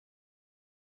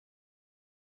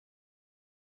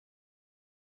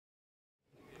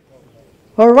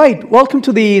All right, welcome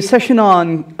to the session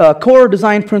on core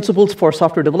design principles for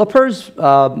software developers.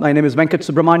 My name is Venkat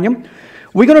Subramaniam.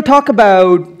 We're going to talk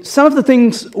about some of the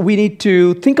things we need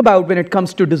to think about when it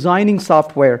comes to designing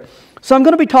software. So I'm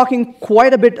going to be talking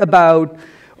quite a bit about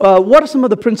what are some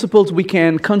of the principles we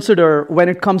can consider when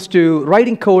it comes to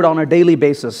writing code on a daily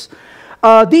basis.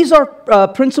 These are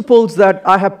principles that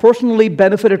I have personally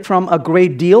benefited from a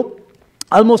great deal.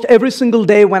 Almost every single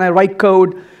day when I write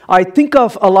code, I think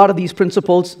of a lot of these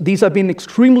principles. These have been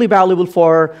extremely valuable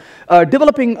for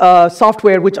developing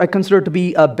software which I consider to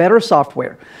be a better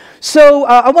software. So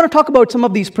I want to talk about some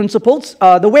of these principles.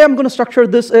 The way I'm going to structure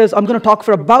this is I'm going to talk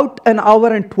for about an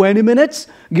hour and 20 minutes,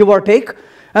 give or take.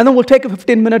 And then we'll take a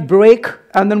 15-minute break,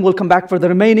 and then we'll come back for the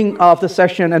remaining of the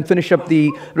session and finish up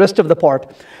the rest of the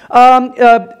part.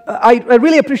 I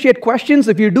really appreciate questions.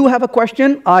 If you do have a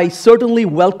question, I certainly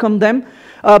welcome them.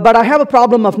 But I have a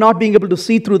problem of not being able to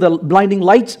see through the blinding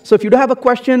lights. So if you do have a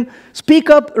question, speak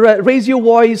up, raise your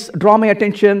voice, draw my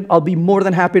attention. I'll be more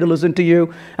than happy to listen to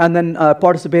you and then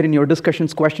participate in your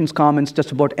discussions, questions, comments,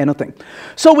 just about anything.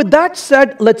 So with that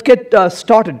said, let's get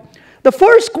started. The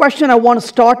first question I want to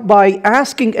start by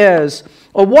asking is,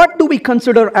 what do we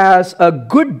consider as a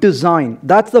good design?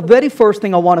 That's the very first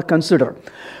thing I want to consider.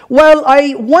 Well,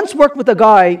 I once worked with a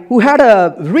guy who had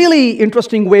a really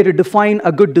interesting way to define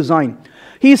a good design.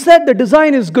 He said the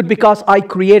design is good because I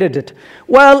created it.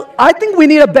 Well, I think we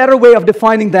need a better way of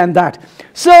defining than that.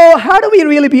 So how do we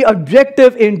really be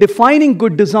objective in defining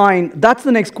good design? That's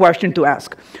the next question to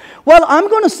ask. Well, I'm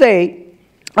going to say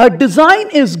a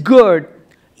design is good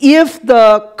if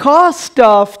the cost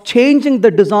of changing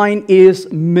the design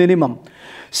is minimum.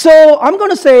 So I'm going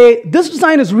to say this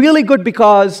design is really good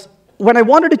because when I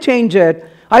wanted to change it,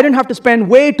 I didn't have to spend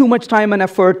way too much time and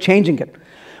effort changing it.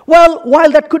 Well, while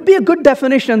that could be a good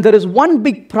definition, there is one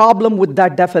big problem with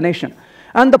that definition.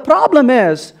 And the problem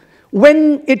is,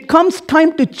 when it comes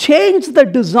time to change the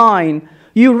design,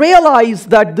 you realize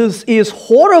that this is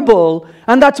horrible,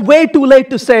 and that's way too late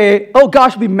to say, oh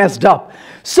gosh, we messed up.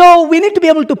 So we need to be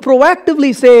able to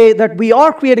proactively say that we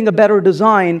are creating a better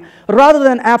design, rather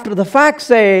than after the fact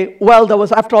say, well, that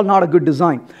was after all not a good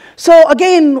design. So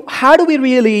again, how do we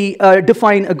really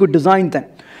define a good design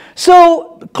then?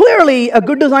 So clearly, a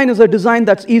good design is a design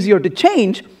that's easier to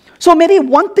change. So maybe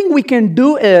one thing we can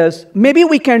do is, maybe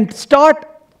we can start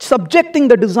subjecting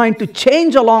the design to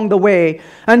change along the way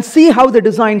and see how the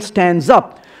design stands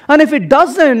up. And if it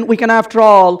doesn't, we can, after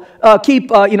all,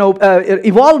 keep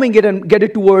evolving it and get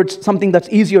it towards something that's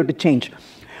easier to change.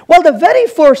 Well, the very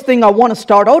first thing I want to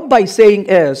start out by saying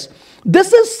is,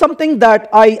 this is something that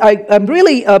I'm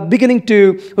really beginning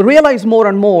to realize more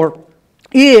and more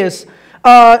is,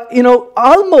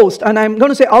 almost, and I'm going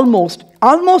to say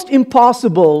almost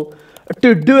impossible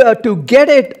to get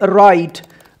it right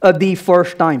the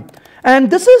first time.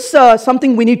 And this is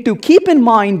something we need to keep in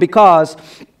mind because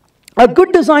a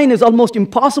good design is almost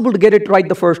impossible to get it right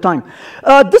the first time.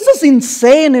 This is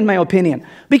insane in my opinion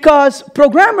because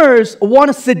programmers want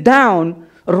to sit down,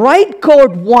 write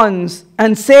code once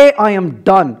and say, I am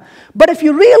done. But if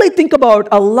you really think about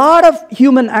a lot of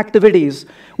human activities,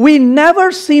 we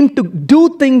never seem to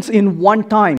do things in one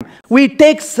time. We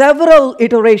take several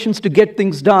iterations to get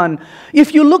things done.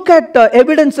 If you look at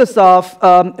evidences of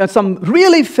some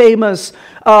really famous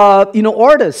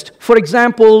artists, for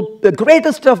example, the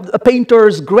greatest of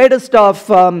painters, greatest of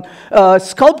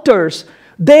sculptors,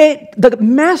 the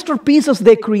masterpieces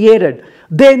they created,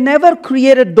 they never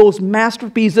created those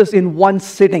masterpieces in one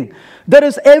sitting. There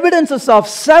is evidences of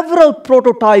several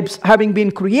prototypes having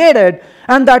been created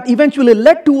and that eventually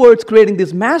led towards creating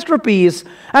this masterpiece.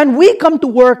 And we come to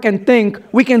work and think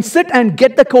we can sit and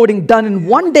get the coding done in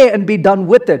one day and be done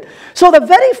with it. So the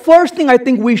very first thing I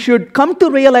think we should come to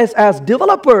realize as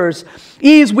developers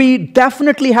is we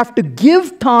definitely have to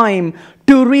give time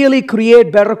to really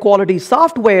create better quality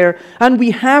software, and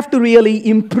we have to really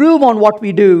improve on what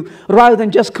we do rather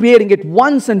than just creating it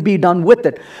once and be done with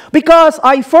it. Because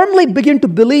I firmly begin to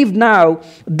believe now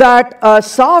that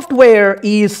software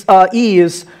is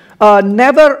never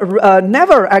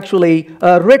actually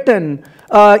written.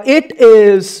 It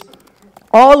is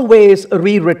always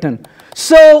rewritten.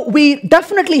 So we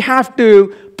definitely have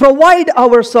to provide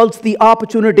ourselves the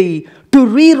opportunity to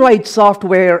rewrite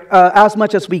software as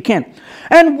much as we can.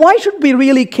 And why should we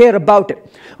really care about it?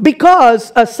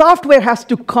 Because software has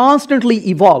to constantly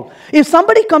evolve. If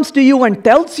somebody comes to you and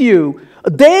tells you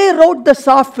they wrote the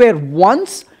software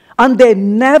once and they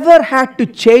never had to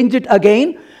change it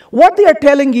again, what they are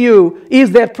telling you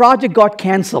is their project got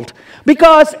canceled.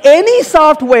 Because any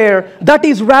software that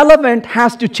is relevant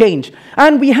has to change.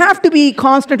 And we have to be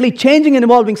constantly changing and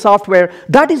evolving software.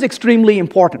 That is extremely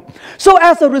important. So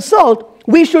as a result,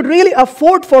 we should really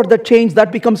afford for the change.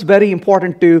 That becomes very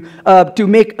important to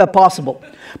make possible.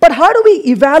 But how do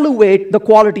we evaluate the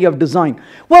quality of design?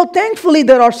 Well, thankfully,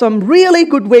 there are some really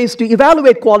good ways to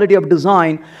evaluate quality of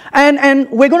design. And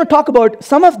we're going to talk about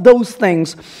some of those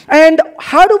things. And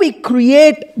how do we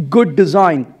create good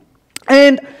design?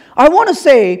 And I want to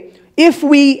say, if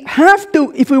we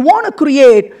want to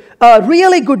create a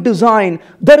really good design,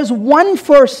 there is one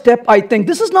first step, I think.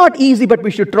 This is not easy, but we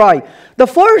should try. The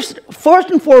first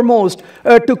and foremost,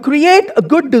 to create a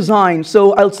good design,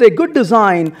 so I'll say good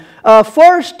design,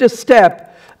 first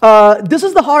step, this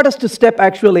is the hardest step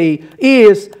actually,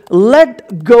 is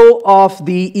let go of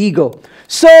the ego.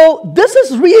 So this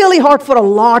is really hard for a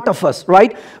lot of us,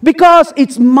 right? Because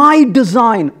it's my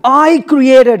design. I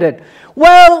created it.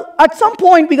 Well, at some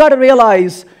point we got to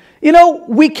realize,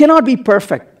 we cannot be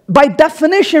perfect. By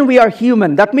definition, we are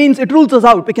human. That means it rules us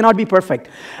out. We cannot be perfect.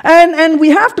 And we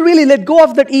have to really let go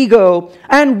of that ego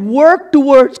and work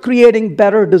towards creating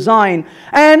better design.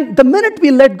 And the minute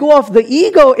we let go of the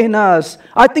ego in us,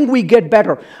 I think we get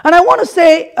better. And I want to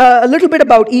say a little bit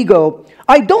about ego.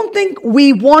 I don't think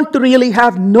we want to really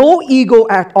have no ego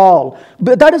at all.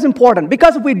 But that is important,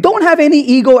 because if we don't have any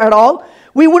ego at all,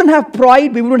 we wouldn't have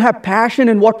pride, we wouldn't have passion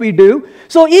in what we do.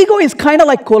 So ego is kind of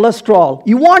like cholesterol.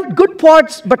 You want good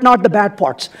parts, but not the bad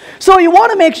parts. So you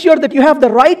want to make sure that you have the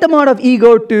right amount of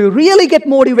ego to really get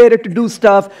motivated to do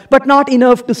stuff, but not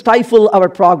enough to stifle our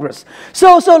progress.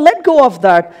 So let go of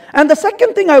that. And the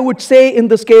second thing I would say in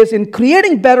this case, in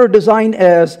creating better design,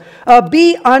 is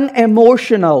be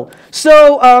unemotional.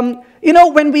 So,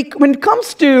 when it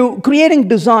comes to creating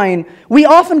design, we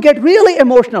often get really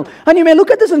emotional. And you may look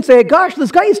at this and say, gosh,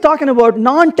 this guy is talking about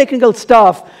non-technical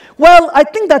stuff. Well, I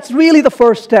think that's really the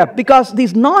first step, because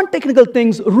these non-technical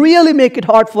things really make it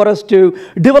hard for us to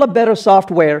develop better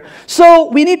software.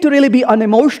 So we need to really be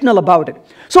unemotional about it.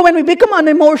 So when we become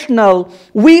unemotional,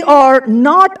 we are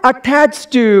not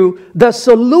attached to the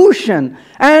solution.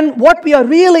 And what we are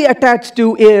really attached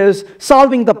to is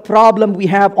solving the problem we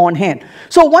have on hand.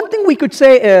 So one thing we could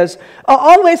say is,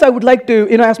 always I would like to,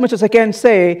 as much as I can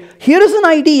say, here is an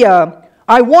idea.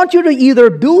 I want you to either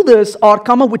do this or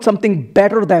come up with something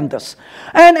better than this.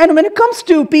 And when it comes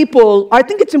to people, I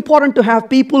think it's important to have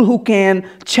people who can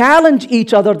challenge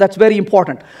each other. That's very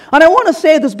important. And I want to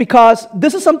say this because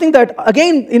this is something that,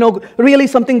 again, really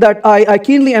something that I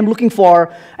keenly am looking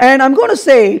for. And I'm going to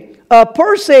say,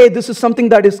 per se, this is something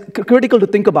that is critical to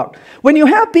think about. When you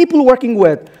have people working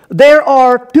with, there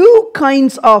are two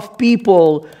kinds of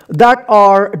people that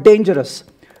are dangerous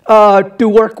to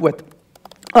work with.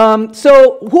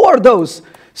 So who are those?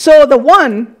 So the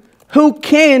one who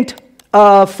can't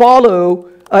follow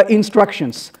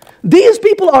instructions. These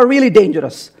people are really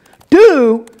dangerous.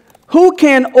 Two, who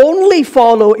can only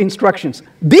follow instructions.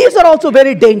 These are also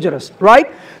very dangerous,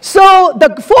 right? So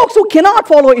the folks who cannot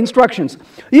follow instructions,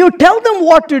 you tell them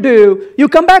what to do, you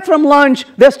come back from lunch,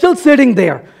 they're still sitting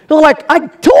there. They're like, I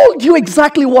told you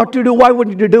exactly what to do, why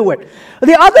wouldn't you do it?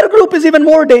 The other group is even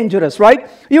more dangerous, right?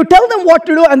 You tell them what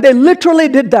to do and they literally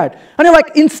did that. And you're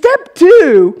like, in step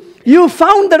 2, you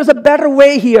found there is a better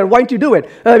way here. Why don't you do it?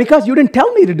 Because you didn't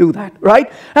tell me to do that,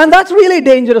 right? And that's really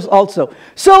dangerous also.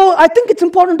 So I think it's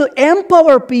important to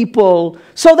empower people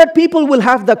so that people will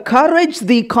have the courage,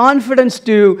 the confidence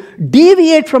to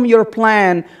deviate from your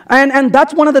plan. And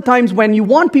that's one of the times when you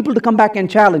want people to come back and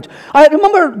challenge. I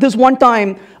remember this one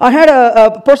time, I had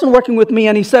a person working with me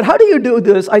and he said, how do you do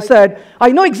this? I said,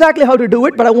 I know exactly how to do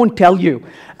it, but I won't tell you.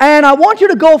 And I want you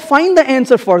to go find the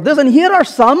answer for this. And here are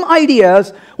some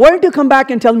ideas. Why don't you come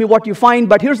back and tell me what you find?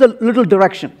 But here's a little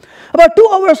direction. About 2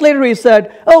 hours later, he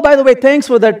said, oh, by the way, thanks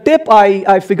for that tip.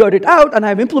 I figured it out and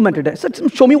I've implemented it. I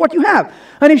said, show me what you have.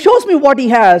 And he shows me what he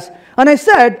has. And I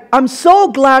said, I'm so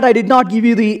glad I did not give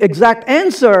you the exact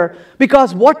answer,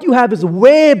 because what you have is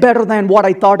way better than what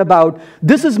I thought about.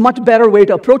 This is a much better way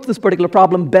to approach this particular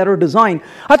problem, better design.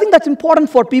 I think that's important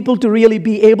for people to really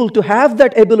be able to have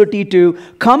that ability to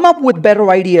come up with better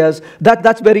ideas.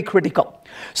 That's very critical.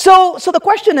 So the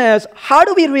question is, how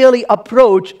do we really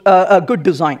approach a good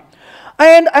design?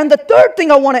 And the third thing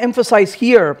I want to emphasize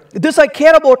here, this I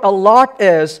care about a lot,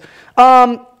 is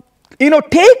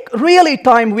take really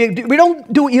time. We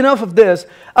don't do enough of this.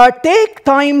 Take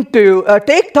time to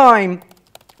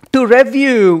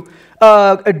review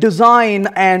design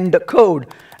and code.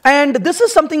 And this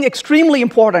is something extremely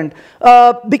important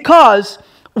because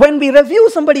when we review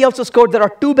somebody else's code, there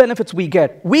are two benefits we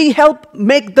get. We help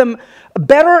make them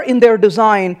better in their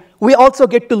design. We also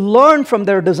get to learn from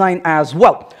their design as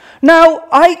well. Now,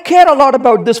 I care a lot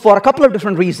about this for a couple of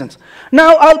different reasons.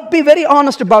 Now, I'll be very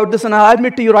honest about this, and I'll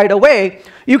admit to you right away.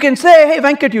 You can say, hey,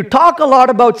 Venkat, you talk a lot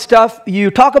about stuff.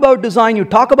 You talk about design. You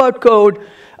talk about code.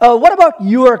 What about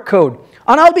your code?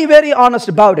 And I'll be very honest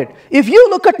about it. If you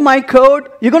look at my code,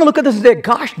 you're going to look at this and say,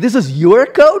 gosh, this is your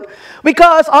code?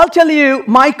 Because I'll tell you,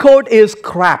 my code is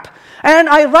crap. And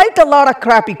I write a lot of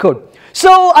crappy code.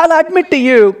 So I'll admit to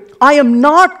you, I am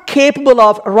not capable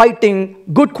of writing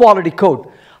good quality code.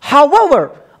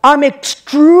 However, I'm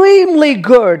extremely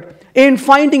good in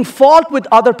finding fault with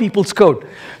other people's code.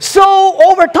 So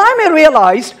over time, I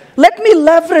realized, let me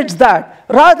leverage that.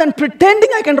 Rather than pretending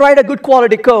I can write a good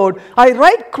quality code, I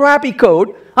write crappy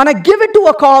code, and I give it to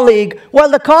a colleague. While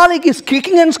the colleague is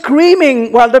kicking and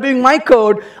screaming while reviewing my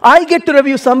code, I get to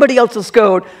review somebody else's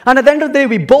code, and at the end of the day,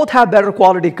 we both have better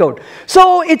quality code.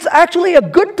 So it's actually a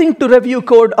good thing to review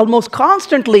code almost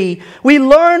constantly. We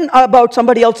learn about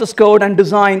somebody else's code and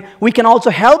design. We can also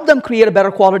help them create a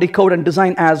better quality code and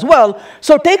design as well.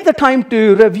 So take the time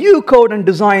to review code and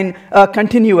design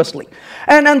continuously.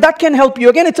 And that can help you.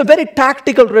 Again, it's a very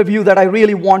tactical review that I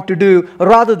really want to do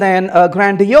rather than a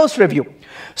grandiose review.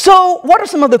 So what are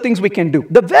some of the things we can do?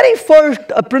 The very first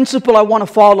principle I want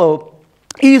to follow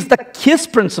is the KISS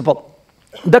principle.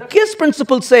 The KISS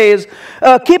principle says,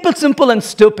 keep it simple and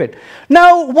stupid.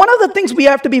 Now, one of the things we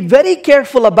have to be very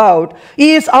careful about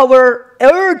is our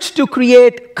urge to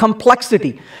create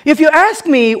complexity. If you ask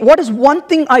me, what is one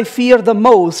thing I fear the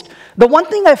most? The one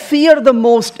thing I fear the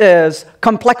most is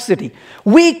complexity.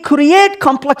 We create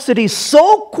complexity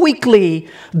so quickly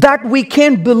that we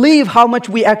can't believe how much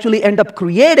we actually end up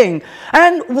creating.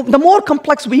 And the more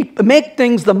complex we make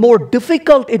things, the more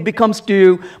difficult it becomes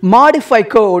to modify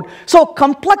code. So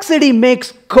complexity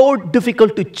makes code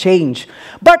difficult to change.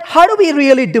 But how do we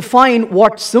really define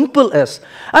what simple is?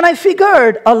 And I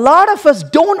figured a lot of us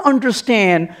don't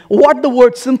understand what the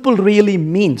word simple really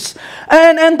means.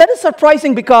 And that is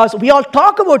surprising because we all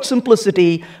talk about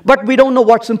simplicity, but we don't know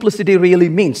what simplicity really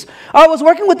means. I was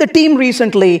working with a team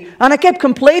recently, and I kept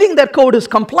complaining that code is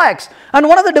complex. And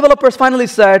one of the developers finally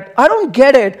said, I don't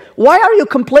get it. Why are you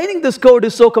complaining this code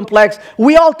is so complex?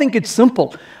 We all think it's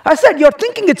simple. I said, you're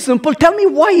thinking it's simple. Tell me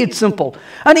why it's simple.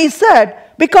 And he said,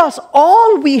 because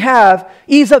all we have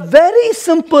is a very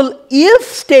simple if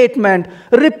statement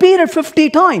repeated 50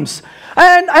 times.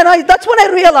 And that's when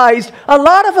I realized a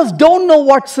lot of us don't know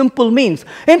what simple means.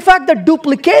 In fact, the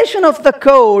duplication of the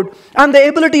code and the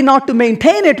ability not to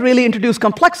maintain it really introduced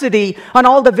complexity and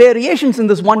all the variations in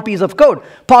this one piece of code.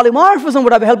 Polymorphism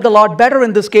would have helped a lot better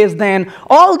in this case than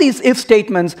all these if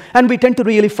statements, and we tend to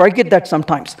really forget that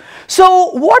sometimes. So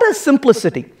what is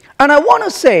simplicity? And I want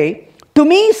to say, to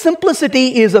me,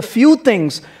 simplicity is a few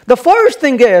things. The first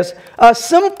thing is,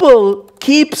 simple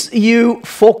keeps you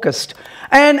focused.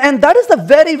 And that is the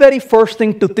very, very first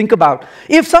thing to think about.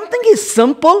 If something is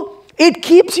simple, it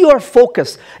keeps your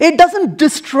focus. It doesn't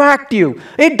distract you.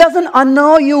 It doesn't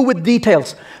annoy you with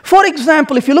details. For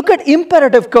example, if you look at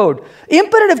imperative code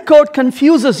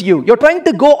confuses you. You're trying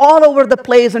to go all over the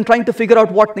place and trying to figure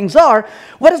out what things are,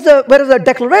 whereas the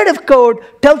declarative code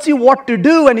tells you what to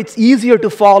do and it's easier to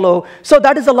follow. So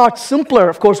that is a lot simpler,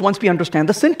 of course, once we understand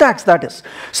the syntax, that is.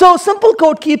 So simple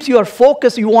code keeps your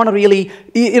focus. You want to really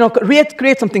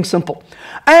create something simple.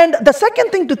 And the second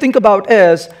thing to think about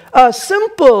is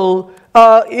simple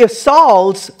it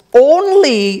solves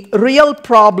only real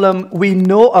problem we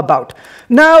know about.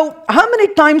 Now, how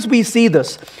many times we see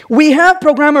this? We have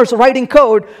programmers writing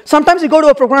code. Sometimes you go to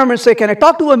a programmer and say, can I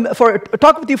talk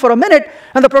with you for a minute?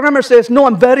 And the programmer says, no,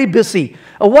 I'm very busy.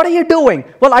 What are you doing?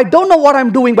 Well, I don't know what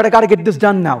I'm doing, but I got to get this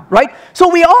done now, right? So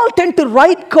we all tend to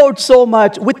write code so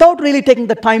much without really taking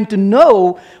the time to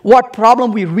know what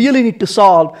problem we really need to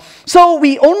solve. So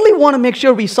we only want to make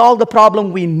sure we solve the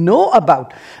problem we know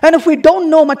about. And if we don't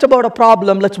know much about a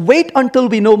problem, let's wait until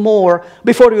we know more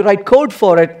before we write code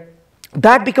for it.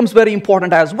 That becomes very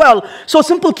important as well. So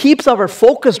simple keeps our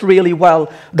focus really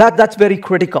well. That's very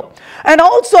critical. And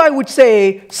also I would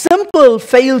say simple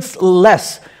fails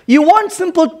less. You want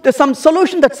some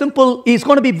solution that's simple is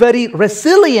going to be very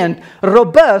resilient,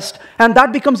 robust, and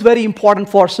that becomes very important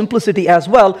for simplicity as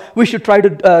well. We should try to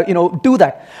do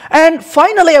that. And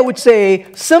finally, I would say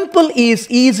simple is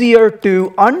easier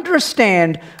to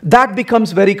understand. That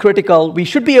becomes very critical. We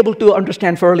should be able to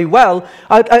understand fairly well.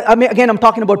 I mean, again, I'm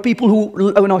talking about people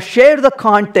who share the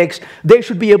context. They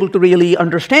should be able to really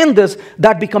understand this.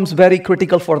 That becomes very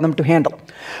critical for them to handle.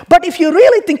 But if you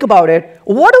really think about it,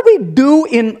 what do we do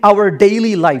in our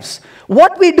daily lives,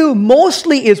 what we do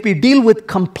mostly is we deal with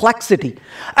complexity.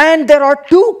 And there are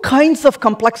two kinds of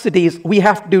complexities we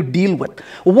have to deal with.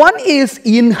 One is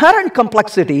inherent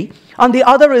complexity, and the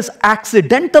other is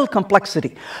accidental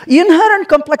complexity. Inherent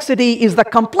complexity is the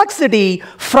complexity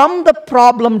from the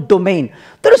problem domain.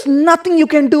 There is nothing you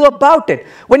can do about it.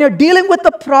 When you're dealing with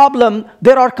the problem,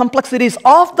 there are complexities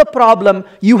of the problem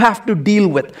you have to deal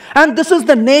with. And this is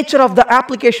the nature of the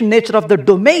application, nature of the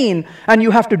domain, and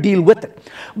you have to deal with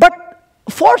it. But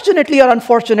fortunately or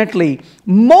unfortunately,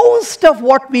 most of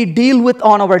what we deal with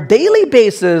on our daily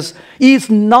basis is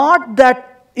not that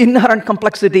inherent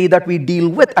complexity that we deal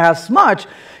with as much.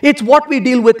 It's what we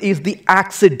deal with is the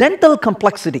accidental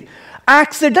complexity.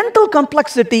 Accidental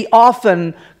complexity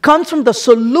often comes from the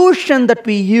solution that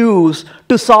we use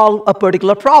to solve a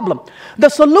particular problem. The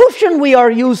solution we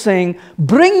are using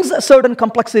brings certain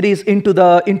complexities into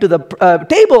the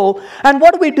table, and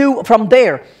what do we do from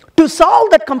there? To solve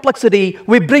that complexity,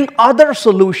 we bring other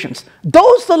solutions.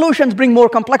 Those solutions bring more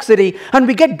complexity, and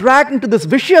we get dragged into this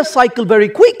vicious cycle very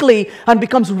quickly and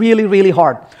becomes really, really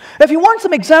hard. If you want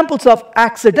some examples of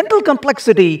accidental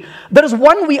complexity, there is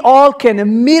one we all can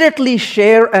immediately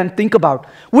share and think about,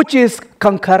 which is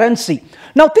concurrency.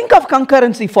 Now think of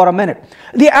concurrency for a minute.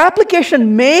 The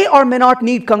application may or may not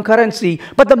need concurrency,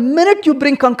 but the minute you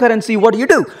bring concurrency, what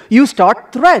do? You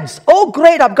start threads. Oh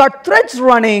great, I've got threads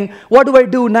running. What do I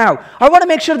do now? I want to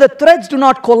make sure that threads do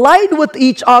not collide with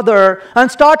each other and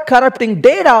start corrupting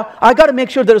data. I got to make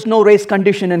sure there is no race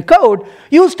condition in code.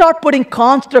 You start putting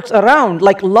constructs around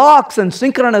like locks and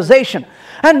synchronization.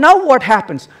 And now what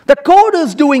happens? The code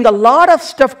is doing a lot of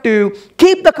stuff to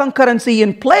keep the concurrency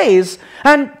in place,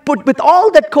 and with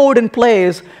all that code in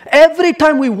place, every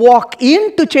time we walk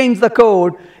in to change the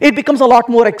code, it becomes a lot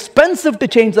more expensive to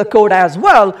change the code as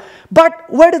well. But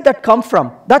where did that come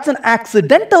from? That's an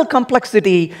accidental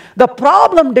complexity. The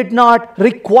problem did not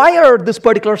require this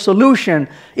particular solution.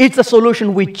 It's a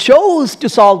solution we chose to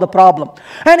solve the problem.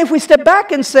 And if we step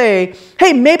back and say,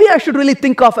 hey, maybe I should really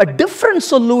think of a different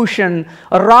solution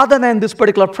rather than this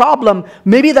particular problem,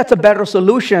 maybe that's a better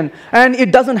solution. And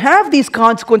it doesn't have these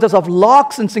consequences of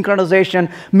locks and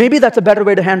synchronization. Maybe that's a better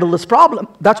way to handle this problem.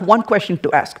 That's one question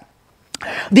to ask.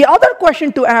 The other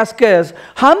question to ask is,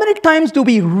 how many times do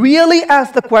we really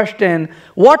ask the question,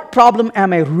 what problem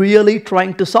am I really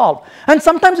trying to solve? And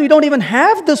sometimes we don't even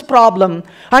have this problem,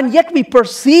 and yet we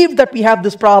perceive that we have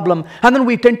this problem, and then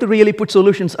we tend to really put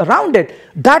solutions around it.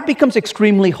 That becomes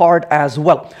extremely hard as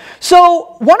well.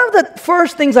 So one of the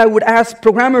first things I would ask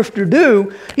programmers to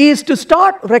do is to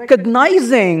start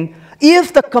recognizing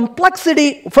if the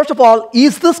complexity, first of all,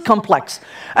 is this complex?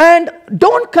 And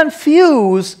don't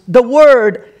confuse the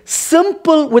word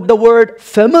simple with the word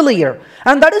familiar.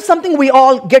 And that is something we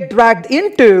all get dragged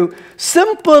into.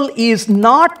 Simple is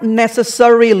not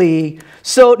necessarily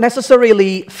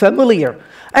familiar.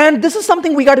 And this is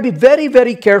something we got to be very,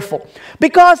 very careful.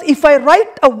 Because if I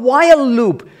write a while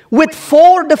loop with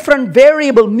 4 different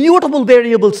mutable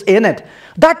variables in it,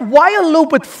 that while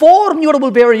loop with 4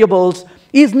 mutable variables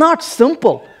is not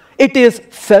simple. It is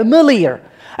familiar.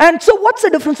 And so what's the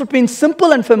difference between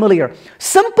simple and familiar?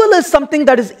 Simple is something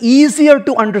that is easier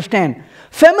to understand.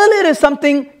 Familiar is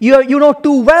something you know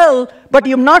too well, but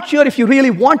you're not sure if you really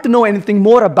want to know anything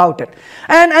more about it.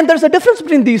 And there's a difference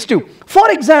between these two. For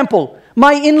example,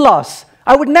 my in-laws.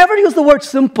 I would never use the word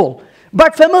simple,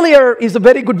 but familiar is a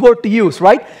very good word to use,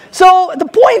 right? So the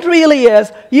point really is,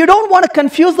 you don't want to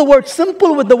confuse the word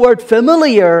simple with the word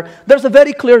familiar. There's a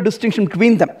very clear distinction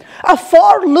between them. A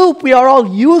for loop we are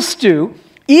all used to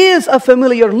is a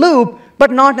familiar loop,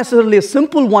 but not necessarily a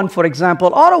simple one, for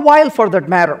example, or a while for that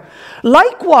matter.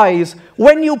 Likewise,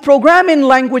 when you program in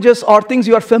languages or things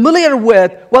you are familiar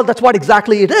with, well, that's what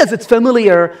exactly it is. It's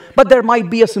familiar, but there might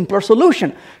be a simpler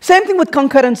solution. Same thing with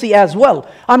concurrency as well.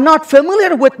 I'm not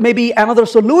familiar with maybe another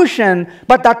solution,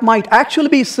 but that might actually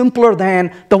be simpler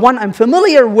than the one I'm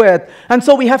familiar with. And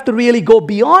so we have to really go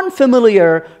beyond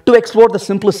familiar to explore the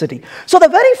simplicity. So the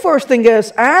very first thing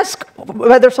is ask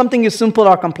whether something is simple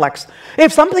or complex.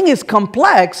 If something is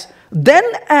complex, then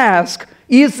ask,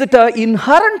 is it an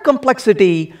inherent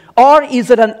complexity or is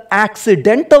it an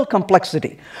accidental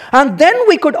complexity? And then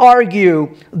we could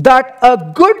argue that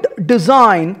a good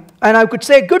design, and I could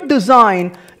say good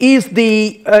design is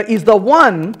the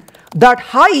one that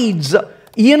hides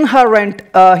inherent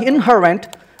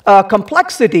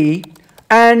complexity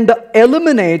and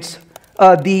eliminates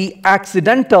the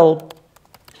accidental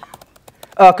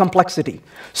complexity.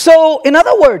 So in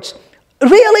other words,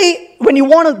 really, when you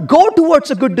want to go towards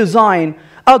a good design,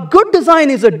 A good design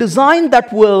is a design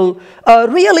that will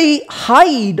really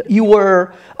hide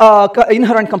your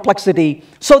inherent complexity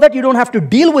so that you don't have to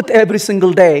deal with every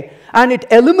single day, and it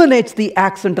eliminates the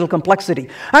accidental complexity.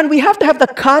 And we have to have the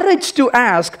courage to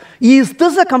ask, is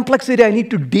this a complexity I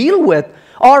need to deal with?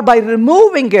 Or by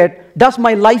removing it, does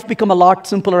my life become a lot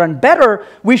simpler and better?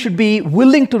 We should be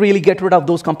willing to really get rid of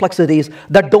those complexities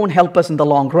that don't help us in the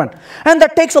long run. And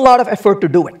that takes a lot of effort to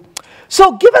do it.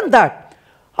 So given that,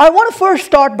 I want to first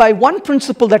start by one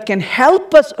principle that can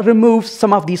help us remove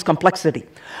some of these complexity.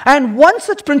 And one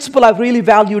such principle I've really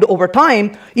valued over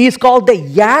time is called the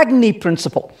Yagni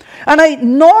principle. And I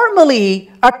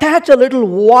normally attach a little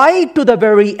Y to the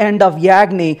very end of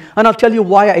Yagni, and I'll tell you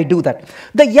why I do that.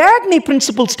 The Yagni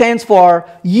principle stands for,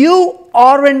 you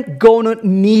aren't going to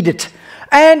need it.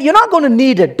 And you're not going to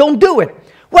need it. Don't do it.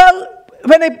 Well,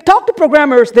 when I talk to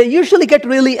programmers, they usually get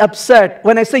really upset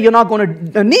when I say you're not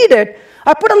going to need it.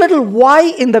 I put a little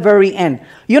Y in the very end.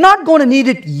 You're not going to need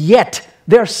it yet.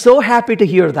 They're so happy to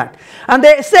hear that. And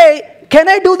they say, can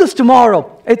I do this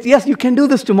tomorrow? Yes, you can do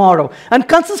this tomorrow. And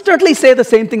consistently say the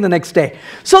same thing the next day.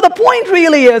 So the point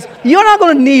really is, you're not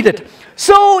going to need it.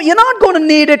 So you're not going to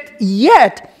need it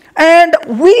yet. And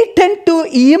we tend to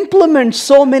implement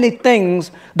so many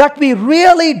things that we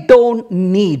really don't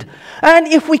need. And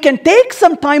if we can take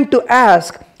some time to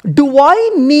ask, do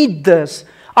I need this?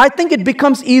 I think it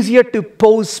becomes easier to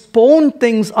postpone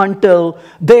things until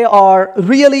they are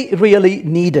really, really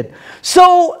needed.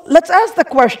 So let's ask the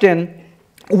question,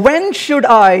 when should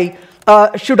I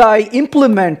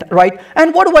implement, right?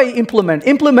 And what do I implement?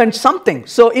 Implement something.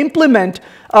 So implement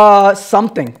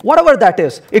something, whatever that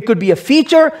is. It could be a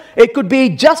feature. It could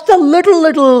be just a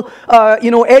little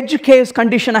edge case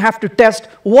condition I have to test,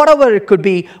 whatever it could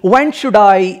be. When should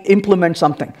I implement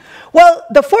something? Well,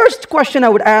 the first question I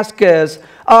would ask is,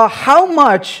 how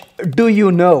much do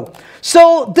you know?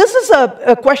 So this is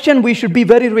a question we should be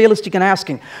very realistic in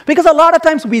asking, because a lot of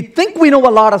times we think we know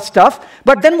a lot of stuff,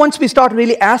 but then once we start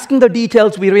really asking the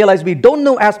details, we realize we don't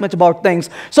know as much about things.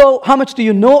 So how much do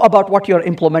you know about what you're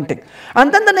implementing?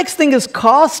 And then the next thing is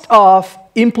cost of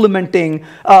implementing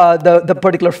the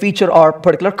particular feature or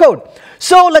particular code.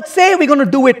 So let's say we're going to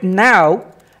do it now,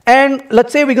 and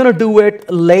let's say we're going to do it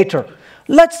later.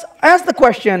 Let's ask the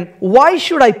question, why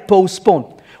should I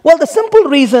postpone? Well, the simple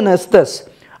reason is this.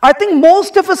 I think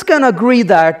most of us can agree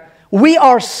that we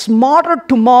are smarter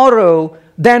tomorrow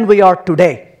than we are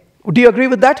today. Do you agree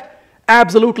with that?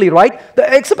 Absolutely, right?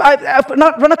 Except I've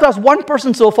not run across one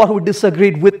person so far who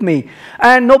disagreed with me,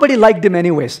 and nobody liked him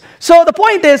anyways. So the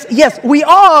point is, yes, we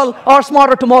all are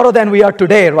smarter tomorrow than we are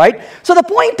today, right? So the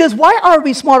point is, why are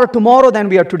we smarter tomorrow than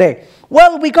we are today?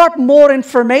 Well, we got more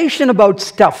information about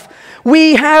stuff.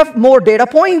 We have more data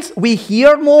points, we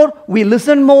hear more, we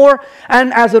listen more,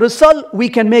 and as a result, we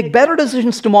can make better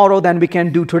decisions tomorrow than we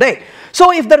can do today.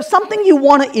 So if there's something you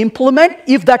want to implement,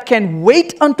 if that can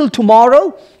wait until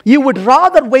tomorrow, you would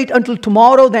rather wait until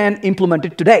tomorrow than implement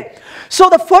it today. So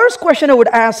the first question I would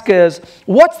ask is,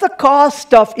 what's the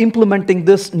cost of implementing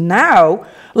this now?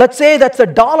 Let's say that's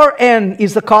 $N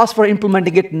is the cost for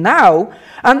implementing it now,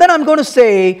 and then I'm going to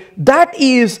say that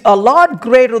is a lot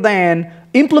greater than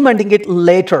implementing it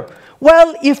later.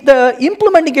 Well, if the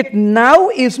implementing it now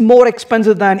is more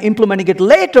expensive than implementing it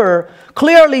later,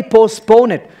 clearly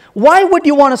postpone it. Why would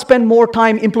you want to spend more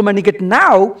time implementing it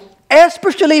now,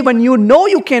 especially when you know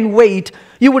you can wait?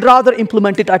 You would rather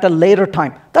implement it at a later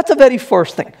time. That's the very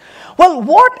first thing. Well,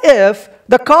 what if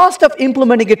the cost of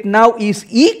implementing it now is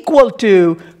equal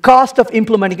to cost of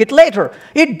implementing it later?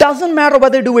 It doesn't matter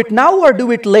whether you do it now or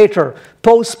do it later.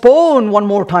 Postpone one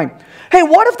more time. Hey,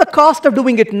 what if the cost of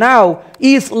doing it now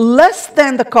is less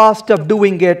than the cost of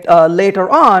doing it later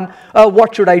on?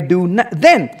 What should I do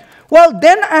then? Well,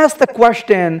 then ask the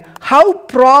question, how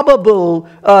probable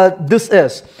this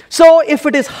is. So if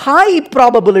it is high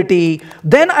probability,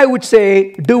 then I would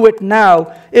say do it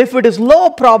now. If it is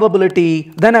low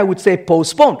probability, then I would say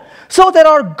postpone. So there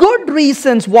are good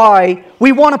reasons why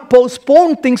we want to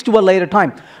postpone things to a later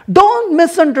time. Don't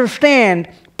misunderstand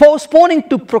postponing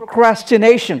to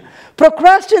procrastination.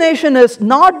 Procrastination is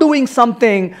not doing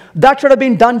something that should have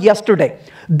been done yesterday.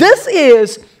 This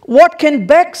is what Ken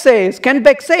Beck says. Ken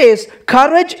Beck says,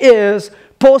 courage is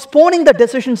postponing the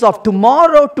decisions of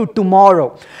tomorrow to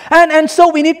tomorrow. And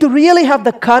so we need to really have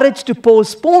the courage to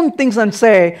postpone things and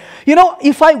say, you know,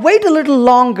 if I wait a little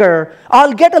longer,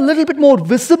 I'll get a little bit more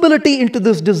visibility into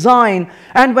this design.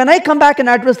 And when I come back and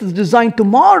address this design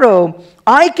tomorrow,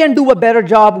 I can do a better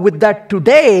job with that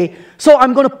today. So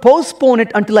I'm going to postpone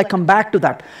it until I come back to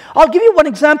that. I'll give you one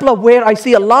example of where I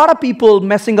see a lot of people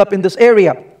messing up in this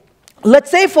area.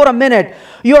 Let's say for a minute,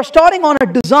 you are starting on a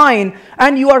design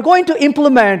and you are going to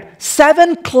implement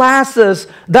 7 classes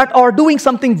that are doing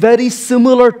something very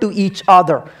similar to each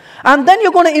other. And then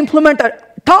you're going to implement a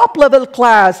top-level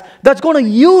class that's going to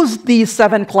use these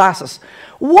 7 classes.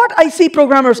 What I see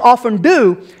programmers often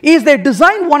do is they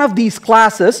design one of these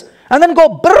classes and then go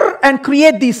brr and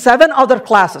create these 7 other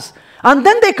classes. And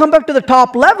then they come back to the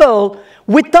top level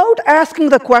without asking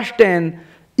the question,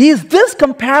 is this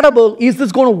compatible? Is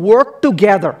this going to work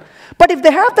together? But if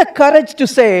they have the courage to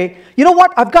say, you know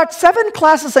what, I've got 7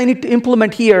 classes I need to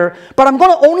implement here, but I'm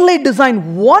going to only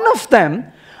design one of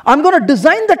them. I'm going to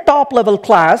design the top level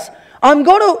class. I'm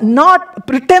going to not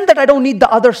pretend that I don't need the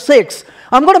other 6.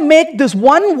 I'm going to make this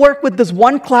one work with this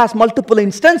one class, multiple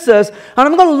instances, and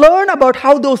I'm going to learn about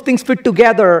how those things fit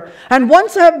together. And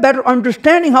once I have better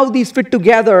understanding how these fit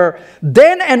together,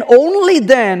 then and only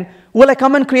then will I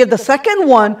come and create the second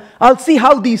one. I'll see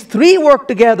how these 3 work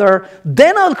together.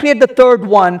 Then I'll create the third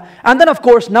one. And then, of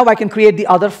course, now I can create the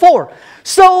other 4.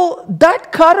 So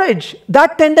that courage,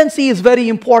 that tendency is very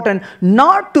important,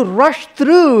 not to rush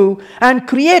through and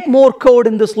create more code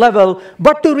in this level,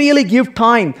 but to really give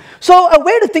time. So a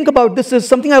way to think about this is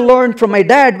something I learned from my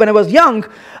dad when I was young.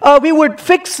 We would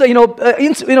fix,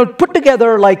 put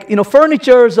together like,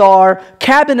 furnitures or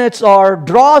cabinets or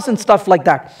drawers and stuff like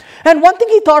that. And one thing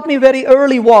he taught me very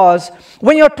early was,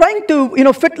 when you're trying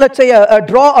to, fit, let's say, a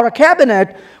drawer or a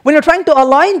cabinet, when you're trying to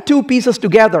align 2 pieces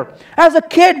together. As a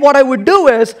kid, what I would do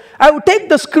is, I would take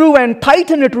the screw and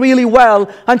tighten it really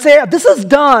well and say, this is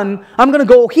done, I'm going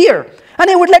to go here. And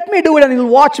he would let me do it and he'll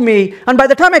watch me. And by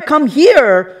the time I come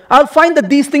here, I'll find that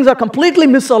these things are completely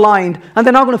misaligned and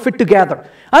they're not going to fit together.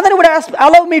 And then he would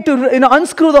allow me to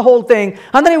unscrew the whole thing.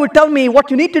 And then he would tell me,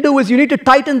 what you need to do is you need to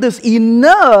tighten this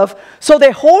enough so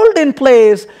they hold in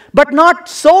place, but not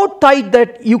so tight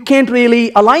that you can't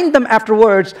really align them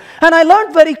afterwards. And I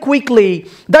learned very quickly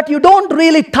that you don't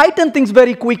really tighten things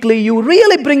very quickly. You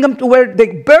really bring them to where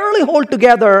they barely hold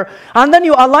together, and then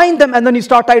you align them, and then you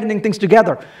start tightening things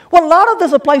together. Well, a lot of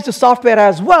this applies to software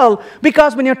as well,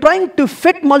 because when you're trying to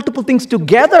fit multiple things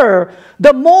together,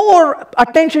 the more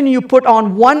attention you put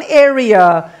on one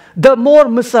area, the more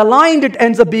misaligned it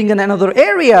ends up being in another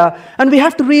area. And we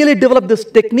have to really develop this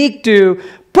technique to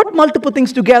put multiple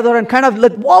things together and kind of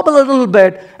let wobble a little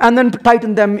bit and then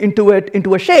tighten them into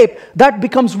a shape that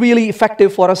becomes really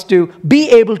effective for us to be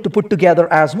able to put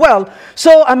together as well.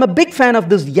 So I'm a big fan of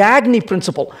this Yagni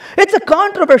principle. It's a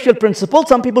controversial principle.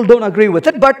 Some people don't agree with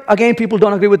it, but again, people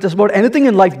don't agree with just about anything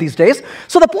in life these days.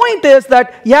 So the point is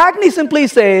that Yagni simply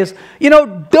says,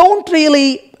 don't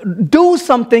really do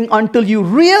something until you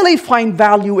really find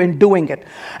value in doing it.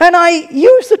 And I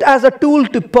use it as a tool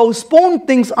to postpone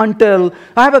things until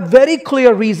I have a very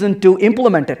clear reason to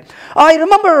implement it. I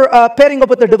remember pairing up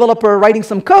with a developer writing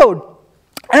some code.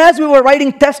 And as we were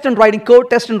writing test and writing code,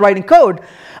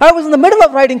 I was in the middle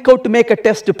of writing code to make a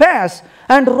test to pass.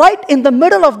 And right in the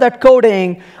middle of that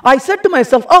coding, I said to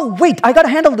myself, oh, wait, I got to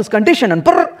handle this condition. And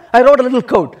brr, I wrote a little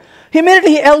code.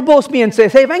 Immediately he elbows me and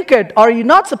says, hey, Venkat, are you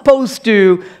not supposed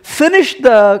to finish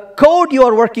the code you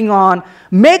are working on,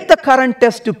 make the current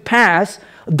test to pass,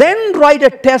 then write a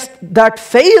test that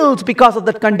fails because of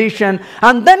that condition,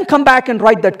 and then come back and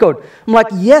write that code? I'm like,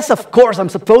 yes, of course, I'm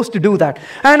supposed to do that.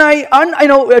 And I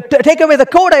take away the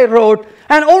code I wrote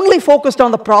and only focused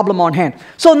on the problem on hand.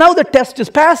 So now the test is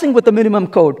passing with the minimum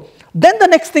code. Then the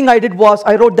next thing I did was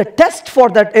I wrote the test for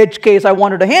that edge case I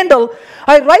wanted to handle.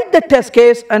 I write the test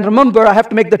case, and remember, I have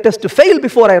to make the test to fail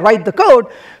before I write the code.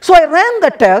 So I ran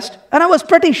the test, and I was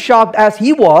pretty shocked as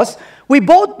he was. We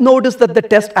both noticed that the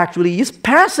test actually is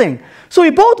passing. So we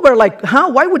both were like,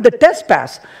 why would the test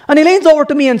pass? And he leans over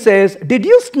to me and says, did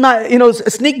you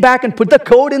sneak back and put the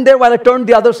code in there while I turned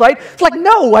the other side? It's like,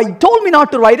 no, I told me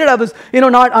not to write it. I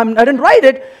didn't write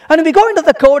it. And we go into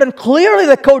the code, and clearly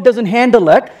the code doesn't handle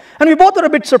it. And we both were a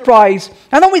bit surprised.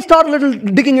 And then we started a little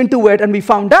digging into it, and we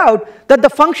found out that the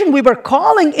function we were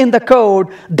calling in the code,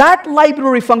 that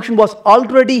library function was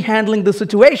already handling the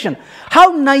situation. How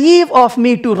naive of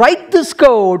me to write this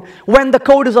code when the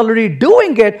code is already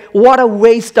doing it. What a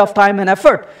waste of time and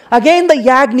effort. Again, the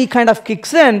Yagni kind of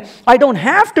kicks in. I don't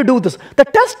have to do this. The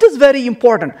test is very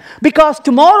important, because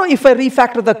tomorrow if I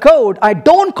refactor the code, I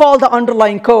don't call the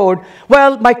underlying code,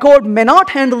 well, my code may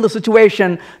not handle the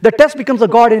situation. The test becomes a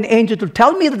guardian angel to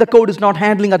tell me that the code is not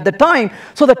handling at the time.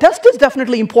 So the test is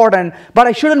definitely important, but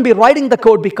I shouldn't be writing the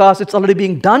code because it's already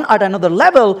being done at another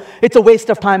level. It's a waste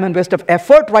of time and waste of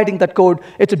effort writing that code.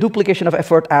 It's a duplication of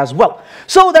effort as well.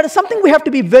 So that is something we have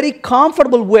to be very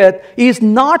comfortable with, is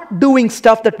not doing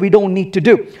stuff that we don't need to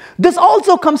do. This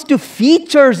also comes to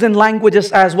features in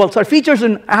languages as well, so features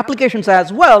in applications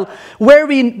as well, where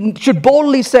we should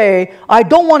boldly say, I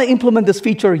don't want to implement this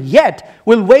feature yet.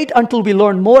 We'll wait until we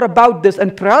learn more about this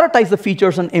and prioritize the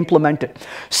features and implement it.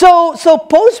 So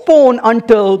postpone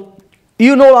until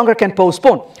you no longer can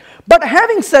postpone. But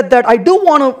having said that, I do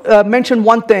want to mention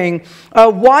one thing.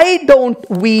 Why don't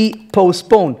we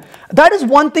postpone? That is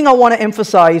one thing I want to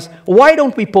emphasize. Why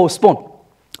don't we postpone?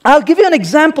 I'll give you an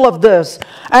example of this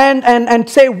and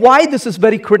say why this is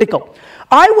very critical.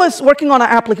 I was working on an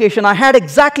application. I had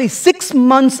exactly 6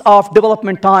 months of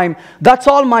development time. That's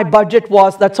all my budget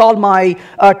was. That's all my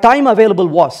time available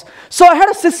was. So I had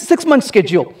a 6-month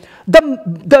schedule.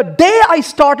 The day I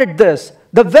started this,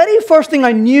 the very first thing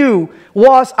I knew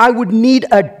was I would need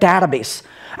a database.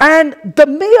 And the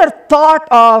mere thought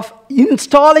of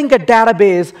installing a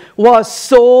database was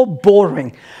so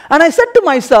boring. And I said to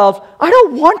myself, I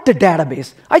don't want a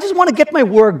database. I just want to get my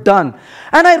work done.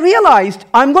 And I realized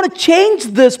I'm going to change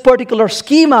this particular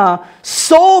schema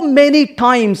so many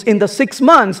times in the 6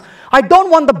 months. I don't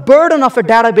want the burden of a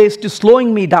database to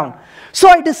slowing me down. So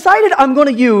I decided I'm going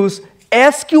to use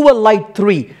SQLite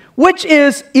 3. Which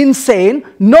is insane.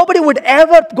 Nobody would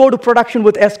ever go to production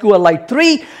with SQLite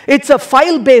 3. It's a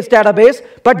file-based database,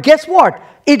 but guess what?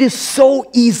 It is so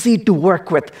easy to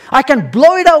work with. I can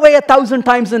blow it away 1,000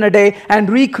 times in a day and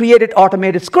recreate it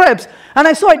automated scripts.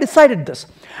 And so I decided this.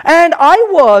 And I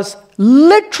was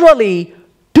literally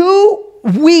 2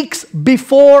 weeks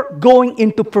before going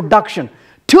into production.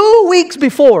 2 weeks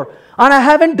before. And I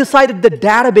haven't decided the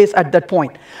database at that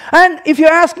point. And if you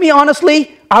ask me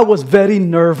honestly, I was very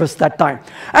nervous that time.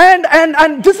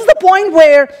 And this is the point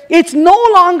where it's no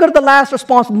longer the last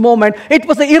responsible moment. It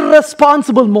was the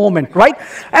irresponsible moment, right?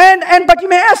 But you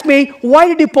may ask me, why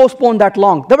did you postpone that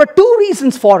long? There were 2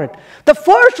 reasons for it. The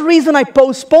first reason I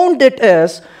postponed it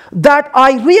is that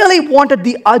I really wanted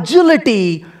the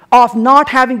agility of not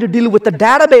having to deal with the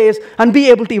database and be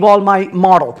able to evolve my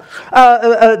model.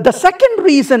 The second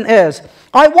reason is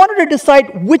I wanted to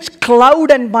decide which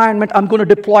cloud environment I'm going to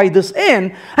deploy this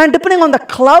in, and depending on the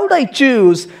cloud I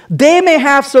choose, they may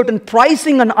have certain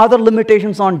pricing and other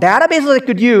limitations on databases I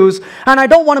could use, and I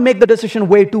don't want to make the decision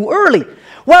way too early.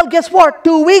 Well, guess what?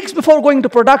 2 weeks before going to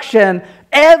production,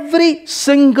 every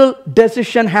single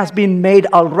decision has been made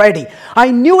already.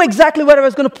 I knew exactly where I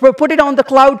was going to put it on the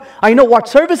cloud. I know what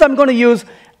service I'm going to use.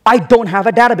 I don't have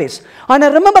a database. And I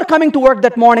remember coming to work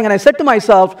that morning and I said to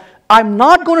myself, I'm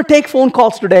not going to take phone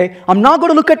calls today. I'm not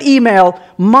going to look at email.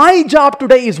 My job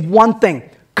today is one thing: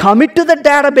 commit to the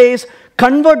database,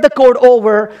 convert the code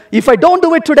over. If I don't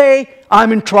do it today,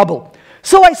 I'm in trouble.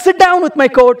 So I sit down with my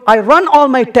code. I run all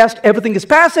my tests. Everything is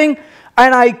passing.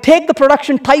 And I take the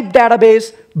production type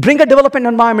database, bring a development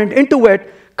environment into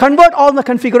it, convert all the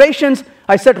configurations.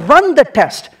 I said, run the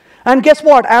test. And guess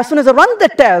what? As soon as I run the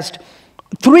test,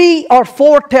 3 or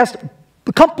 4 tests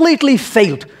completely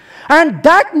failed. And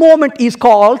that moment is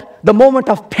called the moment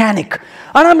of panic.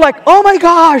 And I'm like, oh my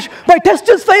gosh, my test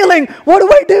is failing. What do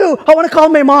I do? I want to call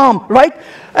my mom, right?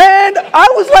 And I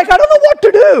was like, I don't know what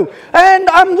to do. And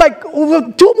I'm like,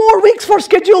 2 more weeks for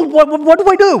schedule. What do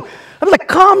I do? I was like,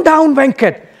 calm down,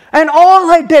 Venkat. And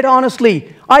all I did,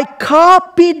 honestly, I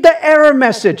copied the error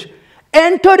message,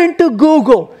 entered into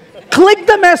Google, clicked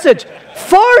the message,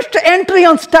 first entry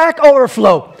on Stack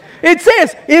Overflow. It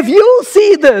says, if you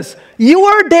see this,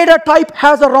 your data type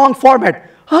has a wrong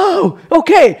format. Oh,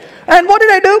 okay. And what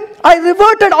did I do? I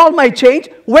reverted all my change,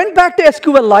 went back to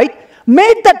SQLite,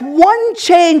 made that one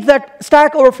change that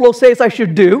Stack Overflow says I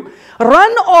should do,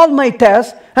 run all my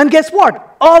tests, and guess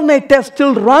what? All my tests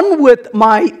still run with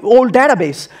my old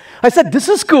database. I said, this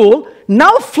is cool.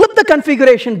 Now flip the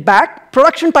configuration back,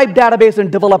 production type database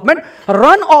in development,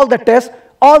 run all the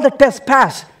tests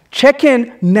pass. Check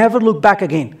in, never look back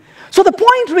again. So the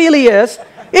point really is,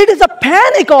 it is a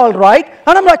panic, all right.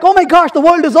 And I'm like, oh my gosh, the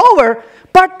world is over.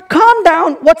 But calm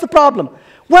down, what's the problem?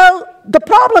 Well, the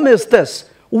problem is this.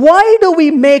 Why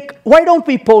don't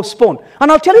we postpone?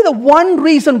 And I'll tell you the one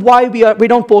reason why we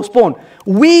don't postpone.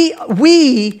 We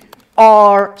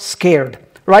are scared,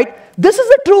 right? This is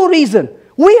the true reason.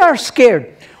 We are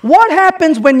scared. What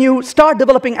happens when you start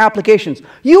developing applications?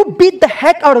 You beat the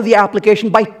heck out of the application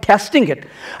by testing it.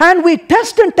 And we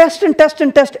test and test and test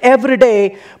and test every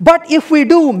day. But if we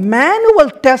do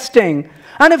manual testing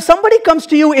And if somebody comes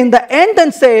to you in the end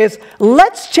and says,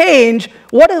 let's change,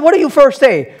 what do you first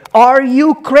say? Are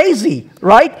you crazy,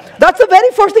 right? That's the very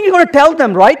first thing you're going to tell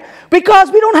them, right?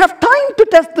 Because we don't have time to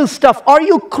test this stuff. Are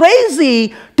you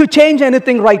crazy to change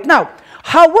anything right now?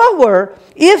 However,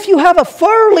 if you have a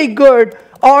fairly good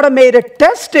automated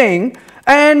testing,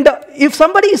 and if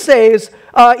somebody says,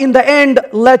 in the end,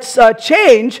 let's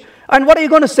change, and what are you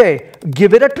going to say?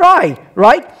 Give it a try,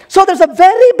 right? So there's a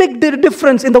very big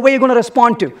difference in the way you're going to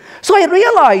respond to. So I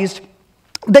realized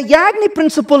the Yagni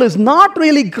principle is not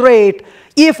really great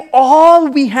if all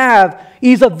we have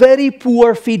is a very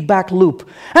poor feedback loop.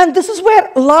 And this is where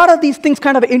a lot of these things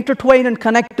kind of intertwine and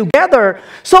connect together.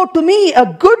 So to me,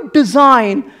 a good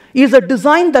design is a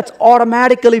design that's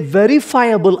automatically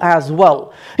verifiable as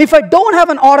well. If I don't have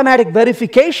an automatic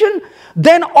verification,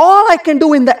 then all I can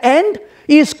do in the end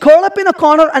is curl up in a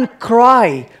corner and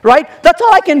cry, right? That's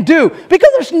all I can do, because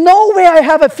there's no way I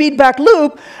have a feedback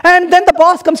loop. And then the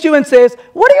boss comes to you and says,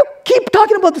 what do you keep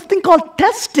talking about this thing called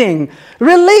testing?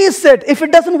 Release it. If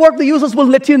it doesn't work, the users will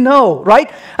let you know,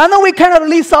 right? And then we kind of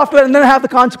release software and then have the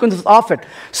consequences of it.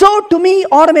 So to me,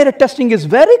 automated testing is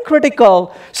very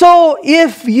critical. So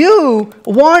if you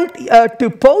want to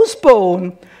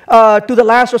postpone to the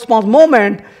last response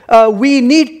moment, we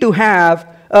need to have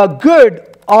a good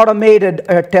automated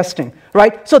testing,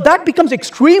 right? So that becomes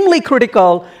extremely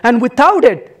critical, and without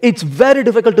it, it's very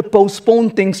difficult to postpone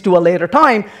things to a later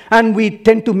time, and we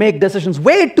tend to make decisions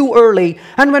way too early,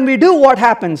 and when we do, what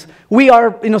happens? We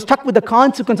are stuck with the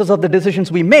consequences of the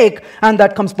decisions we make, and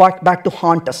that comes back to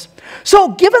haunt us.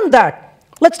 So given that,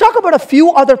 let's talk about a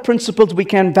few other principles we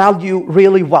can value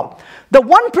really well. The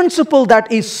one principle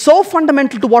that is so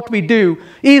fundamental to what we do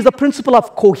is the principle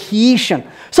of cohesion.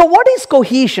 So what is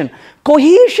cohesion?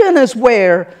 Cohesion is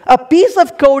where a piece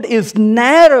of code is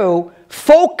narrow,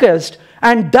 focused,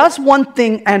 and does one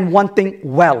thing and one thing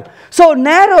well. So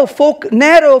narrow,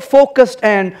 focused,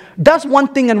 and does one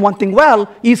thing and one thing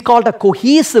well is called a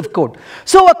cohesive code.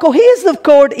 So a cohesive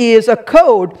code is a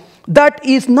code that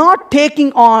is not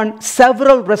taking on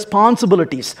several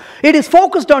responsibilities. It is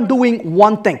focused on doing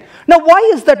one thing. Now, why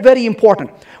is that very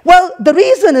important? Well, the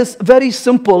reason is very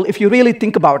simple if you really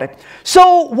think about it.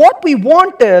 So what we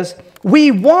want is,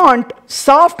 we want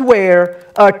software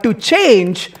to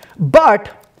change,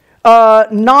 but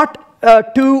not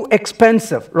too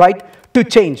expensive, right, to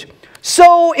change.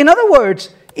 So in other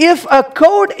words, if a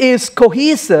code is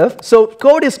cohesive,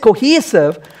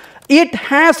 it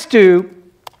has to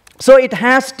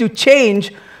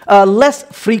change less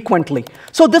frequently.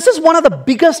 So this is one of the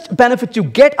biggest benefits you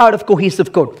get out of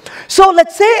cohesive code. So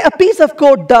let's say a piece of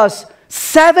code does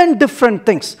 7 different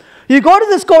things. You go to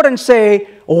this code and say,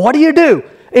 what do?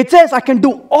 It says, I can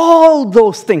do all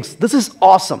those things. This is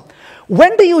awesome.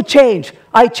 When do you change?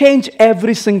 I change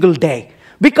every single day,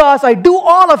 because I do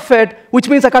all of it, which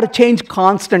means I got to change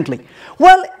constantly.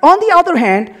 Well, on the other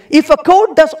hand, if a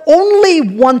code does only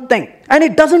one thing, and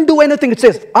it doesn't do anything, it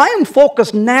says, I am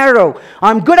focused, narrow,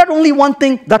 I'm good at only one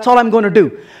thing, that's all I'm going to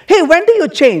do. Hey, when do you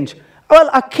change? Well,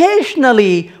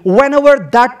 occasionally, whenever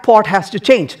that part has to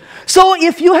change. So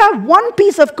if you have one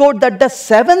piece of code that does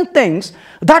 7 things,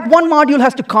 that one module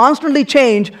has to constantly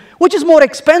change, which is more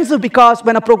expensive, because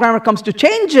when a programmer comes to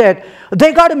change it,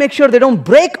 they got to make sure they don't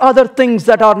break other things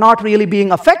that are not really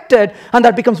being affected, and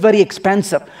that becomes very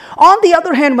expensive. On the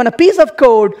other hand, when a piece of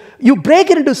code, you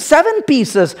break it into 7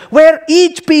 pieces, where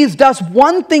each piece does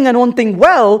one thing and one thing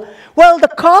well, the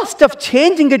cost of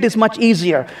changing it is much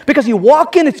easier, because you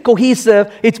walk in, it's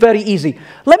cohesive, it's very easy.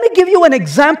 Let me give you an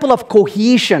example of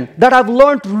cohesion that I've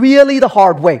learned really the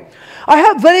hard way. I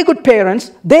have very good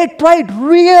parents. They tried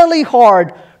really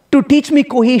hard to teach me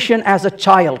cohesion as a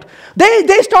child.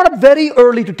 They started very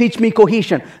early to teach me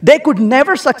cohesion. They could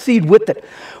never succeed with it.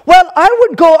 Well, I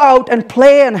would go out and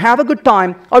play and have a good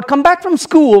time. I would come back from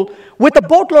school with a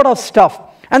boatload of stuff.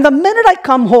 And the minute I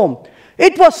come home,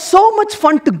 it was so much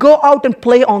fun to go out and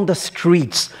play on the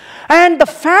streets. And the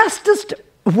fastest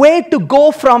way to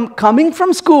go from coming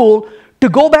from school to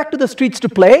go back to the streets to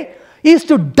play is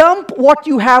to dump what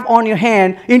you have on your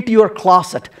hand into your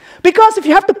closet. Because if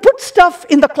you have to put stuff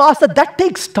in the closet, that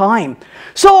takes time.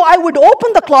 So I would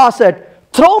open the closet,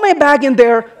 throw my bag in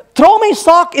there, throw my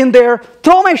sock in there,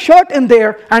 throw my shirt in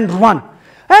there, and run.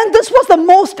 And this was the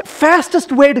most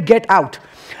fastest way to get out.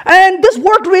 And this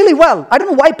worked really well. I don't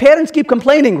know why parents keep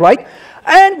complaining, right?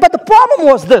 But the problem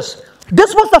was this.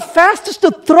 This was the fastest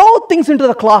to throw things into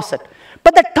the closet.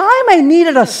 But the time I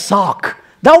needed a sock,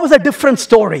 that was a different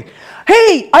story.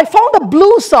 Hey, I found a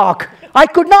blue sock. I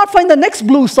could not find the next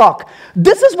blue sock.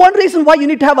 This is one reason why you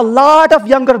need to have a lot of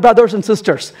younger brothers and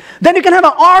sisters. Then you can have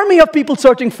an army of people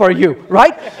searching for you,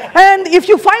 right? And if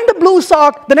you find a blue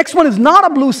sock, the next one is not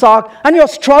a blue sock, and you're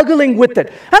struggling with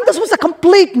it. And this was a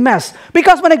complete mess,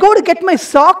 because when I go to get my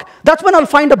sock, that's when I'll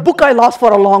find a book I lost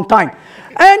for a long time.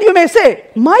 And you may say,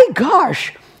 my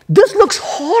gosh, this looks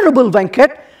horrible,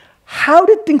 Venkat. How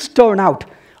did things turn out?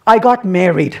 I got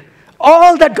married.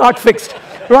 All that got fixed,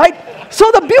 right? So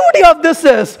the beauty of this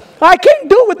is, I can't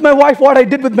do with my wife what I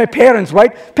did with my parents,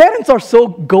 right? Parents are so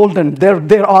golden.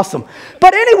 They're awesome.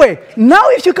 But anyway, now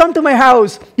if you come to my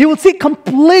house, you will see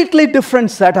completely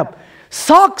different setup.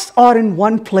 Socks are in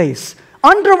one place.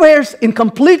 Underwear's in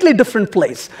completely different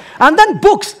place. And then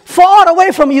books far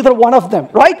away from either one of them,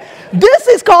 right? This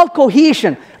is called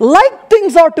cohesion. Like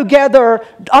things are together,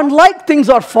 unlike things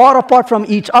are far apart from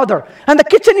each other. And the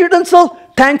kitchen utensil,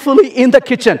 thankfully, in the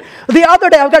kitchen. The other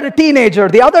day, I've got a teenager.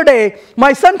 The other day,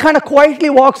 my son kind of quietly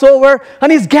walks over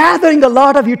and he's gathering a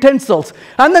lot of utensils.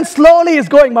 And then slowly he's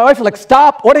going. My wife is like,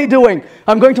 stop, what are you doing?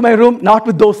 I'm going to my room, not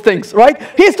with those things, right?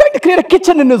 He's trying to create a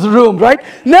kitchen in his room, right?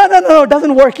 No, it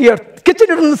doesn't work here. Kitchen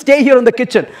doesn't stay here in the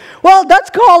kitchen. Well,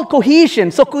 that's called cohesion.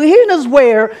 So cohesion is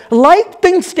where like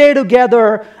things stay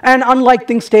together and unlike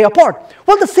things stay apart.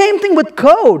 Well, the same thing with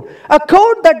code. A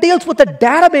code that deals with a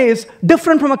database,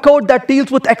 different from a code that deals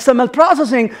with XML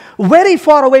processing, very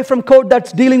far away from code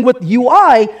that's dealing with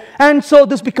UI. And so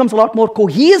this becomes a lot more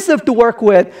cohesive to work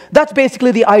with. That's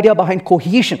basically the idea behind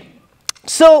cohesion.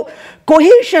 So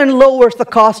cohesion lowers the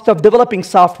cost of developing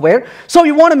software. So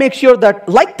you want to make sure that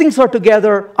like things are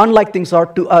together, unlike things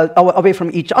are away from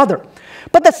each other.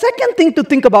 But the second thing to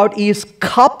think about is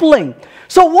coupling.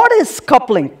 So what is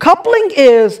coupling? Coupling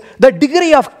is the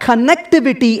degree of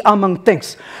connectivity among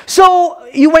things. So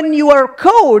when your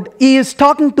code is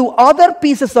talking to other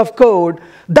pieces of code,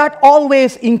 that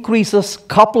always increases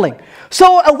coupling.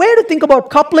 So a way to think about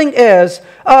coupling is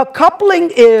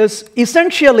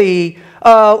essentially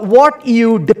what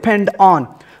you depend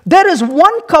on. There is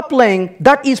one coupling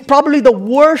that is probably the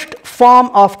worst form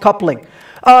of coupling.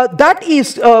 That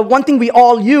is one thing we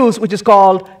all use, which is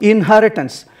called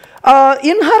inheritance.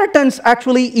 Inheritance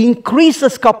actually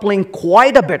increases coupling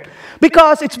quite a bit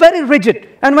because it's very rigid.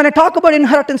 And when I talk about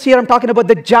inheritance here, I'm talking about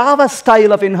the Java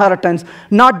style of inheritance,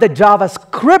 not the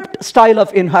JavaScript style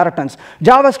of inheritance.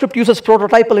 JavaScript uses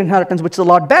prototypal inheritance, which is a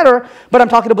lot better, but I'm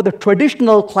talking about the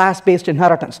traditional class-based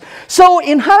inheritance. So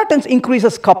inheritance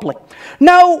increases coupling.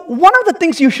 Now, one of the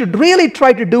things you should really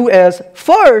try to do is,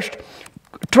 first,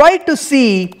 try to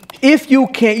see if you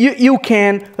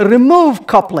can remove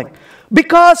coupling.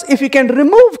 Because if you can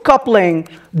remove coupling,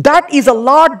 that is a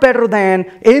lot better than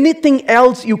anything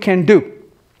else you can do.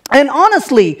 And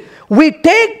honestly, we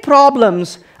take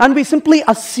problems and we simply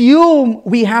assume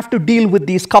we have to deal with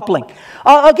these coupling.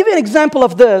 I'll give you an example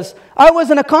of this. I was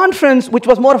in a conference, which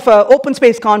was more of an open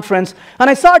space conference, and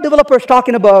I saw developers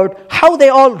talking about how they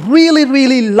all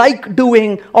really like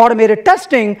doing automated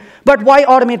testing, but why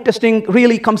automated testing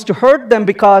really comes to hurt them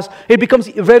because it becomes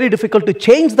very difficult to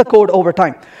change the code over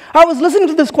time. I was listening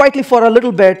to this quietly for a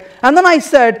little bit, and then I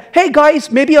said, hey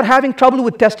guys, maybe you're having trouble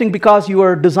with testing because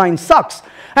your design sucks.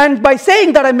 And by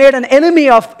saying that, I made an enemy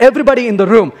of everybody in the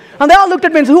room. And they all looked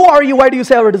at me and said, who are you? Why do you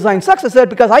say our design sucks? I said,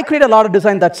 because I create a lot of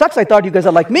design that sucks. I thought you guys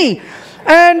are like me.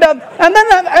 And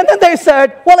then they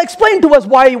said, well, explain to us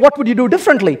what would you do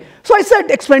differently? So I said,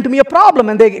 explain to me a problem.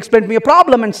 And they explained to me a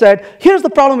problem and said, here's the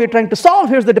problem we're trying to solve.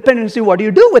 Here's the dependency. What do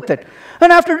you do with it?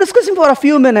 And after discussing for a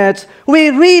few minutes, we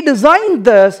redesigned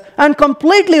this and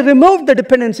completely removed the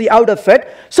dependency out of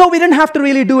it. So we didn't have to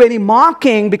really do any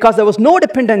mocking because there was no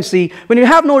dependency. When you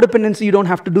have no dependency, you don't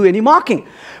have to do any mocking.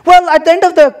 Well, at the end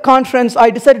of the conference, I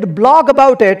decided to blog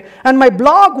about it. And my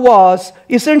blog was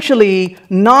essentially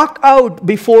knock out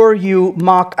before you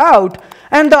mock out.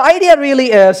 And the idea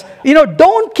really is,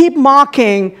 don't keep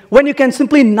mocking when you can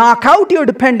simply knock out your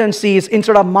dependencies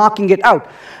instead of mocking it out.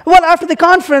 Well, after the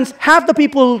conference, half the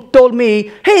people told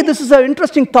me, hey, this is an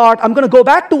interesting thought. I'm going to go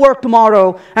back to work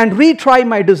tomorrow and retry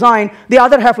my design. The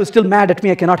other half was still mad at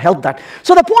me. I cannot help that.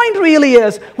 So the point really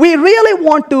is, we really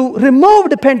want to remove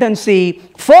dependency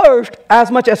first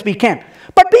as much as we can.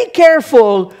 But be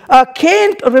careful,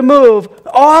 can't remove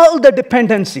all the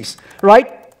dependencies,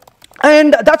 right?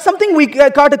 And that's something we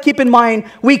got to keep in mind.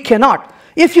 We cannot.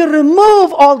 If you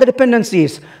remove all the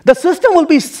dependencies, the system will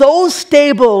be so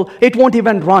stable, it won't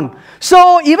even run.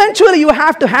 So eventually, you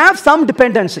have to have some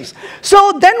dependencies.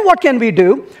 So then what can we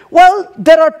do? Well,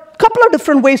 there are a couple of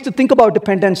different ways to think about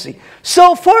dependency.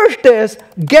 So first is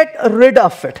get rid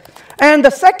of it. And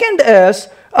the second is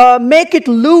make it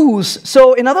loose.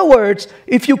 So in other words,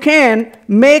 if you can,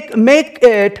 make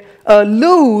it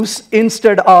loose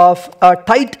instead of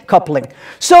tight coupling.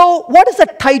 So what is a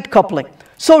tight coupling?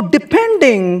 So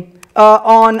depending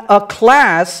on a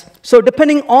class,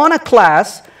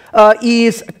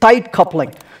 is tight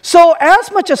coupling. So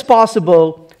as much as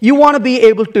possible, you want to be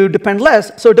able to depend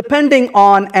less. So depending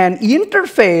on an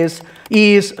interface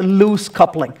is loose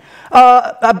coupling.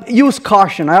 Use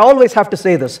caution. I always have to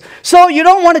say this. So you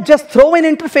don't want to just throw in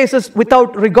interfaces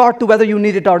without regard to whether you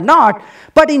need it or not.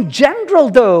 But in general,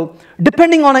 though,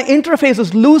 depending on an interface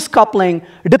is loose coupling,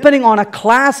 depending on a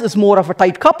class is more of a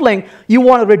tight coupling, you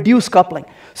want to reduce coupling.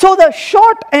 So the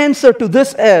short answer to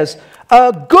this is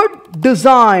a good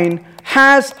design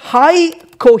has high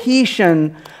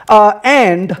cohesion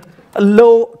and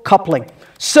low coupling.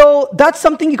 So that's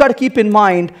something you got to keep in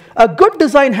mind. A good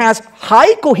design has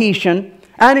high cohesion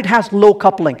and it has low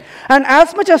coupling. And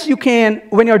as much as you can,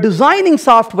 when you're designing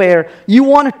software, you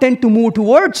want to tend to move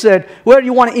towards it where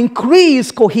you want to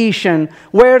increase cohesion,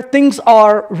 where things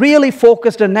are really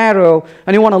focused and narrow,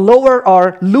 and you want to lower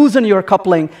or loosen your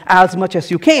coupling as much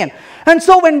as you can. And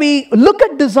so when we look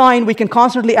at design, we can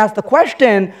constantly ask the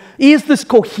question, is this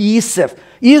cohesive?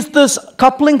 Is this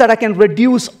coupling that I can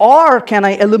reduce or can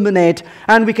I eliminate?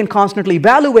 And we can constantly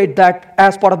evaluate that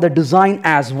as part of the design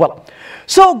as well.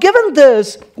 So given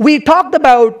this, we talked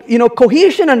about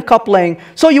cohesion and coupling.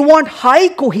 So you want high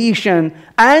cohesion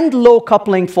and low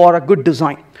coupling for a good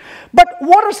design. But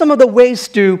what are some of the ways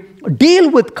to deal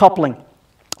with coupling?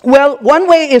 Well, one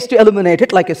way is to eliminate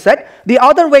it, like I said. The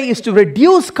other way is to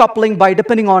reduce coupling by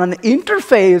depending on an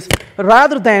interface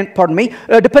rather than,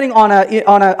 depending on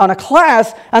a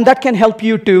class, and that can help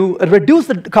you to reduce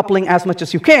the coupling as much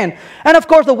as you can. And of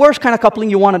course, the worst kind of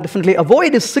coupling you want to definitely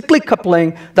avoid is cyclic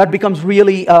coupling. That becomes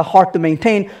really hard to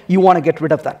maintain. You want to get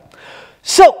rid of that.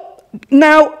 So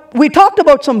now, we talked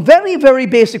about some very, very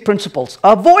basic principles.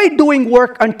 Avoid doing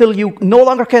work until you no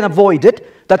longer can avoid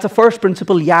it. That's the first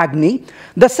principle, Yagni.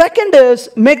 The second is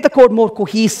make the code more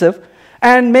cohesive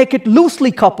and make it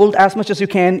loosely coupled as much as you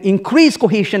can. Increase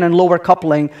cohesion and lower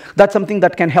coupling. That's something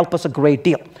that can help us a great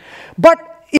deal.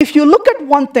 But if you look at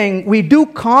one thing we do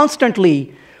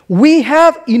constantly, we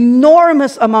have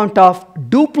enormous amount of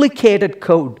duplicated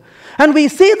code. And we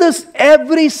see this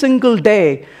every single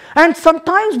day. And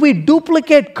sometimes we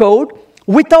duplicate code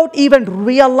without even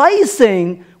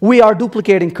realizing we are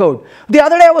duplicating code. The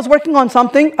other day I was working on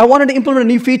something. I wanted to implement a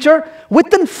new feature.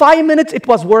 Within 5 minutes, it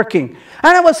was working.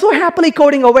 And I was so happily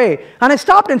coding away. And I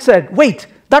stopped and said, wait,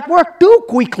 that worked too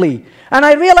quickly. And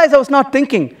I realized I was not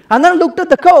thinking. And then I looked at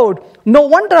the code. No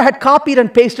wonder I had copied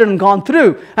and pasted and gone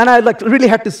through. And I really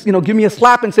had to give me a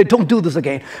slap and say, don't do this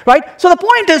again. Right? So the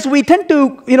point is we tend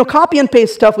to copy and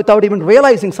paste stuff without even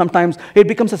realizing sometimes it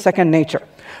becomes a second nature.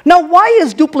 Now, why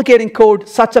is duplicating code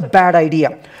such a bad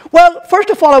idea? Well, first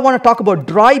of all, I want to talk about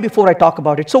dry before I talk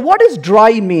about it. So what does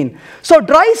dry mean? So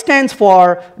dry stands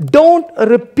for don't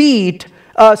repeat.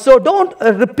 Don't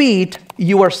repeat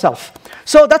yourself.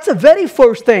 So that's the very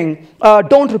first thing,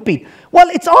 don't repeat. Well,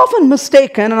 it's often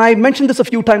mistaken, and I mentioned this a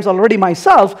few times already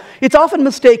myself, it's often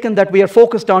mistaken that we are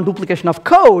focused on duplication of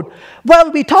code.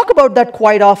 Well, we talk about that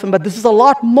quite often, but this is a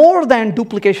lot more than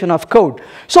duplication of code.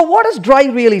 So what does dry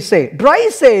really say? Dry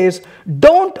says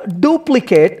don't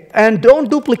duplicate, and don't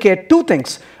duplicate two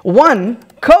things. One,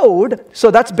 code, so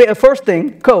that's the first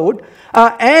thing, code,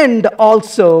 and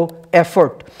also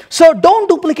effort. So don't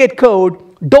duplicate code,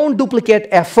 don't duplicate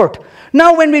effort.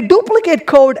 Now, when we duplicate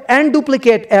code and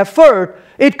duplicate effort,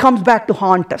 it comes back to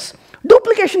haunt us.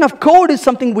 Duplication of code is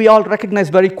something we all recognize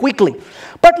very quickly.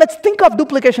 But let's think of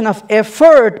duplication of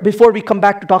effort before we come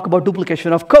back to talk about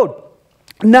duplication of code.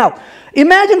 Now,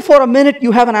 imagine for a minute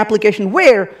you have an application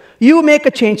where you make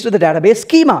a change to the database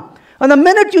schema. And the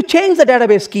minute you change the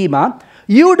database schema,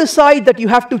 you decide that you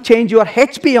have to change your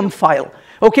HPM file.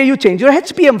 Okay, you change your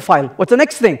HPM file. What's the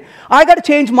next thing? I got to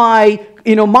change my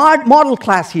model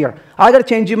class here. I got to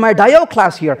change my DIO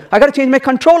class here. I got to change my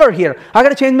controller here. I got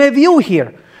to change my view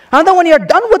here. And then when you're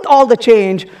done with all the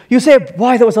change, you say,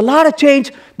 boy, there was a lot of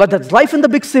change, but that's life in the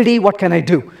big city. What can I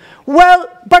do? Well,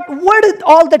 but where did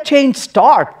all the change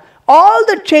start? All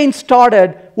the change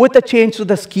started with the change to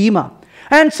the schema.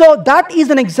 And so that is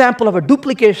an example of a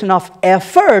duplication of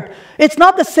effort. It's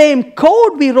not the same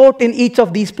code we wrote in each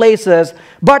of these places,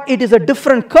 but it is a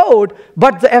different code,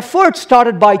 but the effort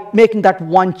started by making that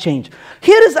one change.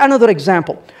 Here is another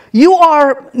example. You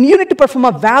need to perform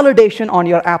a validation on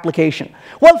your application.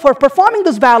 Well, for performing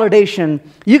this validation,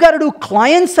 you got to do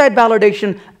client-side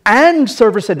validation and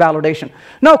server-side validation.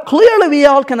 Now, clearly, we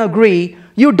all can agree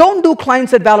you don't do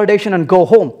client-side validation and go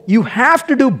home. You have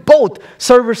to do both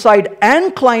server-side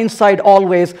and client-side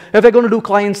always if you're going to do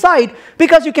client-side,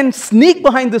 because you can sneak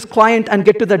behind this client and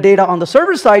get to the data on the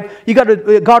server side. You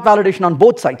got validation on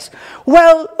both sides.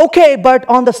 Well, okay, but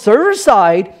on the server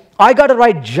side, I got to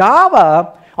write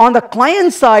Java. On the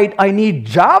client side, I need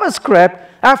JavaScript.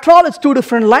 After all, it's two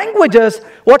different languages.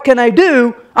 What can I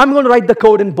do? I'm going to write the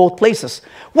code in both places.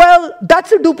 Well,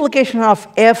 that's a duplication of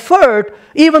effort,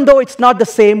 even though it's not the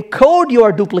same code you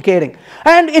are duplicating.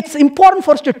 And it's important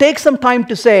for us to take some time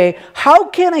to say, how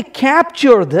can I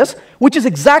capture this? Which is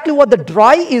exactly what the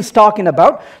DRY is talking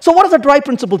about. So what does the DRY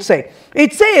principle say?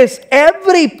 It says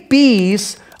every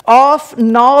piece of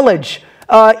knowledge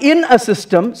in a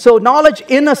system, so knowledge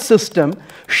in a system,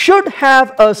 should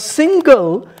have a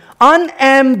single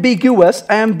unambiguous,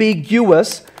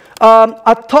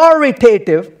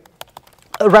 authoritative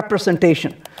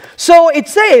representation. So it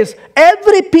says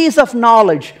every piece of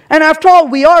knowledge, and after all,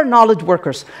 we are knowledge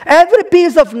workers. Every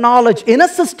piece of knowledge in a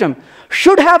system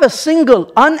should have a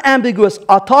single, unambiguous,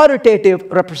 authoritative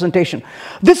representation.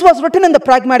 This was written in the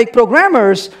Pragmatic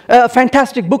Programmers, a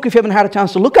fantastic book if you haven't had a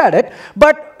chance to look at it.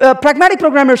 But Pragmatic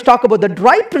Programmers talk about the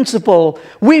DRY principle.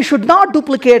 We should not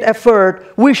duplicate effort.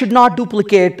 We should not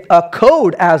duplicate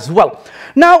code as well.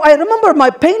 Now, I remember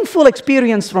my painful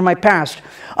experience from my past.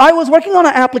 I was working on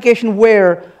an application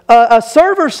where a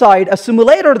server side, a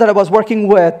simulator that I was working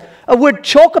with, would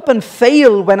choke up and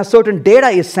fail when a certain data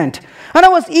is sent. And I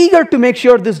was eager to make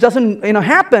sure this doesn't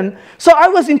happen. So I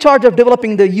was in charge of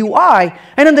developing the UI.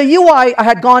 And in the UI, I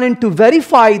had gone in to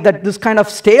verify that this kind of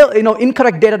stale,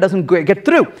 incorrect data doesn't get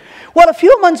through. Well, a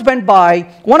few months went by.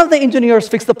 One of the engineers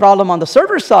fixed the problem on the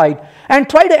server side and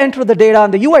tried to enter the data.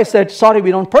 And the UI said, sorry,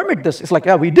 we don't permit this. It's like,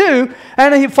 yeah, we do.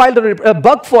 And he filed a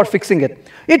bug for fixing it.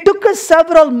 It took us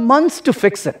several months to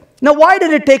fix it. Now, why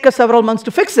did it take us several months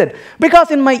to fix it? Because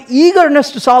in my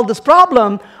eagerness to solve this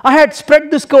problem, I had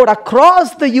spread this code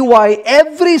across the UI,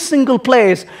 every single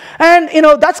place. And,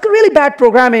 that's really bad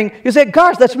programming. You say,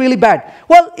 gosh, that's really bad.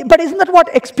 Well, but isn't that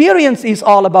what experience is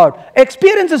all about?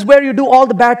 Experience is where you do all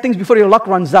the bad things before your luck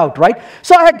runs out, right?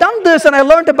 So I had done this, and I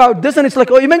learned about this, and it's like,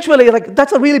 oh, eventually,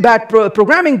 that's a really bad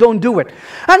programming, don't do it.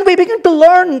 And we begin to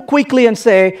learn quickly and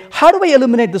say, how do we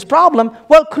eliminate this problem?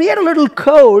 Well, create a little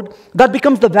code that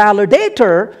becomes the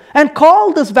validator and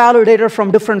call this validator from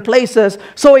different places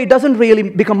so it doesn't really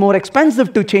become more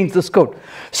expensive to change this code.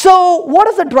 So what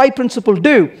does the DRY principle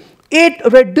do? It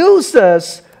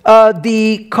reduces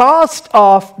the cost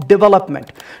of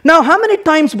development. Now, how many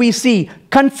times we see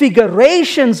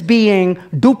configurations being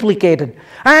duplicated?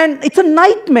 And it's a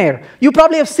nightmare. You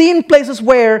probably have seen places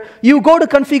where you go to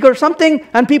configure something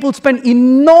and people spend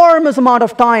enormous amount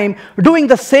of time doing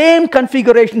the same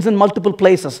configurations in multiple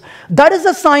places. That is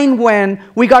a sign when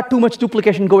we got too much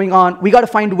duplication going on. We got to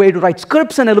find a way to write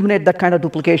scripts and eliminate that kind of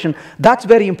duplication. That's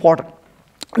very important.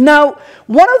 Now,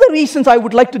 one of the reasons I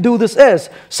would like to do this is,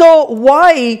 so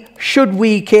why should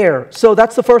we care? So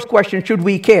that's the first question, should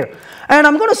we care? And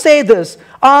I'm going to say this.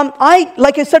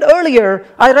 Like I said earlier,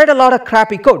 I write a lot of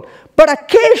crappy code. But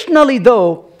occasionally,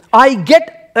 though, I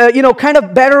get kind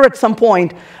of better at some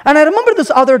point. And I remember this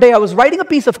other day, I was writing a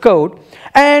piece of code,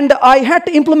 and I had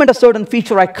to implement a certain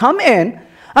feature. I come in,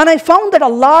 and I found that a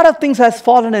lot of things has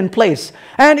fallen in place.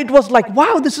 And it was like,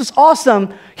 wow, this is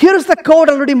awesome. Here's the code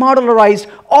already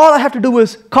modularized. All I have to do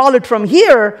is call it from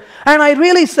here. And I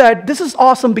really said, this is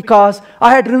awesome because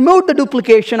I had removed the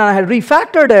duplication and I had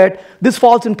refactored it. This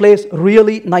falls in place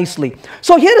really nicely.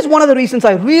 So here is one of the reasons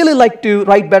I really like to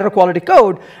write better quality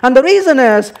code. And the reason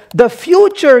is the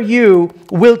future you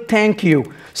will thank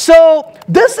you. So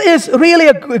this is really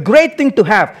a great thing to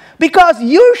have, because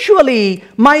usually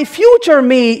my future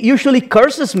me usually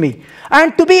curses me.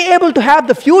 And to be able to have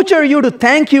the future you to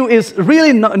thank you is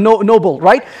really noble,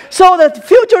 right? So the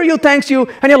future you thanks you,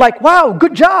 and you're like, wow,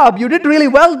 good job. You did really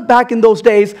well back in those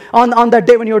days on that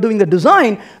day when you were doing the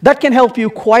design. That can help you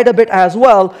quite a bit as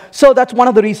well. So that's one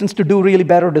of the reasons to do really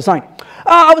better design.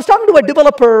 I was talking to a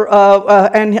developer,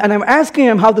 and I'm asking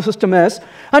him how the system is.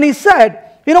 And he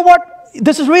said, you know what?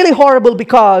 This is really horrible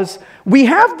because we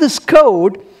have this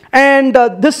code, and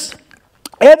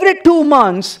every 2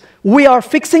 months, we are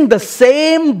fixing the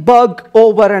same bug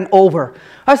over and over.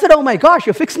 I said, oh my gosh,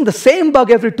 you're fixing the same bug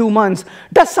every 2 months.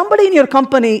 Does somebody in your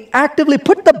company actively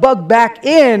put the bug back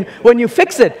in when you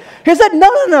fix it? He said,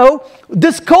 no.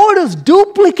 This code is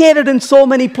duplicated in so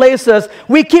many places.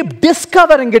 We keep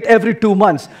discovering it every 2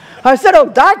 months. I said, oh,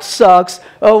 that sucks.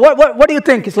 What do you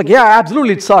think? He's like, yeah,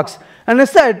 absolutely, it sucks. And I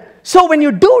said, so when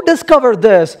you do discover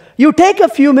this, you take a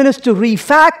few minutes to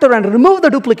refactor and remove the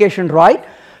duplication, right?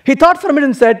 He thought for a minute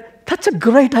and said, that's a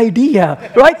great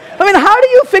idea, right? I mean, how do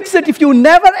you fix it if you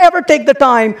never ever take the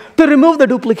time to remove the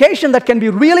duplication? That can be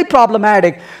really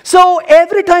problematic. So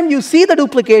every time you see the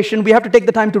duplication, we have to take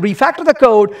the time to refactor the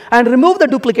code and remove the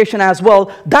duplication as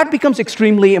well. That becomes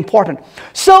extremely important.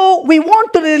 So we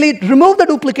want to really remove the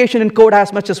duplication in code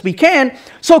as much as we can,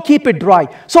 so keep it dry.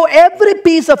 So every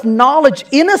piece of knowledge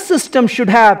in a system should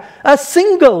have a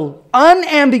single,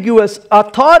 unambiguous,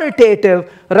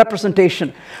 authoritative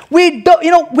representation. We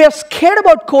are scared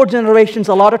about code generations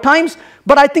a lot of times,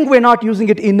 but I think we're not using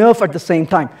it enough at the same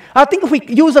time. I think if we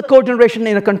use a code generation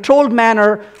in a controlled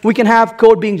manner, we can have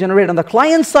code being generated on the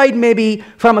client side, maybe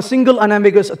from a single,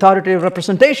 unambiguous, authoritative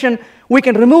representation. We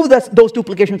can remove those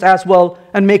duplications as well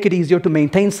and make it easier to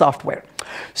maintain software.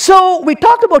 So we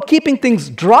talked about keeping things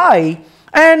dry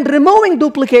and removing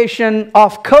duplication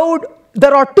of code.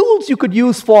 There are tools you could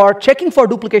use for checking for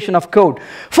duplication of code.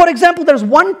 For example, there's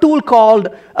one tool called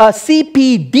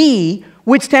CPD,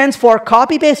 which stands for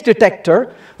copy-paste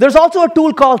detector. There's also a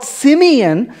tool called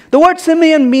simian. The word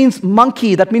simian means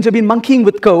monkey. That means you've been monkeying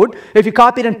with code if you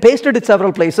copied and pasted it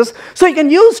several places. So you can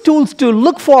use tools to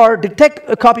look for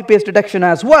copy-paste detection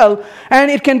as well,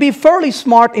 and it can be fairly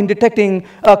smart in detecting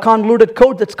convoluted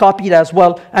code that's copied as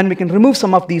well, and we can remove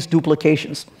some of these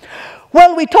duplications.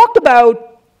 Well, we talked about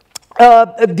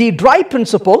the dry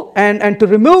principle and to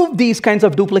remove these kinds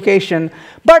of duplication.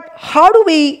 But how do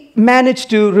we manage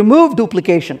to remove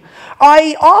duplication?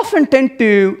 I often tend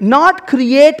to not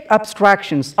create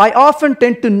abstractions. I often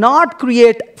tend to not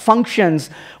create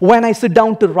functions when I sit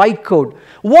down to write code.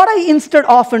 What I instead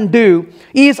often do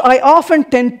is I often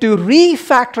tend to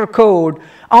refactor code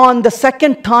on the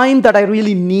second time that I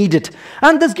really need it.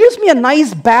 And this gives me a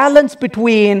nice balance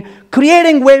between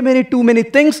creating too many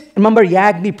things. Remember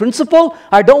Yagni principle?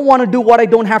 I don't want to do what I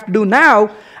don't have to do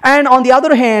now. And on the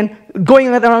other hand, going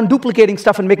around duplicating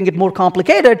stuff and making it more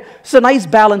complicated. It's a nice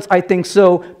balance, I think.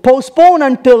 So postpone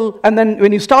until, and then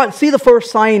when you see the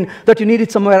first sign that you need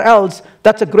it somewhere else,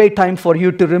 that's a great time for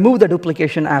you to remove the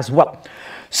duplication as well.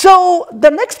 So the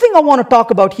next thing I want to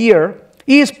talk about here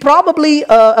is probably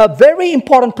a very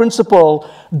important principle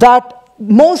that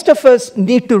most of us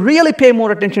need to really pay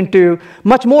more attention to,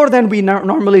 much more than we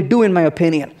normally do, in my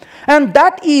opinion. And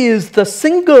that is the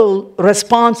single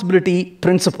responsibility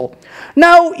principle.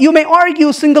 Now, you may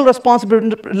argue single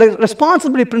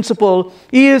responsibility principle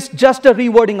is just a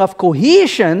rewording of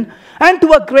cohesion, and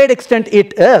to a great extent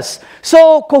it is.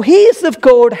 So cohesive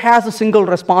code has a single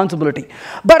responsibility.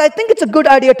 But I think it's a good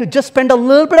idea to just spend a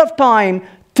little bit of time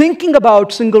thinking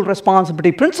about single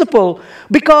responsibility principle,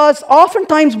 because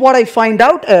oftentimes what I find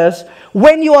out is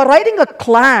when you are writing a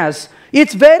class,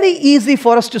 it's very easy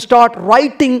for us to start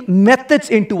writing methods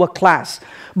into a class.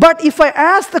 But if I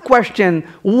ask the question,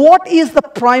 what is the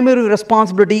primary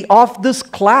responsibility of this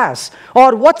class?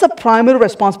 Or what's the primary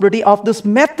responsibility of this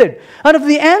method? And if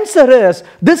the answer is,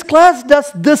 this class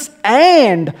does this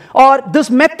and, or this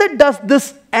method does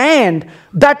this and,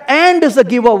 that and is a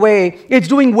giveaway. It's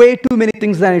doing way too many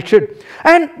things than it should.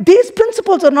 And these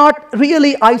principles are not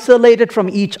really isolated from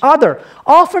each other.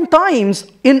 Oftentimes,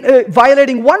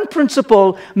 violating one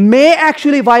principle may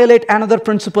actually violate another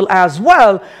principle as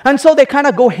well. And so they kind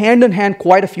of go hand in hand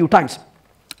quite a few times.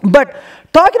 But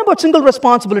talking about single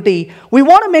responsibility, we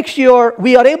want to make sure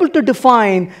we are able to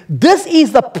define this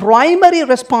is the primary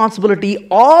responsibility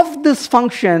of this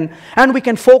function, and we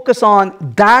can focus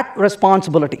on that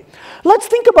responsibility. Let's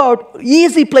think about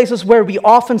easy places where we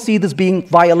often see this being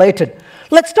violated.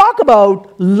 Let's talk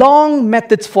about long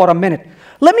methods for a minute.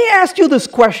 Let me ask you this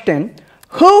question.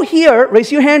 Who here,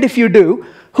 raise your hand if you do,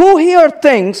 who here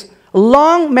thinks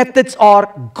long methods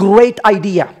are a great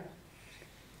idea?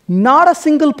 Not a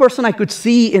single person I could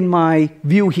see in my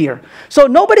view here. So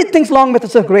nobody thinks long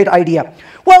methods are a great idea.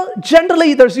 Well,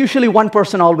 generally, there's usually one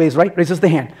person always, right, raises the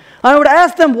hand. I would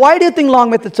ask them, why do you think long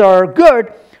methods are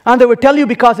good? And they would tell you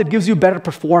because it gives you better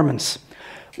performance.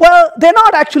 Well, they're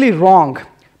not actually wrong.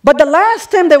 But the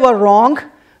last time they were wrong,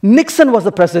 Nixon was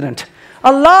the president.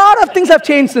 A lot of things have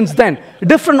changed since then.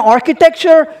 Different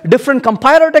architecture, different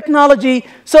compiler technology,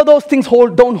 so those things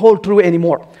don't hold true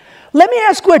anymore. Let me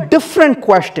ask you a different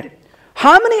question.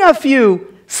 How many of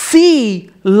you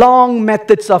see long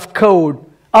methods of code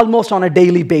almost on a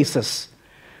daily basis?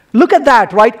 Look at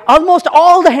that, right? Almost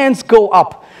all the hands go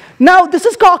up. Now, this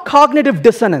is called cognitive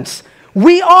dissonance.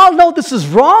 We all know this is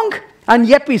wrong, and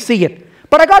yet we see it.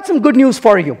 But I got some good news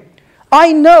for you.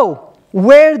 I know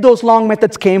where those long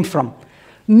methods came from.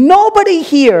 Nobody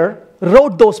here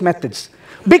wrote those methods.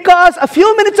 Because a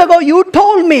few minutes ago, you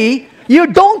told me you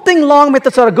don't think long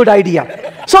methods are a good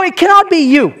idea. So it cannot be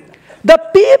you. The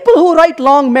people who write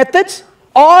long methods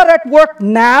are at work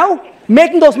now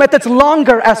making those methods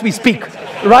longer as we speak,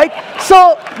 right?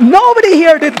 So nobody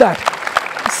here did that.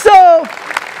 So,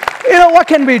 what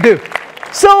can we do?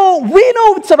 So we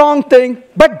know it's the wrong thing,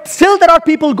 but still there are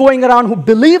people going around who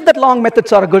believe that long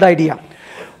methods are a good idea.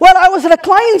 Well, I was at a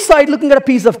client side looking at a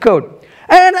piece of code.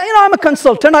 And, I'm a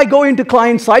consultant. I go into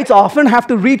client sites often, have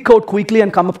to read code quickly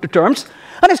and come up to terms.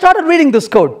 And I started reading this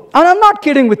code. And I'm not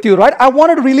kidding with you, right? I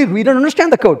wanted to really read and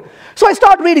understand the code. So I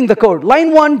start reading the code.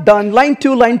 Line 1, done. Line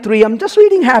 2, line 3. I'm just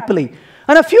reading happily.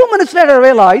 And a few minutes later, I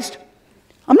realized,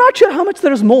 I'm not sure how much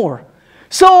there is more.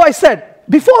 So I said,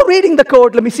 before reading the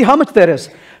code, let me see how much there is.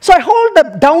 So I hold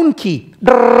the down key.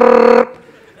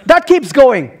 That keeps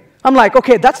going. I'm like,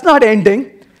 okay, that's not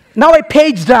ending. Now I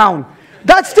page down.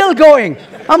 That's still going.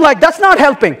 I'm like, that's not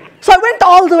helping. So I went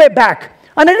all the way back.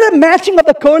 And I did a matching of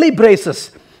the curly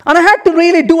braces. And I had to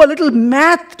really do a little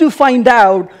math to find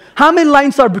out how many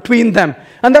lines are between them.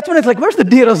 And that's when it's like, where's the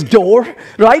nearest door,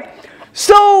 right?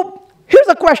 So here's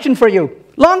a question for you.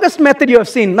 Longest method you have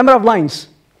seen, number of lines.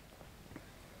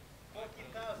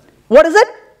 40,000. What is it?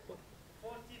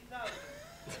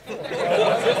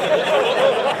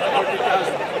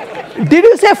 40,000. Did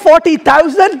you say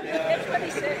 40,000?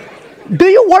 Do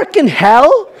you work in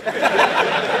hell?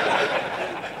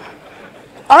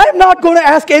 I'm not going to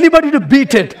ask anybody to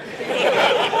beat it.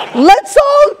 Let's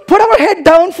all put our head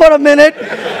down for a minute.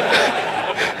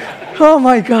 Oh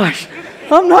my gosh.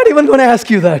 I'm not even going to ask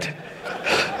you that.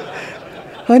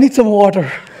 I need some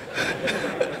water.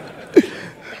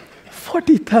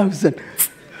 40,000.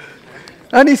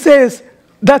 And he says,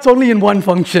 that's only in one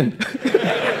function.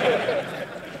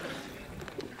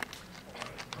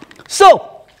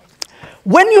 So,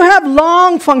 when you have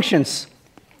long functions,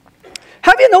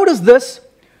 have you noticed this?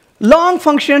 Long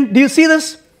function, do you see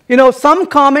this? Some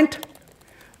comment,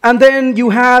 and then you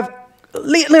have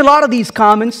a lot of these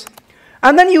comments,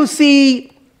 and then you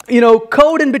see,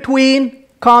 code in between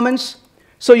comments.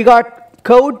 So you got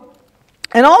code,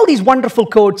 and all these wonderful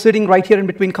code sitting right here in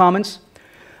between comments.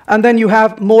 And then you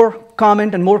have more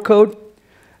comment and more code.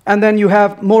 And then you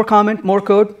have more comment, more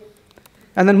code.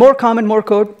 And then more comment, more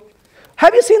code.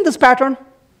 Have you seen this pattern?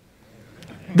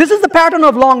 This is the pattern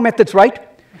of long methods, right?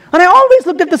 And I always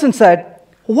looked at this and said,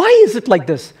 why is it like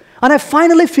this? And I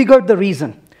finally figured the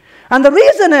reason. And the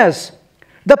reason is,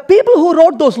 the people who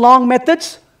wrote those long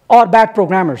methods are bad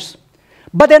programmers.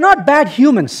 But they're not bad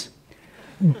humans.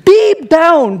 Deep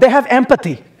down, they have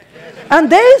empathy. And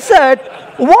they said,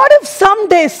 what if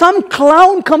someday some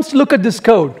clown comes to look at this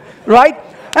code, right?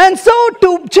 And so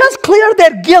to just clear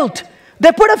their guilt,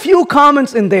 they put a few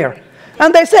comments in there.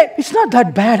 And they say, it's not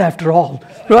that bad after all,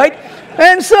 right?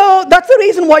 And so that's the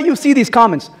reason why you see these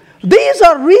comments. These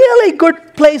are really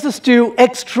good places to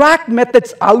extract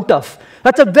methods out of.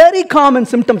 That's a very common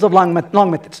symptoms of long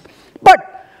methods.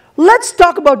 But let's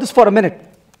talk about this for a minute.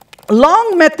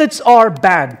 Long methods are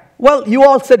bad. Well, you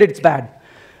all said it's bad,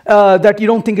 that you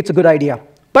don't think it's a good idea.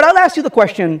 But I'll ask you the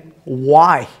question,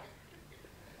 why?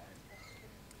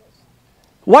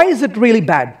 Why is it really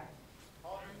bad?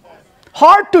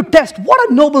 Hard to test. What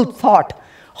a noble thought.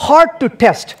 Hard to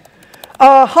test.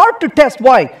 Hard to test,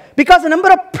 why? Because the number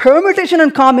of permutation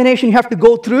and combination you have to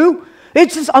go through,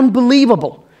 it's just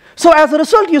unbelievable. So as a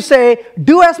result, you say,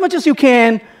 do as much as you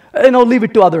can, leave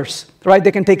it to others, right?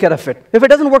 They can take care of it. If it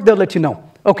doesn't work, they'll let you know.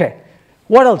 Okay.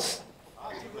 What else?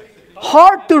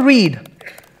 Hard to read.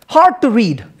 Hard to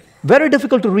read. Very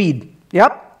difficult to read.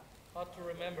 Yep. Hard to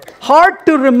remember. Hard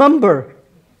to remember.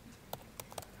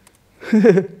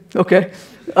 Okay.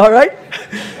 All right.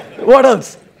 What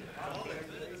else?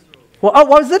 What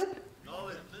was it?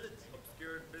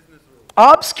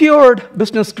 Obscured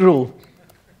business rule.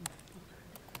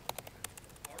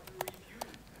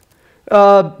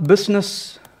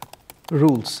 Business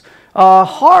rules.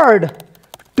 Hard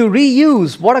to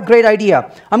reuse. What a great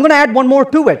idea. I'm going to add one more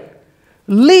to it.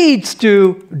 Leads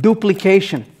to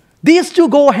duplication. These two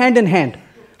go hand in hand.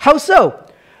 How so?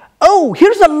 Oh,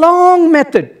 here's a long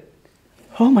method.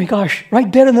 Oh my gosh,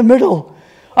 right there in the middle.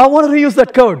 I want to reuse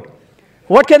that code.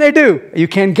 What can I do? You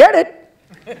can't get it.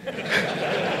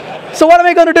 So what am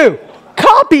I going to do?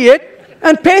 Copy it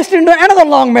and paste it into another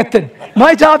long method.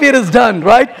 My job here is done,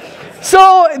 right?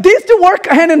 So these two work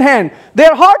hand in hand.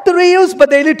 They're hard to reuse, but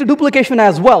they lead to duplication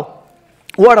as well.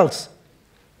 What else?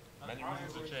 Many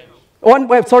reasons to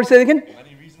change. Sorry, say it again?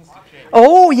 Many reasons to change.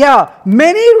 Oh, yeah.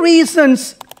 Many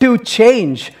reasons to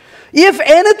change. If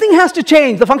anything has to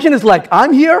change, the function is like,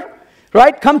 I'm here,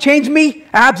 right? Come change me.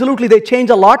 Absolutely, they change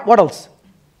a lot. What else?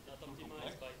 Not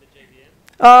optimized by the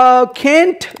JVM.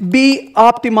 Can't be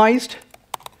optimized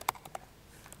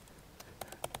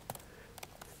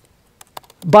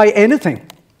by anything,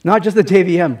 not just the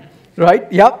JVM,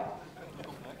 right? Yep.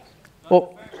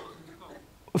 Oh,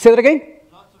 say that again?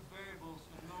 Lots of variables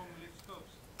and non-lift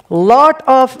scopes. Lot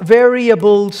of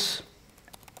variables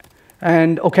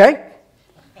and, okay.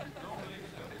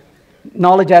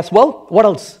 Knowledge as well. What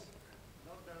else?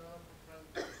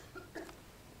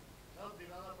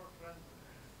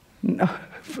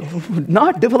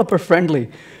 Not developer friendly.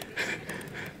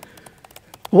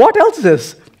 What else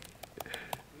is?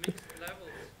 Mixed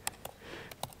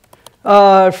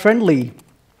levels. Friendly.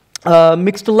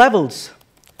 Mixed levels.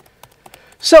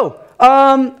 So,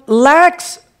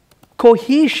 lacks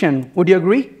cohesion. Would you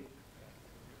agree?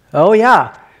 Oh,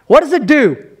 yeah. What does it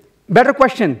do? Better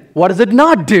question. What does it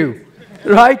not do?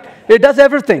 Right? It does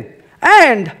everything.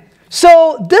 And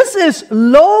so, this is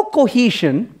low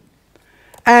cohesion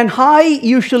and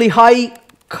usually high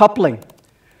coupling.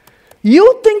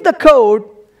 You think the code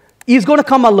is going to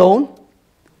come alone.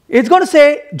 It's going to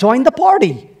say, join the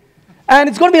party. And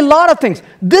it's going to be a lot of things.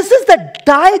 This is the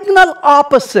diagonal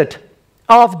opposite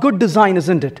of good design,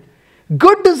 isn't it?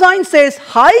 Good design says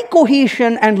high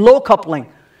cohesion and low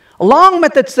coupling. Long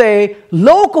methods say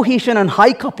low cohesion and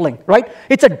high coupling, right?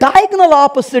 It's a diagonal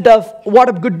opposite of what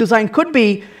a good design could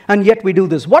be, and yet we do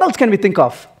this. What else can we think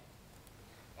of?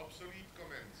 Obsolete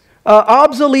comments.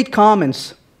 Obsolete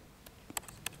comments.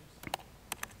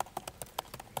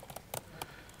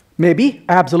 Maybe,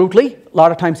 absolutely. A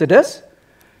lot of times it is.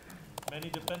 Many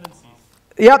dependencies.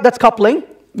 Yeah, that's coupling.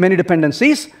 Many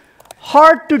dependencies.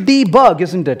 Hard to debug,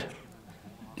 isn't it?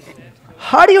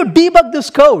 How do you debug this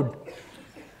code?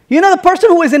 You know, the person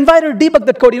who is invited to debug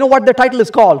that code, you know what the title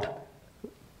is called?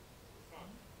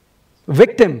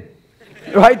 Victim.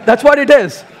 Right? That's what it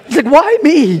is. It's like, why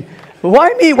me?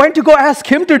 Why me? Why don't you go ask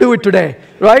him to do it today?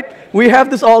 Right? We have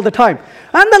this all the time.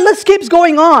 And the list keeps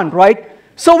going on, right?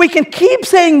 So we can keep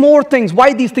saying more things,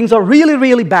 why these things are really,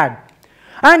 really bad.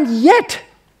 And yet,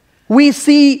 we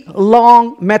see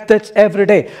long methods every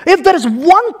day. If there is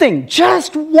one thing,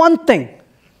 just one thing,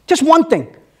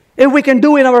 if we can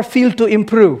do in our field to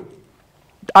improve,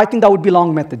 I think that would be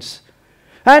long methods.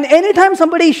 And anytime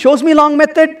somebody shows me long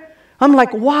method, I'm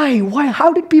like, why?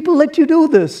 How did people let you do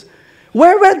this?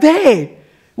 Where were they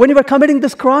when you were committing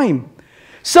this crime?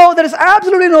 So there is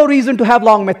absolutely no reason to have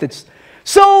long methods.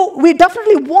 So we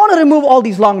definitely want to remove all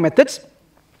these long methods.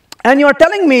 And you're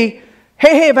telling me,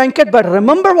 hey, Venkat, but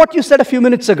remember what you said a few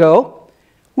minutes ago?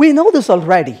 We know this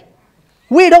already.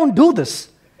 We don't do this.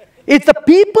 It's the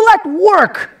people at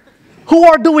work who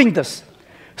are doing this.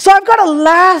 So I've got a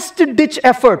last-ditch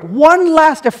effort, one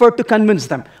last effort to convince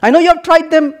them. I know you have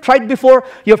tried before.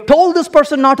 You have told this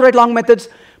person not to write long methods,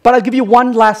 but I'll give you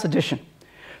one last suggestion.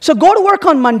 So go to work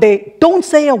on Monday. Don't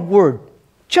say a word.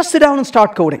 Just sit down and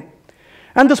start coding.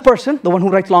 And this person, the one who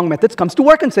writes long methods, comes to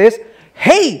work and says,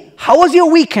 hey, how was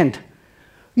your weekend?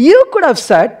 You could have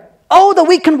said, oh, the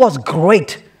weekend was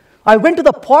great. I went to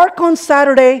the park on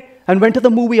Saturday and went to the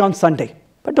movie on Sunday.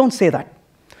 But don't say that.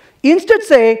 Instead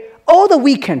say, oh, the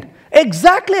weekend,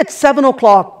 exactly at 7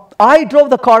 o'clock, I drove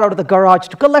the car out of the garage,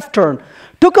 took a left turn,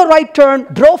 took a right turn,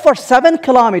 drove for 7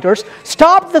 kilometers,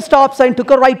 stopped at the stop sign, took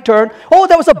a right turn. Oh,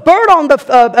 there was a bird on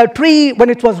the tree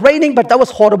when it was raining, but that was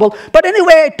horrible. But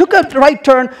anyway, I took a right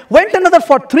turn, went another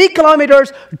for 3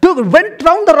 kilometers, went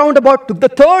round the roundabout, took the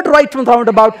third right from the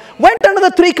roundabout, went another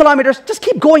 3 kilometers. Just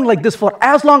keep going like this for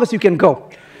as long as you can go.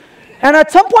 And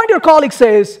at some point, your colleague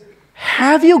says,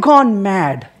 have you gone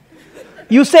mad?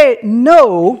 You say,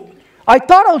 no, I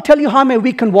thought I'll tell you how my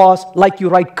weekend was, like you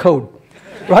write code,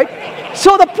 right?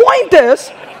 So the point is,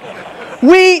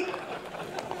 we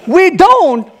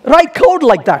don't write code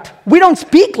like that. We don't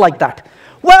speak like that.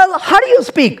 Well, how do you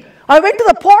speak? I went to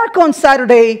the park on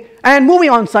Saturday and movie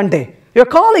on Sunday. Your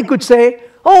colleague could say,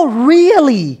 oh,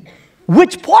 really?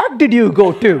 Which park did you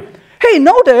go to? Hey,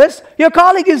 notice your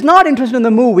colleague is not interested in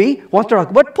the movie, wants to talk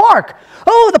about park.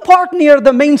 Oh, the park near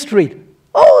the main street.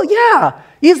 Oh, yeah.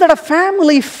 Is that a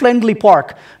family-friendly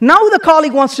park? Now the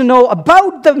colleague wants to know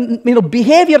about the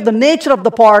behavior, the nature of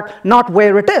the park, not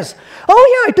where it is.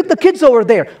 Oh, yeah, I took the kids over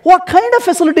there. What kind of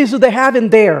facilities do they have in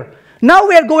there? Now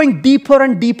we are going deeper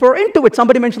and deeper into it.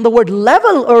 Somebody mentioned the word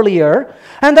level earlier,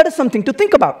 and that is something to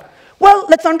think about. Well,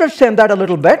 let's understand that a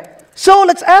little bit. So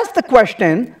let's ask the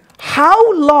question,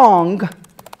 how long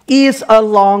is a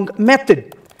long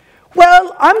method?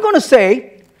 Well, I'm going to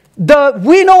say,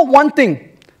 we know one thing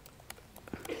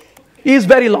is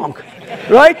very long,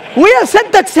 right? We have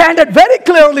set that standard very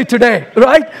clearly today,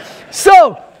 right?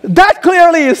 So that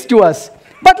clearly is to us.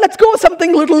 But let's go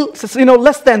something little,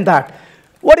 less than that.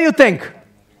 What do you think?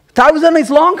 1,000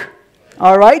 is long?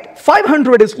 All right.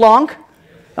 500 is long.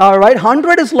 All right.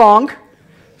 100 is long.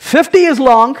 50 is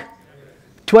long.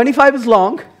 25 is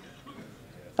long.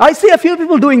 I see a few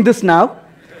people doing this now.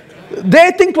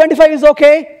 They think 25 is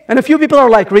okay, and a few people are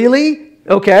like, really?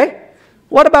 Okay.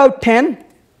 What about 10?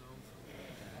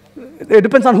 It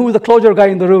depends on who the closure guy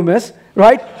in the room is,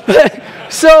 right?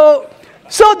 So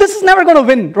this is never going to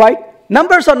win, right?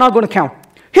 Numbers are not going to count.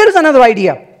 Here's another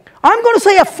idea. I'm going to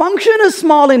say a function is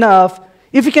small enough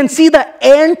if you can see the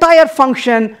entire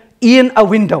function in a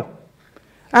window.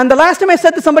 And the last time I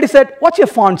said this, somebody said, what's your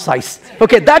font size?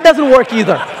 Okay, that doesn't work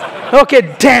either.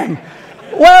 Okay, damn.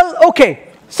 Well, okay.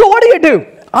 So what do?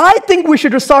 I think we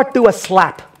should resort to a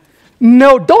slap.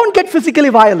 No, don't get physically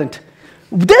violent.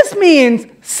 This means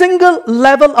single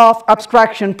level of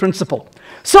abstraction principle.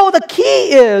 So the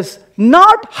key is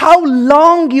not how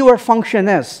long your function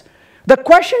is. The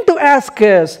question to ask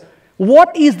is,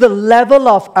 what is the level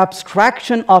of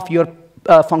abstraction of your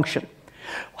function?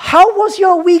 How was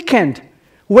your weekend?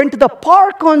 Went to the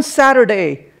park on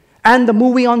Saturday and the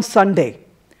movie on Sunday.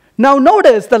 Now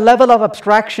notice the level of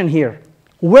abstraction here.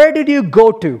 Where did you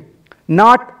go to?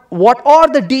 Not what are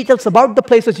the details about the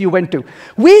places you went to.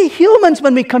 We humans,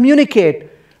 when we communicate,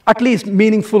 at least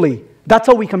meaningfully, that's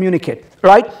how we communicate,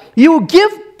 right? You give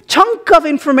chunk of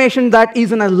information that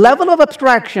is in a level of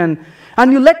abstraction,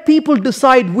 and you let people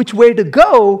decide which way to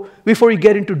go before you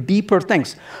get into deeper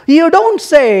things. You don't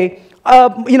say,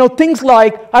 things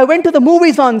like, I went to the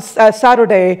movies on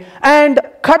Saturday and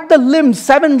cut the limbs,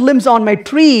 7 limbs on my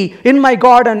tree in my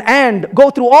garden, and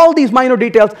go through all these minor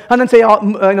details, and then say,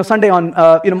 Sunday on,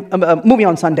 movie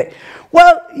on Sunday.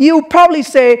 Well, you probably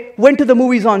say, went to the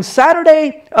movies on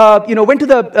Saturday, went to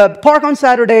the park on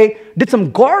Saturday, did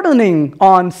some gardening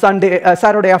on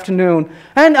Saturday afternoon,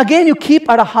 and again, you keep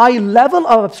at a high level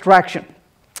of abstraction.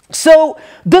 So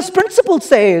this principle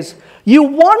says, you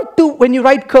want to, when you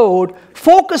write code,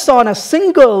 focus on a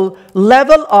single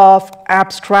level of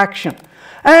abstraction.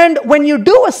 And when you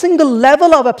do a single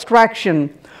level of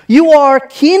abstraction, you are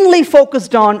keenly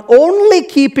focused on only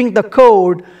keeping the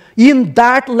code in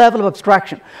that level of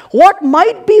abstraction. What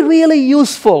might be really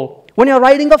useful when you're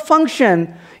writing a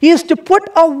function is to put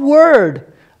a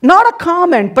word, not a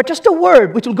comment, but just a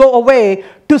word which will go away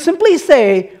to simply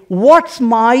say, what's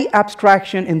my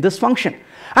abstraction in this function?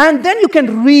 And then you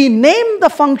can rename the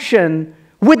function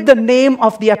with the name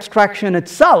of the abstraction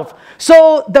itself.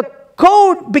 So the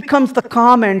code becomes the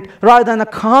comment rather than a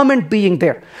comment being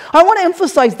there. I want to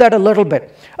emphasize that a little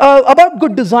bit. About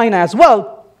good design as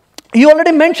well. You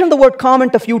already mentioned the word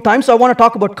comment a few times, so I want to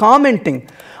talk about commenting.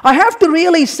 I have to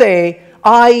really say,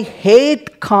 I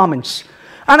hate comments.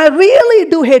 And I really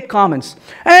do hate comments.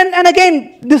 And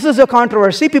again, this is a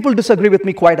controversy. People disagree with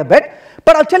me quite a bit.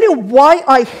 But I'll tell you why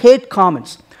I hate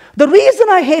comments. The reason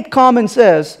I hate comments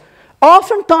is,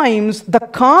 oftentimes the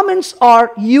comments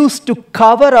are used to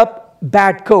cover up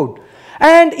bad code.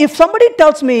 And if somebody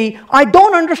tells me, I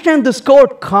don't understand this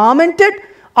code, comment it,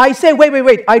 I say,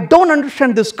 wait, I don't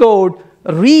understand this code,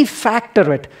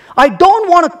 refactor it. I don't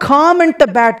want to comment a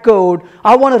bad code,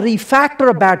 I want to refactor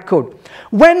a bad code.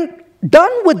 When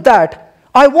done with that,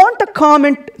 I want a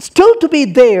comment still to be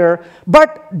there,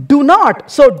 but do not.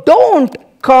 So don't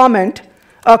comment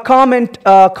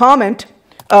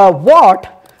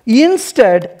what,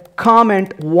 instead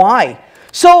comment why.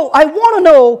 So I want to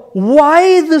know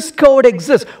why this code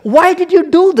exists. Why did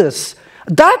you do this?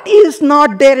 That is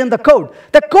not there in the code.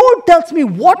 The code tells me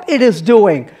what it is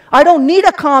doing. I don't need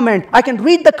a comment. I can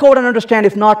read the code and understand,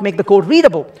 if not, make the code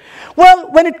readable.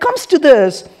 Well, when it comes to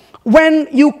this, when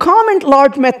you comment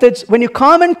large methods, when you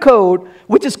comment code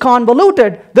which is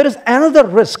convoluted, there is another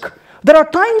risk. There are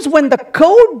times when the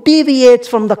code deviates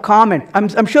from the comment.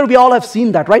 I'm sure we all have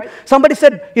seen that, right? Somebody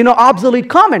said, obsolete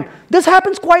comment. This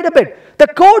happens quite a bit. The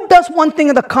code does one thing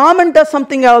and the comment does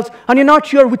something else, and you're not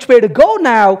sure which way to go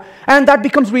now, and that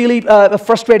becomes really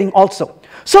frustrating also.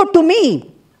 So to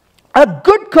me, a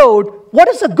good code, what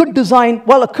is a good design?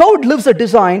 Well, a code lives a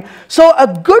design. So a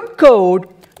good code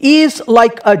is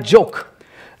like a joke.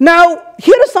 Now,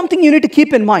 here is something you need to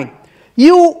keep in mind.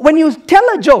 When you tell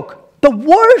a joke, the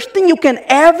worst thing you can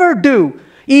ever do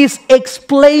is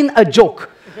explain a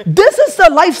joke. This is a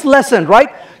life's lesson,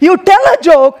 right? You tell a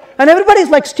joke and everybody's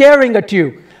like staring at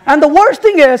you. And the worst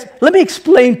thing is, let me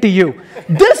explain to you.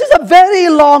 This is a very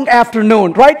long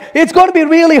afternoon, right? It's going to be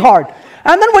really hard.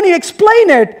 And then when you explain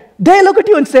it, they look at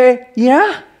you and say,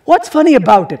 yeah, what's funny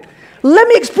about it? Let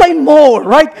me explain more,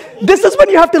 right? This is when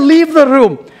you have to leave the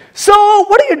room. So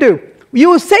what do?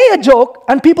 You say a joke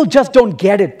and people just don't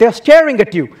get it. They're staring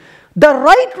at you. The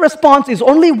right response is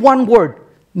only one word,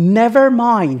 never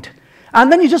mind.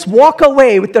 And then you just walk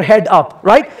away with your head up,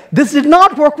 right? This did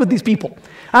not work with these people.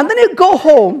 And then you go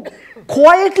home,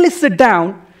 quietly sit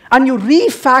down, and you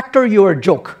refactor your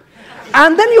joke.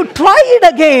 and then you try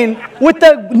it again with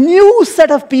a new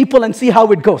set of people and see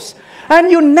how it goes. And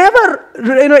you never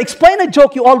explain a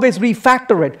joke, you always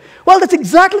refactor it. Well, that's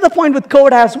exactly the point with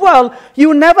code as well.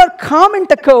 You never comment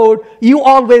the code, you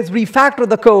always refactor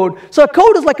the code. So a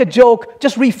code is like a joke,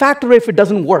 just refactor it if it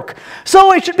doesn't work.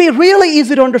 So it should be really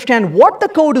easy to understand what the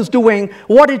code is doing,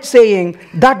 what it's saying.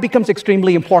 That becomes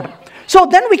extremely important. So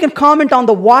then we can comment on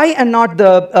the why and not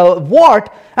the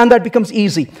what, and that becomes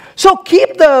easy. So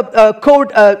keep the code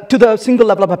to the single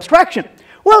level of abstraction.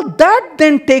 Well, that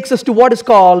then takes us to what is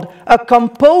called a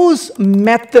compose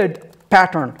method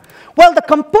pattern. Well, the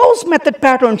compose method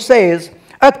pattern says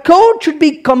a code should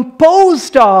be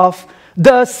composed of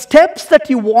the steps that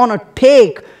you want to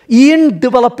take in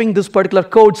developing this particular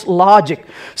code's logic.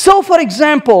 So, for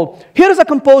example, here is a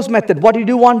compose method. What do you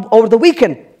do over the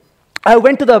weekend? I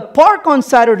went to the park on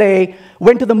Saturday,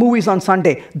 went to the movies on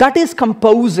Sunday. That is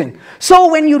composing.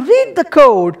 So when you read the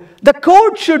code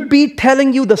should be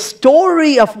telling you the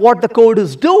story of what the code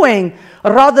is doing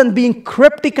rather than being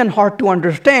cryptic and hard to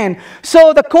understand.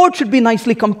 So the code should be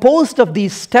nicely composed of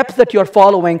these steps that you're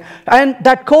following, and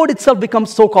that code itself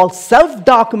becomes so-called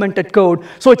self-documented code,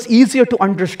 so it's easier to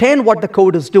understand what the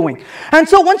code is doing. And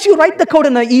so once you write the code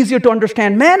in an easier to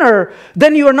understand manner,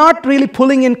 then you're not really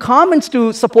pulling in comments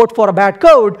to support for a bad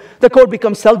code. The code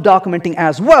becomes self-documenting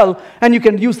as well, and you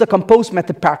can use the compose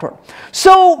method pattern.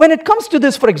 So when it comes to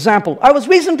this, for example, I was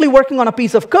recently working on a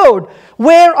piece of code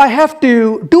where I have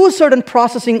to do certain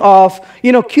processing of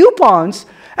coupons,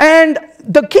 and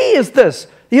the key is this.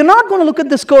 You're not going to look at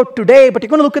this code today, but you're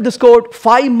going to look at this code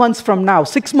 5 months from now,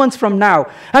 6 months from now.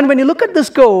 And when you look at this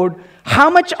code,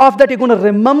 how much of that you're going to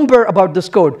remember about this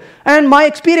code? And my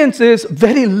experience is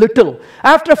very little.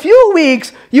 After a few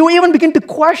weeks, you even begin to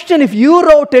question if you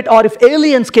wrote it or if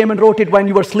aliens came and wrote it when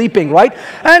you were sleeping, right?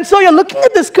 And so you're looking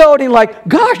at this code and you're like,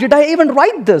 gosh, did I even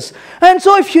write this? And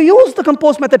so if you use the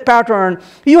compose method pattern,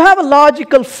 you have a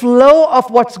logical flow of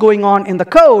what's going on in the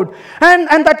code, and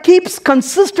that keeps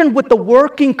consistent with the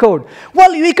working code.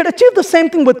 Well, we could achieve the same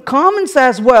thing with comments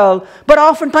as well, but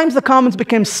oftentimes the comments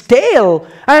became stale,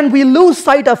 and we lose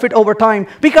sight of it over time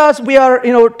because we are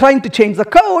trying to change the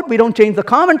code. We don't change the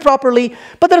comment properly.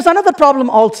 But there's another problem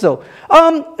also.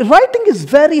 Writing is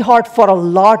very hard for a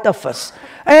lot of us,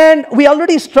 and we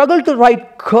already struggle to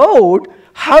write code.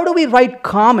 How do we write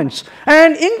comments?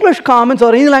 And English comments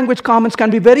or any language comments can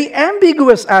be very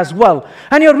ambiguous as well.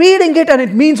 And you're reading it and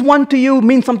it means one to you,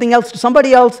 means something else to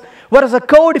somebody else. Whereas a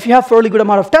code, if you have fairly good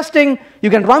amount of testing, you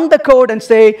can run the code and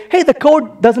say, hey, the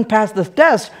code doesn't pass this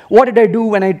test. What did I do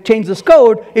when I changed this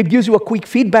code? It gives you a quick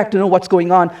feedback to know what's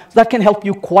going on. So that can help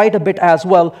you quite a bit as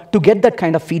well to get that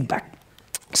kind of feedback.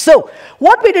 So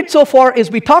what we did so far is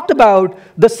we talked about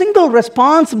the single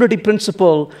responsibility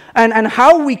principle and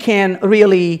how we can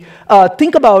really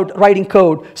think about writing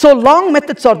code. So long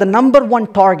methods are the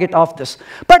 #1 target of this.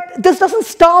 But this doesn't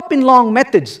stop in long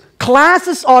methods.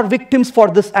 Classes are victims for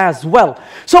this as well.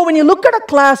 So when you look at a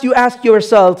class, you ask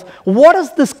yourself, what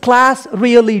does this class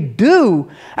really do?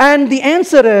 And the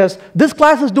answer is, this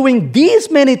class is doing these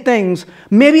many things.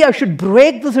 Maybe I should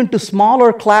break this into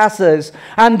smaller classes,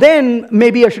 and then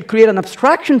maybe I should create an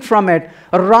abstraction from it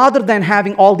rather than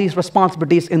having all these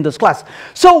responsibilities in this class.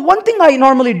 So one thing I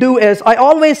normally do is I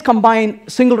always combine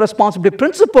single responsibility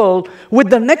principle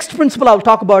with the next principle I'll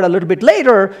talk about a little bit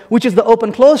later, which is the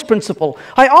open-close principle.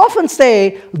 I often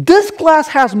say this class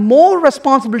has more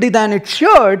responsibility than it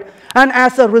should, and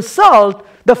as a result,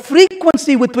 the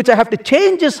frequency with which I have to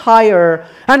change is higher,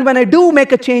 and when I do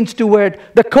make a change to it,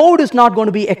 the code is not going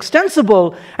to be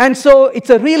extensible, and so it's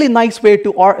a really nice way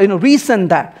to reason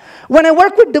that. When I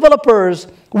work with developers,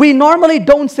 we normally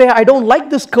don't say, I don't like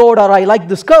this code or I like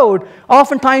this code.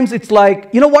 Oftentimes it's like,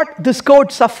 you know what, this code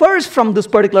suffers from this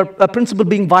particular principle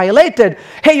being violated.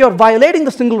 Hey, you're violating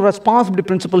the single responsibility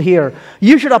principle here.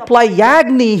 You should apply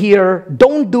YAGNI here.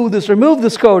 Don't do this, remove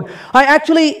this code. I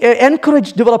actually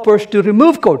encourage developers to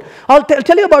remove code. I'll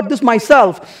tell you about this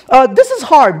myself. This is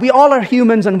hard. We all are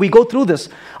humans and we go through this.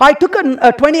 I took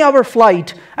a 20-hour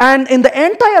flight, and in the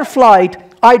entire flight,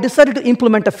 I decided to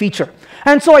implement a feature.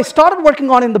 And so I started working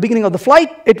on it in the beginning of the flight.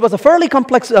 It was a fairly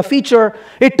complex feature.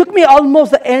 It took me almost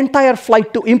the entire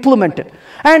flight to implement it.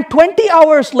 And 20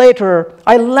 hours later,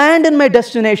 I land in my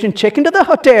destination, check into the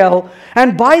hotel,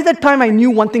 and by that time I knew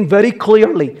one thing very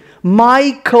clearly.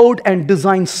 My code and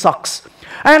design sucks.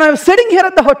 And I was sitting here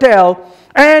at the hotel,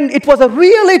 and it was a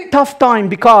really tough time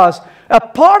because a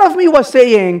part of me was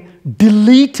saying,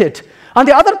 delete it. And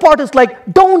the other part is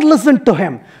like, don't listen to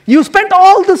him. You spent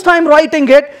all this time writing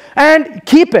it, and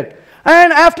keep it.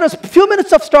 And after a few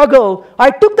minutes of struggle, I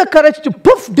took the courage to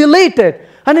delete it.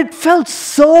 and it felt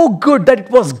so good that it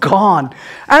was gone.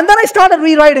 And then I started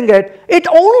rewriting it. It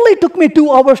only took me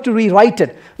 2 hours to rewrite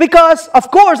it because,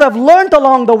 of course, I've learned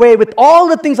along the way with all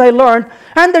the things I learned,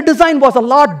 and the design was a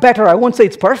lot better. I won't say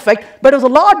it's perfect, but it was a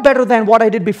lot better than what I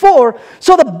did before.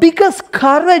 So the biggest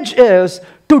courage is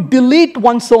to delete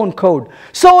one's own code.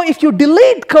 So if you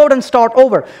delete code and start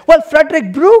over, well,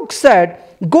 Frederick Brooks said,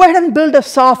 go ahead and build a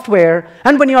software,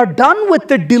 and when you're done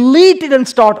with it, delete it and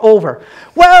start over.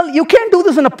 Well, you can't do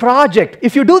this in a project.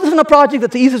 If you do this in a project,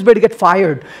 that's the easiest way to get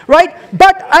fired, right?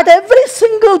 But at every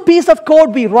single piece of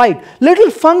code we write,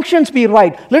 little functions we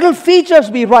write, little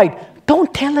features we write,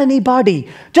 don't tell anybody.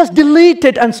 Just delete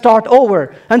it and start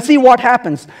over and see what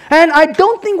happens. And I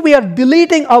don't think we are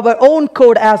deleting our own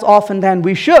code as often than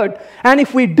we should. And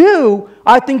if we do,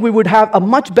 I think we would have a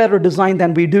much better design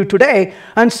than we do today.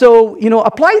 And so,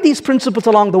 apply these principles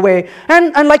along the way.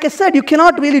 And like I said, you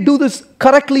cannot really do this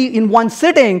correctly in one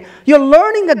sitting. You're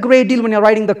learning a great deal when you're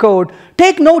writing the code.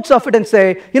 Take notes of it and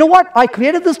say, you know what, I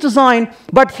created this design,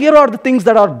 but here are the things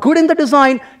that are good in the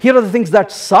design. Here are the things that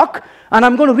suck. And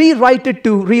I'm going to rewrite it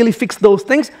to really fix those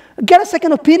things. Get a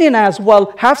second opinion as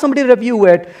well. Have somebody review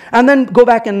it, and then go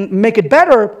back and make it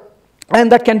better. And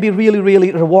that can be really,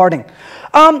 really rewarding.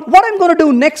 What I'm going to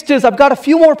do next is I've got a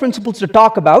few more principles to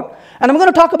talk about. And I'm going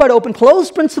to talk about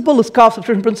open-closed principle, the scarf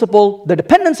substitution principle, the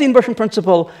dependency inversion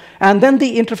principle, and then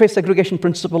the interface segregation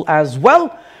principle as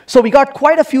well. So we got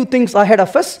quite a few things ahead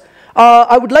of us.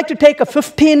 I would like to take a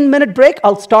 15-minute break.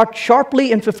 I'll start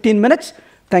sharply in 15 minutes.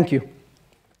 Thank you.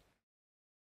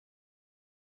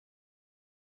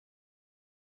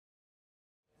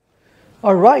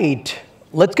 All right,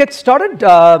 let's get started.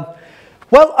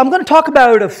 Well, I'm going to talk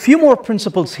about a few more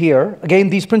principles here. Again,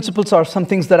 these principles are some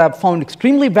things that I've found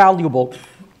extremely valuable.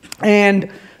 And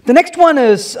the next one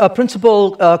is a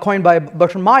principle coined by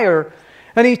Bertrand Meyer,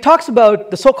 and he talks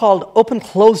about the so-called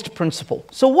open-closed principle.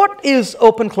 So what is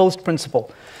open-closed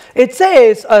principle? It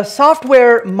says a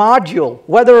software module,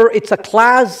 whether it's a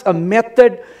class, a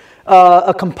method,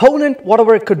 a component,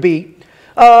 whatever it could be,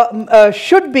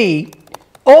 should be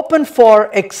open for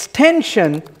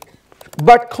extension,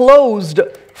 but closed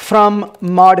from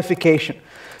modification.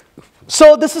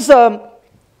 So this is a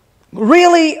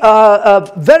really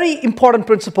a very important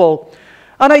principle.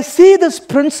 And I see this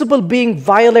principle being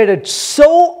violated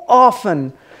so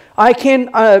often, I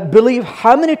can't believe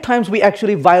how many times we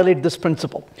actually violate this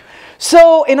principle.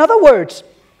 So in other words,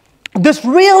 this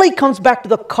really comes back to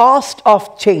the cost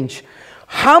of change.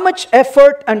 How much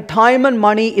effort and time and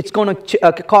money it's going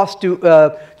to cost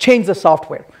to change the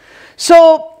software.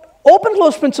 So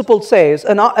open-close principle says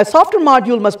a software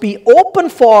module must be open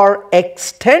for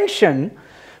extension,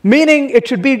 meaning it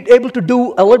should be able to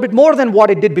do a little bit more than what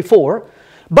it did before,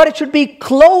 but it should be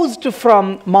closed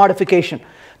from modification.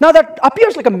 Now that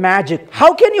appears like a magic.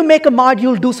 How can you make a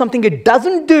module do something it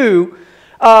doesn't do,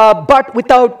 but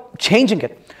without changing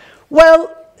it?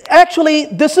 Well, actually,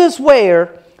 this is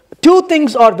where two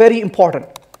things are very important.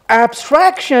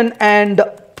 Abstraction and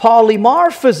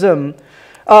polymorphism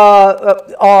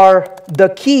are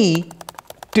the key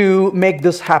to make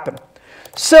this happen.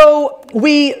 So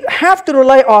we have to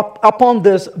rely upon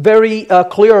this very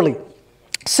clearly.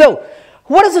 So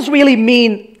what does this really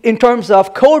mean in terms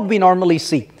of code we normally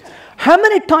see? How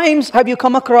many times have you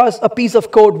come across a piece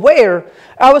of code where,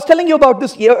 I was telling you about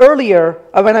this earlier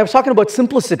when I was talking about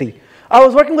simplicity. I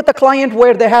was working with a client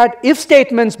where they had if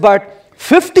statements, but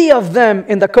 50 of them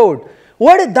in the code.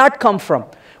 Where did that come from?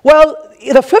 Well,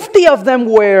 the 50 of them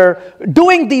were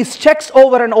doing these checks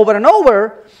over and over and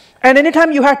over, and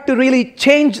anytime you had to really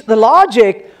change the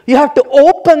logic, you have to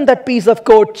open that piece of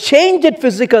code, change it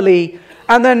physically,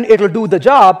 and then it'll do the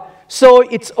job. So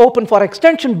it's open for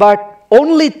extension, but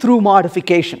only through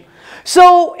modification.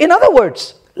 So in other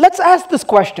words, let's ask this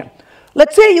question.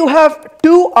 Let's say you have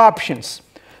two options.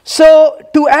 So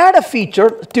to add a feature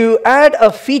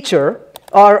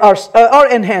or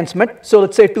enhancement, so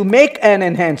let's say to make an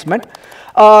enhancement,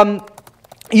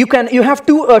 you have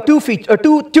two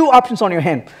options on your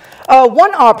hand.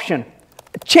 One option,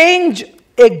 change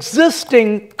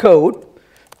existing code.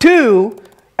 Two,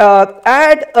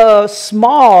 add a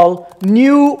small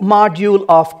new module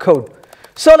of code.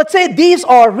 So let's say these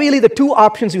are really the two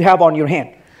options you have on your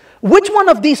hand. Which one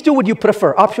of these two would you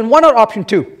prefer, option one or option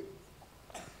two?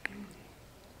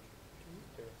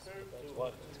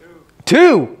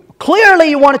 Two. Clearly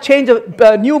you want to change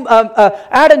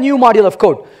add a new module of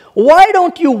code. Why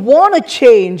don't you want to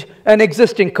change an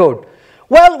existing code?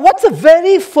 Well, what's the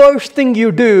very first thing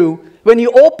you do when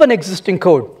you open existing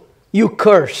code? You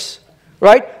curse,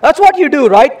 right? That's what you do,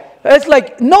 right? It's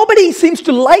like nobody seems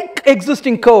to like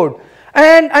existing code.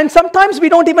 And sometimes we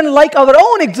don't even like our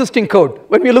own existing code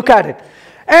when we look at it.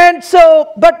 And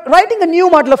so, but writing a new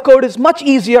model of code is much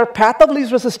easier, path of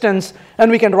least resistance,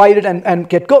 and we can write it and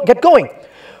get going.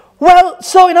 Well,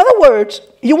 so in other words,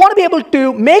 you want to be able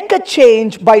to make a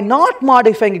change by not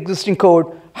modifying existing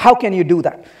code. How can you do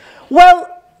that?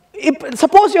 Well,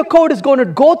 suppose your code is going to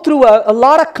go through a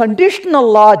lot of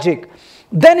conditional logic,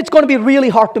 then it's going to be really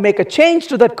hard to make a change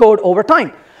to that code over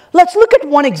time. Let's look at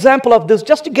one example of this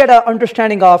just to get an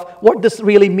understanding of what this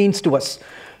really means to us.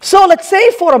 So let's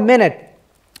say for a minute,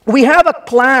 we have a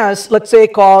class, let's say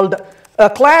called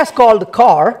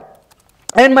car,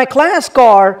 and my class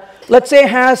car, let's say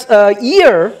has a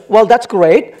year. Well, that's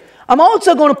great. I'm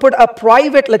also going to put a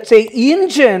private, let's say,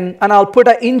 engine, and I'll put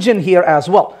an engine here as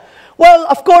well. Well,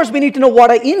 of course, we need to know what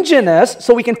an engine is,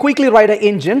 so we can quickly write an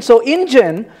engine. So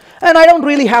engine, and I don't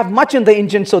really have much in the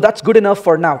engine, so that's good enough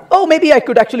for now. Oh, maybe I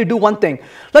could actually do one thing.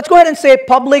 Let's go ahead and say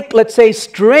public, let's say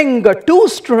string,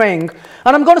 toString,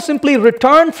 and I'm going to simply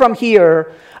return from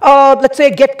here. Let's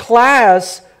say get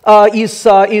class is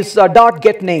dot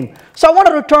get name. So I want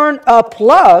to return a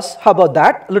plus, how about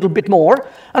that, a little bit more.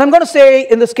 And I'm going to say,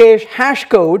 in this case, hash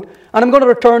code, and I'm going to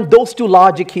return those two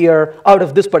logic here out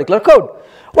of this particular code.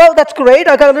 Well, that's great.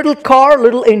 I got a little car,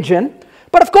 little engine.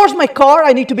 But of course, my car,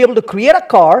 I need to be able to create a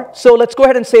car. So let's go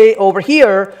ahead and say over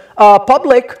here,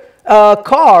 public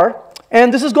car.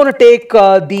 And this is going to take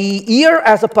the year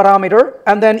as a parameter,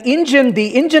 and then the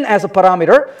engine as a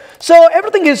parameter. So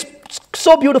everything is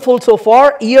so beautiful so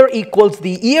far. Year equals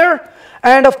the year.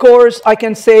 And of course, I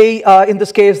can say, in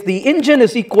this case, the engine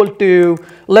is equal to,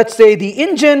 let's say, the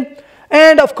engine.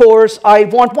 And of course, I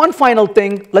want one final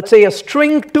thing, let's say a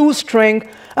string, toString.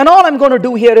 And all I'm going to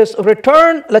do here is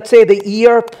return, let's say, the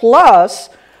year plus.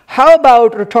 How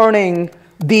about returning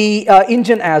the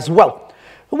engine as well?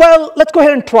 Well, let's go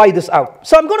ahead and try this out.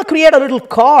 So I'm going to create a little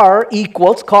car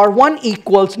equals, car1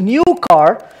 equals new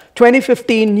car,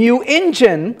 2015 new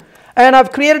engine. And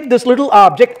I've created this little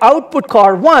object, output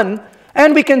car1.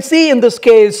 And we can see in this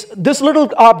case, this little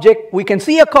object, we can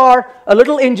see a car, a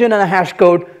little engine, and a hash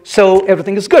code. So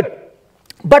everything is good.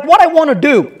 But what I want to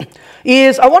do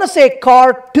is I want to say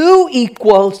car2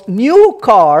 equals new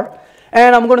car.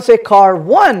 And I'm going to say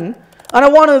car1. And I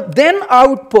want to then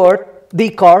output the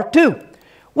car2.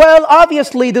 Well,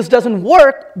 obviously, this doesn't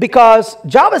work because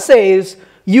Java says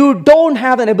you don't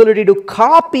have an ability to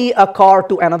copy a car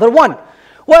to another one.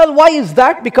 Well, why is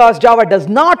that? Because Java does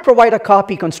not provide a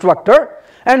copy constructor.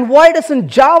 And why doesn't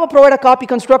Java provide a copy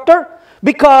constructor?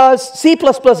 Because C++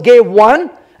 gave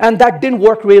one, and that didn't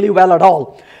work really well at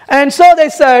all. And so they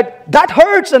said, that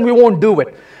hurts, and we won't do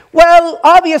it. Well,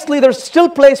 obviously, there's still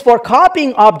place for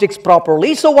copying objects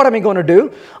properly. So what am I going to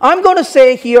do? I'm going to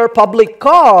say here public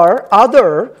car,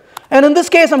 other. And in this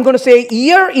case, I'm going to say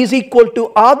year is equal to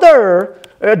other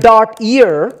dot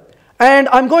year. And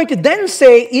I'm going to then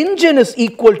say engine is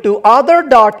equal to other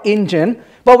dot engine.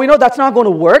 But we know that's not going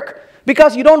to work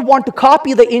because you don't want to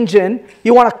copy the engine.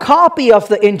 You want a copy of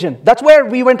the engine. That's where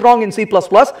we went wrong in C++.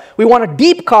 We want a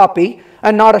deep copy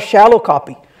and not a shallow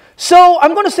copy. So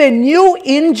I'm going to say new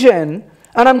engine,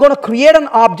 and I'm going to create an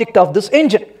object of this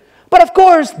engine. But of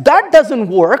course, that doesn't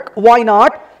work. Why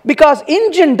not? Because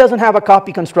engine doesn't have a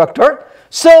copy constructor.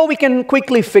 So we can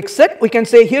quickly fix it. We can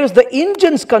say here's the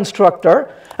engine's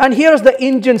constructor, and here's the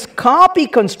engine's copy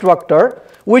constructor,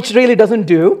 which really doesn't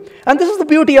do. And this is the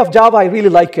beauty of Java. I really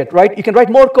like it, right? You can write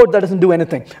more code that doesn't do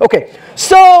anything. Okay,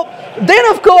 so then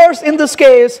of course, in this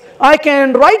case, I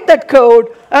can write that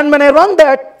code, and when I run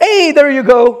that, hey, there you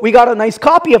go. We got a nice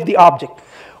copy of the object.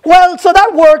 Well, so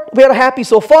that worked. We're happy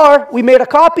so far. We made a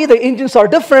copy. The engines are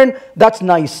different. That's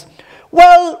nice.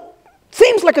 Well,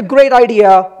 seems like a great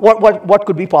idea. What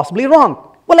could be possibly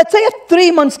wrong? Well, let's say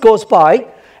 3 months goes by,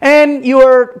 and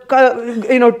your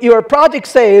project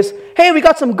says, hey, we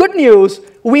got some good news.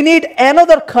 We need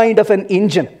another kind of an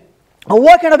engine.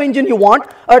 What kind of engine you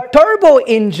want? A turbo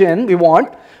engine we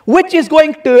want, which is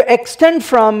going to extend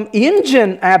from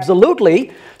engine,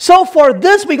 absolutely. So for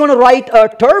this, we're going to write a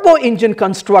turbo engine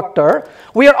constructor.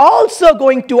 We are also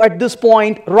going to, at this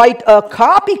point, write a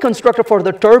copy constructor for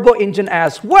the turbo engine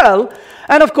as well.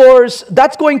 And of course,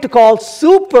 that's going to call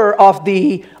super of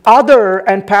the other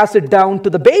and pass it down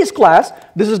to the base class.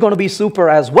 This is going to be super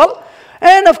as well.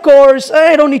 And of course,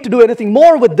 I don't need to do anything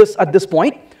more with this at this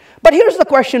point. But here's the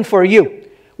question for you.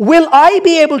 Will I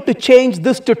be able to change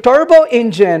this to turbo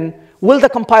engine? Will the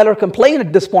compiler complain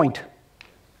at this point?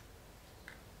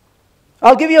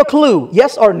 I'll give you a clue,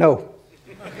 yes or no.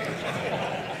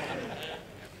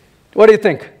 What do you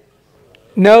think?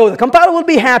 No, the compiler will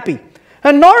be happy.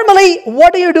 And normally,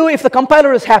 what do you do if the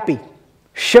compiler is happy?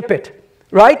 Ship it.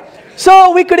 right?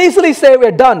 So we could easily say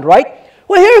we're done, right?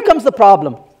 Well, here comes the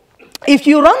problem. If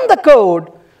you run the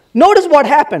code, notice what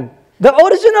happened. The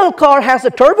original car has a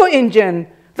turbo engine.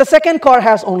 The second car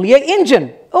has only an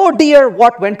engine. Oh dear,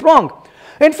 what went wrong?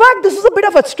 In fact, this is a bit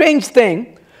of a strange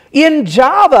thing. In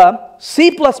Java,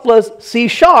 C++, C#,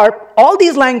 all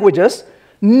these languages,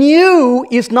 new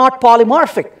is not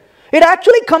polymorphic. It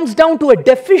actually comes down to a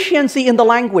deficiency in the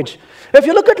language. If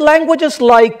you look at languages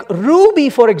like Ruby,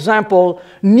 for example,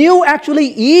 new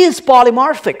actually is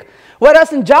polymorphic.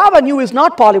 Whereas in Java, new is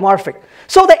not polymorphic.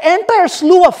 So the entire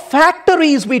slew of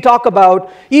factories we talk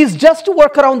about is just to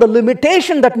work around the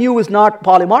limitation that new is not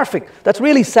polymorphic. That's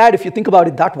really sad if you think about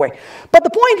it that way. But the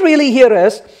point really here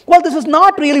is, well, this is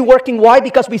not really working. Why?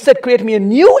 Because we said create me a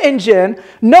new engine.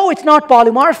 No, it's not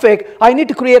polymorphic. I need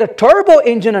to create a turbo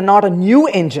engine and not a new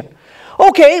engine.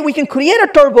 Okay, we can create a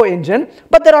turbo engine,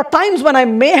 but there are times when I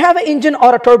may have an engine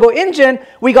or a turbo engine.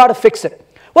 We got to fix it.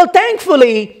 Well,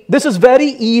 thankfully, this is very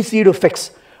easy to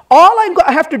fix. All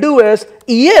I have to do is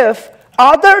if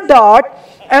other dot,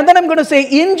 and then I'm going to say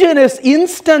engine is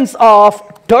instance of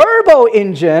turbo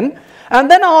engine, and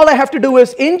then all I have to do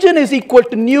is engine is equal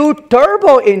to new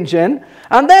turbo engine,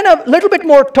 and then a little bit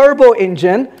more turbo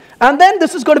engine, and then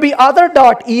this is going to be other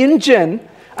dot engine,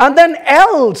 and then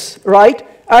else, right,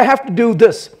 I have to do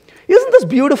this. Isn't this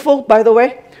beautiful, by the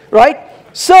way, right?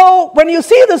 So when you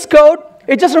see this code,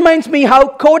 it just reminds me how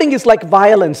coding is like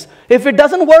violence. If it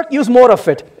doesn't work, use more of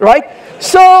it, right?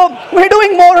 So we're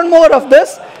doing more and more of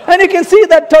this, and you can see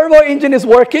that turbo engine is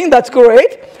working. That's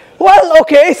great. Well,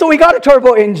 okay, so we got a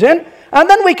turbo engine, and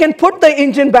then we can put the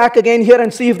engine back again here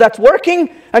and see if that's working,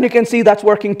 and you can see that's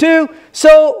working too.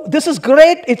 So this is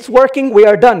great. It's working. We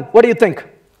are done. What do you think?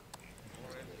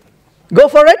 Go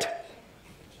for it?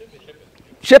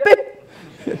 Ship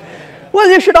it? Well,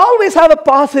 you should always have a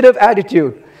positive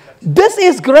attitude. This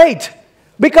is great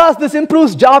because this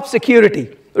improves job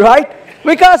security, right?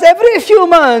 Because every few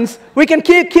months, we can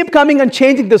keep coming and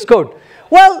changing this code.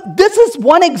 Well, this is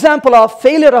one example of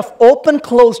failure of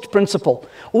open-closed principle.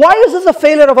 Why is this a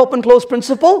failure of open-closed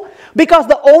principle? Because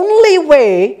the only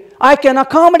way I can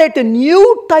accommodate a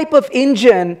new type of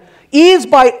engine is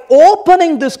by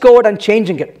opening this code and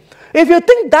changing it. If you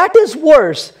think that is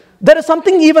worse, there is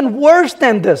something even worse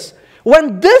than this.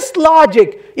 When this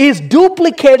logic is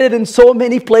duplicated in so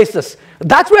many places,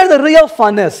 that's where the real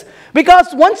fun is. Because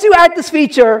once you add this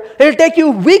feature, it'll take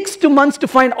you weeks to months to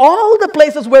find all the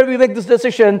places where we make this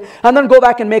decision and then go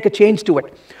back and make a change to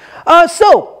it.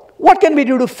 So what can we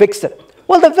do to fix it?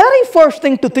 Well, the very first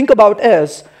thing to think about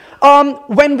is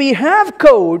when we have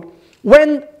code,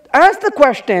 ask the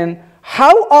question,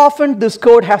 how often this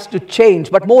code has to change?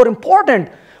 But more important,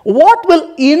 what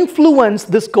will influence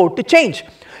this code to change?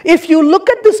 If you look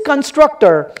at this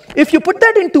constructor, if you put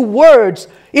that into words,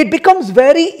 it becomes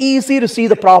very easy to see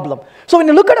the problem. So when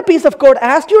you look at a piece of code,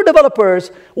 ask your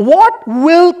developers, what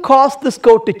will cause this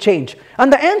code to change?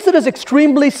 And the answer is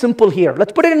extremely simple here.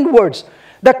 Let's put it in words.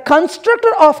 The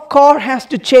constructor of car has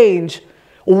to change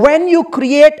when you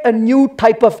create a new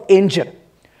type of engine.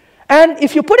 And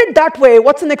if you put it that way,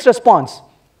 what's the next response?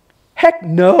 Heck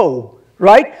no.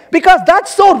 Right? Because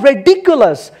that's so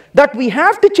ridiculous that we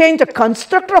have to change a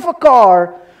constructor of a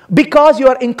car because you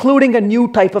are including a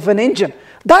new type of an engine.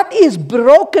 That is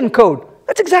broken code.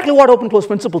 That's exactly what open-close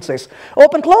principle says.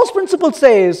 Open-close principle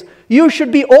says you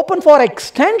should be open for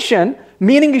extension,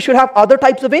 meaning you should have other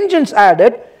types of engines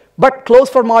added, but close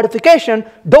for modification.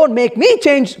 Don't make me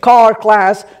change car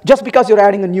class just because you're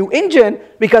adding a new engine,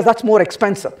 because that's more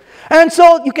expensive. And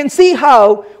so you can see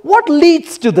what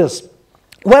leads to this.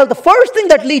 Well, the first thing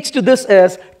that leads to this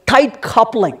is tight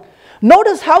coupling.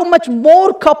 Notice how much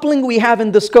more coupling we have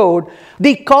in this code.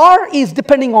 The car is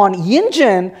depending on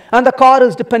engine, and the car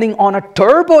is depending on a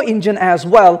turbo engine as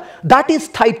well. That is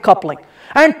tight coupling.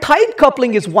 And tight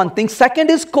coupling is one thing.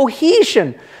 Second is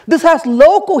cohesion. This has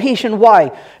low cohesion.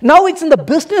 Why? Now it's in the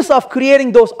business of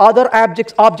creating those other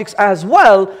objects as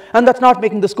well, and that's not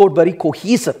making this code very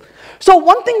cohesive. So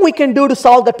one thing we can do to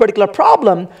solve that particular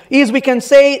problem is we can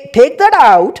say, take that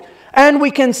out, and we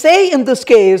can say in this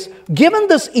case, given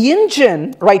this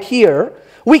engine right here,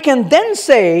 we can then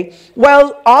say,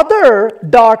 well, other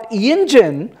dot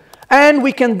engine, and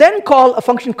we can then call a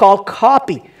function called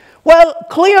copy. Well,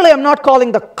 clearly I'm not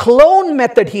calling the clone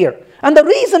method here. And the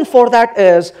reason for that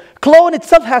is clone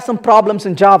itself has some problems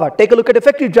in Java. Take a look at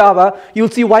effective Java. You'll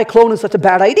see why clone is such a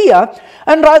bad idea.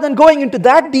 And rather than going into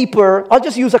that deeper, I'll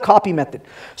just use a copy method.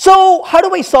 So how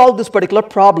do I solve this particular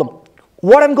problem?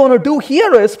 What I'm going to do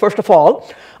here is, first of all,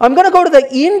 I'm going to go to the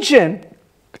engine,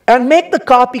 and make the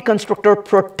copy constructor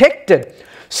protected.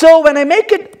 So when I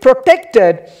make it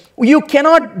protected, you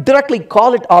cannot directly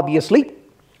call it, obviously.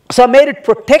 So I made it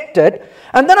protected,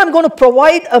 and then I'm going to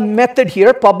provide a method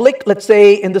here, public, let's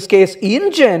say in this case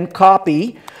engine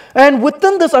copy, and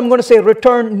within this I'm going to say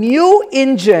return new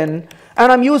engine,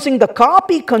 and I'm using the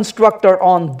copy constructor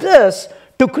on this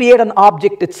to create an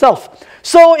object itself.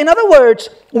 So in other words,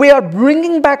 we are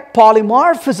bringing back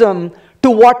polymorphism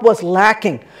to what was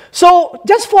lacking. So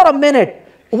just for a minute,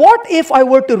 what if I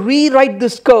were to rewrite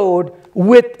this code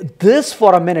with this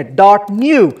for a minute,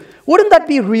 .new? Wouldn't that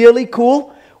be really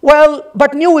cool? Well,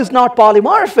 but new is not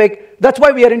polymorphic. That's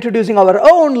why we are introducing our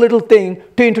own little thing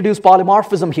to introduce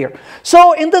polymorphism here.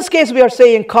 So in this case, we are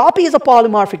saying copy is a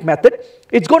polymorphic method.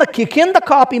 It's going to kick in the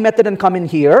copy method and come in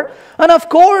here. And of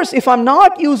course, if I'm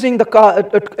not using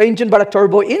the engine but a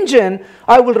turbo engine,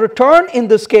 I will return, in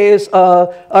this case,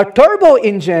 a turbo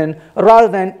engine rather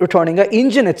than returning an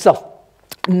engine itself.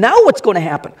 Now what's going to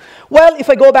happen? Well, if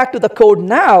I go back to the code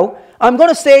now, I'm going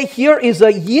to say here is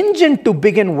an engine to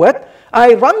begin with.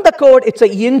 I run the code, it's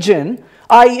an engine.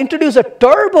 I introduce a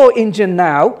turbo engine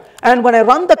now, and when I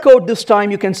run the code this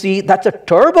time, you can see that's a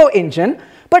turbo engine.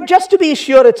 But just to be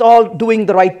sure it's all doing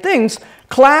the right things,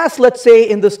 class, let's say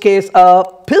in this case, a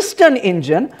piston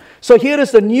engine. So here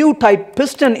is the new type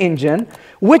piston engine,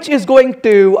 which is going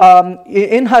to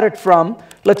inherit from,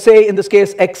 let's say in this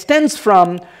case, extends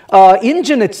from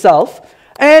engine itself.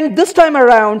 And this time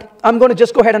around, I'm going to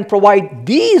just go ahead and provide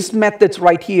these methods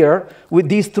right here with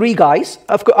these three guys.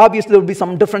 Of course, obviously, there will be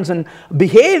some difference in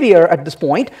behavior at this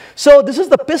point. So this is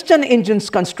the piston engine's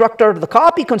constructor, the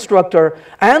copy constructor,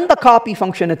 and the copy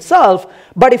function itself.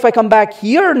 But if I come back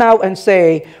here now and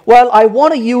say, well, I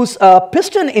want to use a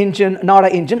piston engine, not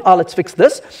an engine. Let's fix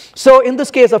this. So in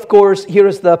this case, of course, here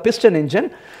is the piston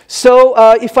engine. So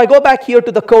if I go back here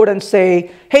to the code and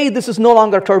say, hey, this is no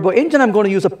longer a turbo engine, I'm going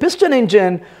to use a piston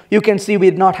engine, you can see we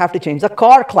did not have to change the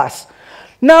car class.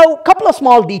 Now, a couple of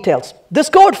small details. This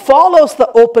code follows the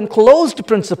open-closed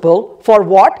principle for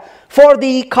what? For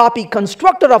the copy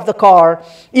constructor of the car.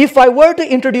 If I were to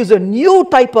introduce a new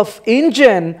type of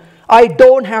engine, I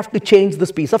don't have to change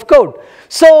this piece of code.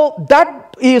 So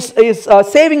that is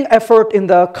saving effort in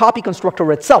the copy constructor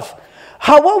itself.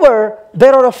 However,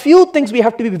 there are a few things we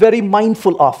have to be very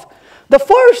mindful of. The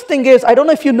first thing is, I don't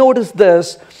know if you noticed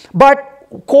this, but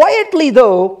quietly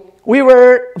though, we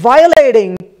were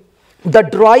violating the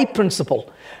dry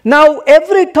principle. Now,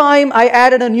 every time I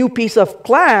added a new piece of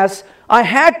class, I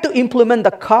had to implement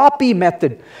the copy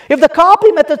method. If the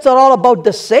copy methods are all about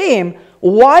the same,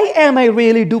 why am I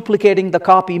really duplicating the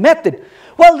copy method?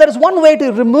 Well, there is one way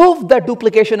to remove that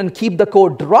duplication and keep the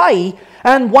code dry.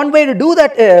 And one way to do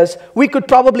that is we could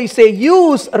probably say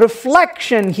use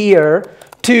reflection here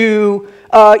to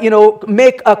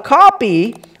make a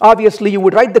copy. Obviously, you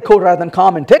would write the code rather than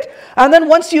comment it. And then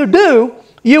once you do,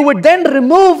 you would then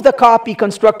remove the copy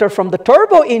constructor from the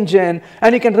turbo engine,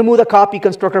 and you can remove the copy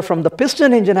constructor from the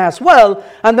piston engine as well,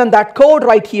 and then that code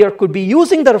right here could be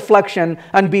using the reflection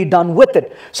and be done with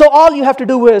it. So all you have to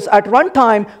do is at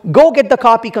runtime, go get the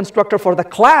copy constructor for the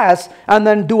class, and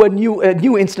then do a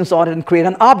new instance on it and create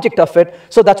an object of it.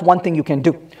 So that's one thing you can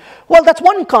do. Well, that's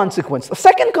one consequence. The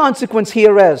second consequence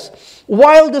here is,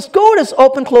 while this code is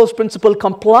open-closed principle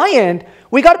compliant,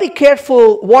 we got to be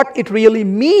careful what it really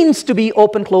means to be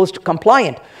open-closed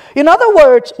compliant. In other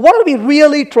words, what are we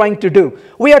really trying to do?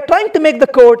 We are trying to make the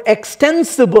code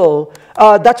extensible.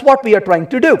 That's what we are trying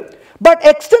to do. But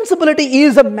extensibility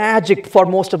is a magic for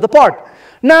most of the part.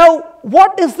 Now,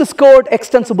 what is this code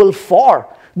extensible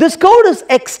for? This code is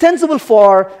extensible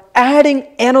for adding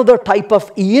another type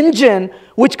of engine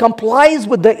which complies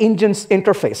with the engine's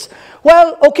interface.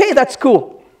 Well, okay, that's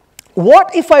cool.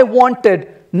 What if I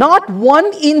wanted not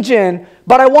one engine,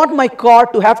 but I want my car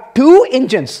to have two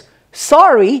engines?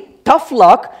 Sorry, tough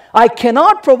luck. I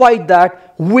cannot provide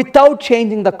that without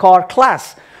changing the car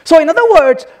class. So in other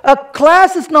words, a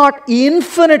class is not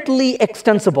infinitely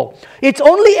extensible. It's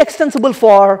only extensible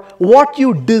for what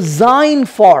you design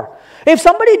for. If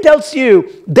somebody tells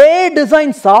you they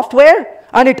design software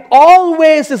and it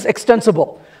always is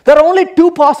extensible, there are only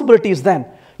two possibilities then.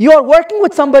 You are working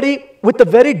with somebody with a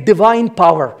very divine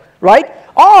power, right?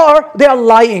 Or they are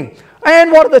lying.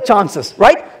 And what are the chances,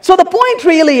 right? So the point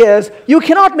really is you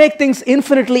cannot make things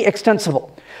infinitely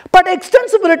extensible. But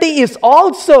extensibility is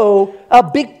also a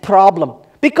big problem,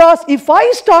 because if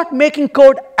I start making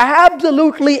code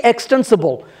absolutely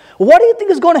extensible, what do you think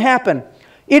is going to happen?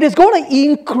 It is going to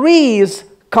increase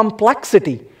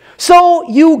complexity. So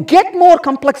you get more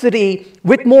complexity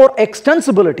with more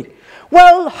extensibility.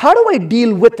 Well, how do I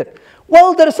deal with it?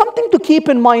 Well, there is something to keep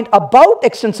in mind about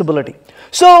extensibility.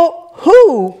 So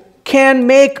who can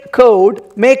make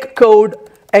code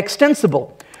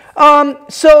extensible?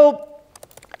 So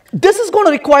this is going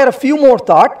to require a few more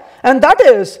thought, and that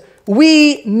is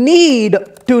we need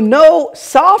to know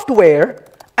software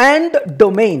and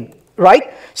domain,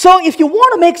 right? So if you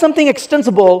want to make something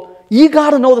extensible, you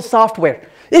got to know the software.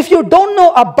 If you don't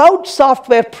know about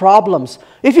software problems,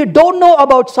 if you don't know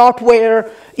about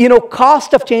software,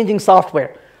 cost of changing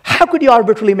software, how could you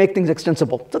arbitrarily make things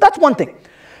extensible? So that's one thing.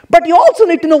 But you also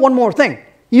need to know one more thing.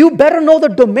 You better know the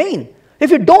domain. If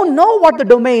you don't know what the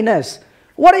domain is,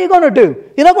 what are you going to do?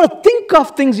 You're not going to think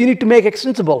of things you need to make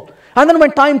extensible. And then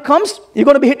when time comes, you're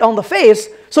going to be hit on the face,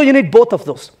 so you need both of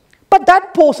those. But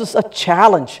that poses a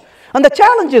challenge. And the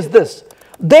challenge is this.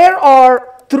 There are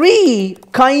 3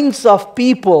 kinds of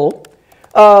people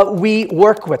we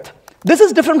work with. This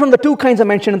is different from the 2 kinds I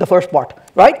mentioned in the first part,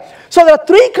 right? So there are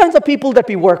 3 kinds of people that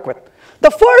we work with.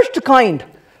 The first kind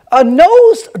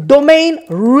knows domain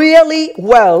really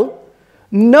well,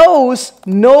 knows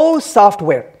no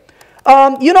software.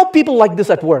 People like this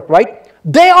at work, right?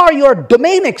 They are your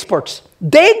domain experts.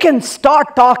 They can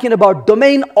start talking about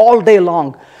domain all day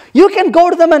long. You can go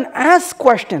to them and ask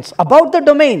questions about the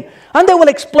domain, and they will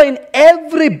explain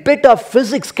every bit of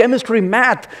physics, chemistry,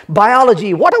 math,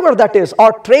 biology, whatever that is,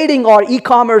 or trading, or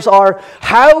e-commerce, or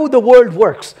how the world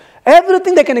works.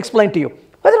 Everything they can explain to you.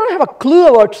 But they don't have a clue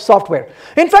about software.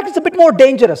 In fact, it's a bit more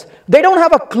dangerous. They don't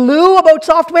have a clue about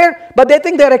software, but they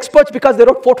think they're experts because they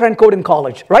wrote Fortran code in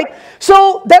college, right?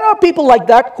 So there are people like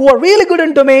that who are really good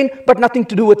in domain, but nothing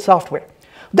to do with software.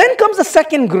 Then comes the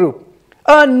second group.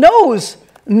 Knows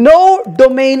no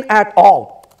domain at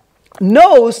all.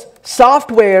 Knows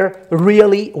software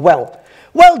really well.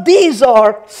 Well, these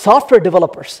are software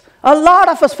developers. A lot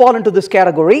of us fall into this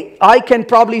category. I can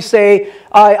probably say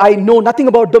I know nothing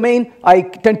about domain. I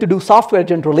tend to do software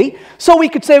generally. So we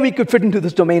could say we could fit into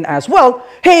this domain as well.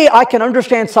 Hey, I can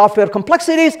understand software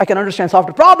complexities. I can understand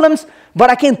software problems.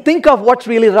 But I can't think of what's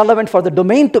really relevant for the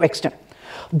domain to extend.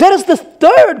 There is this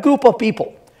third group of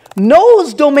people.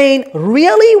 Knows domain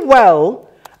really well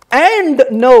and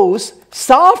knows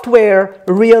software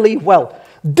really well.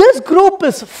 This group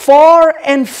is far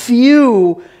and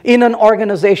few in an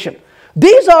organization.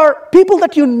 These are people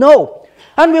that you know,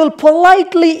 and we'll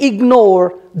politely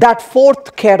ignore that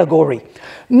fourth category.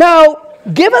 Now,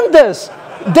 given this,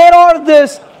 there are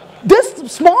this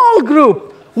small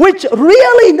group which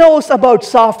really knows about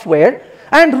software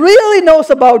and really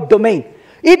knows about domain.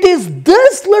 It is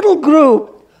this little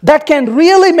group that can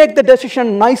really make the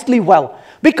decision nicely well,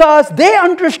 because they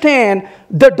understand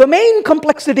the domain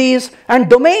complexities and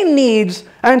domain needs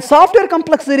and software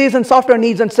complexities and software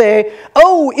needs, and say,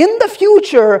 oh, in the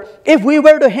future, if we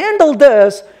were to handle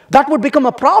this, that would become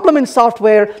a problem in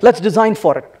software. Let's design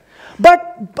for it.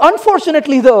 But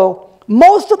unfortunately, though,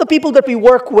 most of the people that we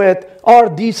work with are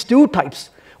these 2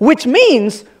 types, which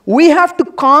means we have to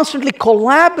constantly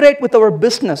collaborate with our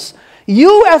business.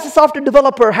 You as a software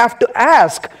developer have to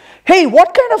ask, hey,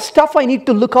 what kind of stuff I need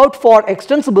to look out for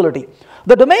extensibility?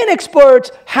 The domain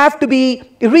experts have to be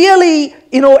really,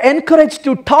 encouraged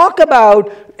to talk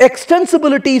about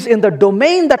extensibilities in the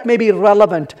domain that may be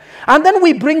relevant. And then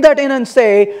we bring that in and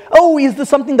say, oh, is this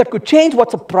something that could change?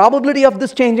 What's the probability of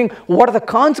this changing? What are the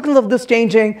consequences of this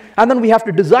changing? And then we have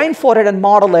to design for it and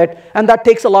model it, and that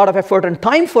takes a lot of effort and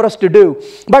time for us to do.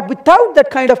 But without that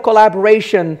kind of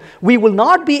collaboration, we will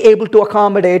not be able to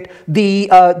accommodate the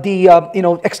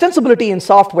extensibility in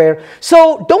software.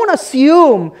 So don't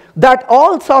assume that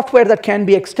all software that can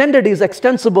be extended is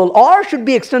extensible or should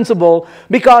be extensible,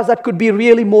 because that could be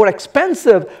really more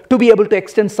expensive to be able to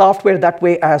extend software that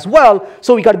way as well.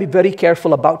 So we got to be very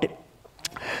careful about it.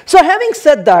 So having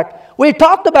said that, we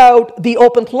talked about the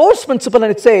open-close principle,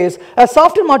 and it says a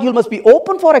software module must be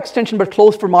open for extension but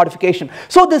closed for modification.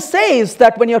 So this says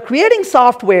that when you're creating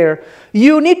software,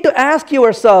 you need to ask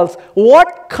yourselves,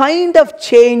 what kind of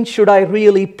change should I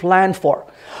really plan for?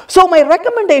 So my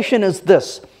recommendation is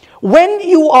this. When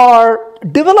you are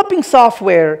developing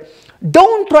software,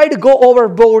 don't try to go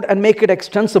overboard and make it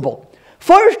extensible.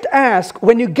 First ask,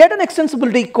 when you get an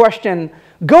extensibility question,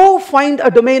 go find a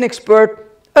domain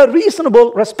expert, a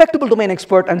reasonable, respectable domain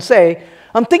expert, and say,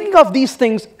 I'm thinking of these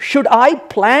things. Should I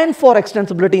plan for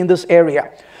extensibility in this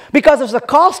area? Because there's a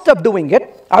cost of doing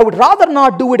it. I would rather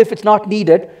not do it if it's not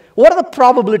needed. What are the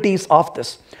probabilities of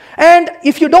this? And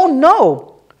if you don't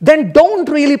know, then don't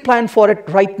really plan for it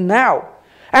right now.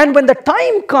 And when the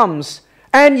time comes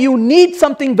and you need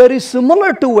something very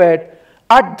similar to it,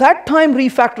 at that time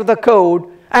refactor the code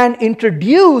and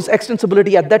introduce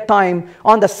extensibility at that time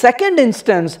on the second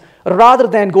instance rather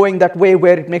than going that way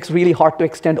where it makes really hard to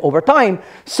extend over time.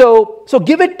 So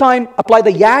give it time, apply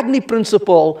the Yagni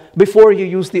principle before you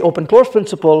use the open-close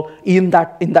principle in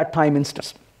that time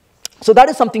instance. So that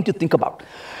is something to think about.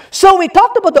 So we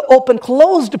talked about the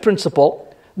open-closed principle.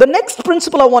 The next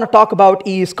principle I want to talk about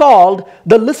is called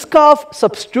the Liskov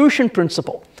substitution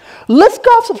principle.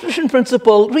 Liskov substitution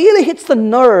principle really hits the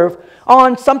nerve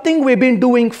on something we've been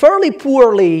doing fairly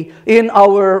poorly in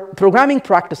our programming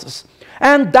practices.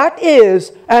 And that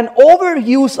is an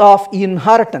overuse of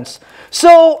inheritance.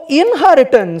 So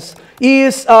inheritance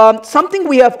is something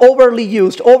we have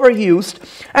overused,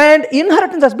 and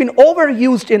inheritance has been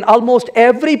overused in almost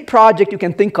every project you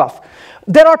can think of.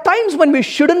 There are times when we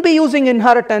shouldn't be using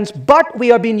inheritance, but we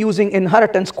have been using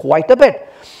inheritance quite a bit.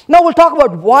 Now we'll talk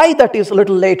about why that is a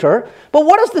little later, but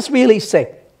what does this really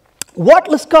say? What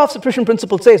Liskov substitution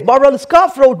principle says, Barbara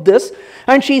Liskov wrote this,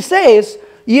 and she says,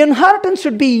 inheritance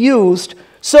should be used,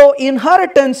 so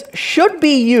inheritance should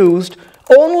be used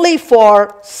only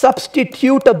for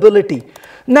substitutability.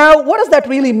 Now, what does that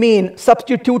really mean,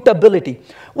 substitutability?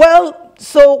 Well,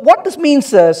 so what this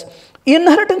means is,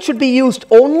 inheritance should be used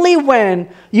only when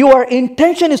your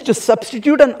intention is to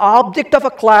substitute an object of a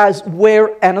class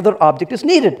where another object is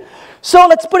needed. So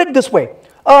let's put it this way.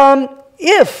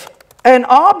 If an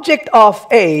object of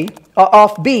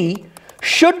B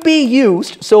should be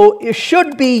used, so it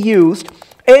should be used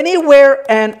anywhere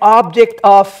an object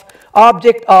of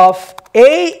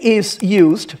A is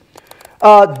used,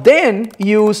 then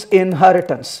use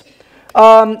inheritance.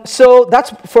 So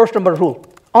that's first number rule.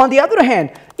 On the other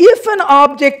hand, if an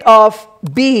object of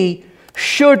B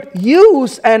should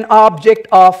use an object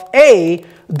of A,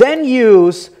 then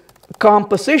use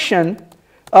composition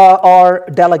or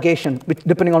delegation,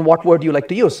 depending on what word you like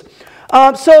to use.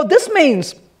 So this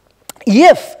means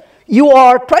if you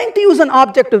are trying to use an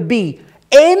object of B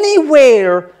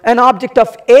anywhere an object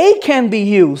of A can be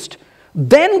used,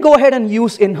 then go ahead and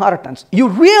use inheritance. You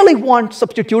really want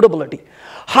substitutability.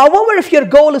 However, if your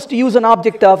goal is to use an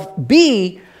object of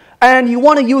B and you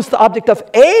want to use the object of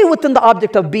A within the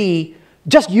object of B,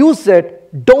 just use it.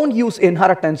 Don't use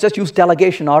inheritance. Just use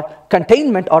delegation or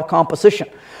containment or composition.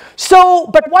 So,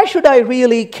 but why should I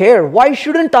really care? Why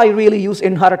shouldn't I really use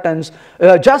inheritance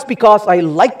just because I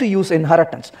like to use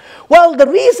inheritance? Well, the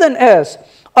reason is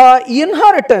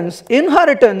inheritance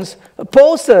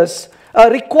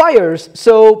requires,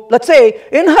 so let's say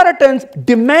inheritance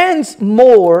demands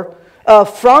more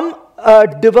from a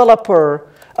developer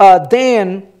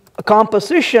than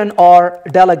composition or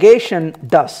delegation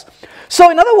does. So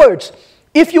in other words,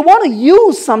 if you want to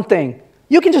use something,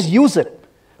 you can just use it.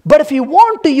 But if you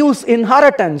want to use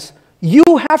inheritance, you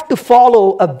have to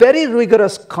follow a very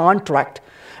rigorous contract.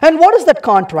 And what is that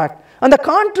contract? And the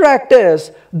contract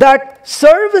is that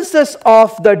services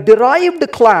of the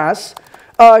derived class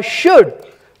should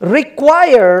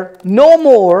require no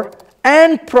more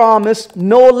and promise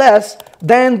no less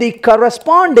than the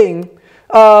corresponding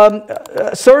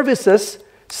services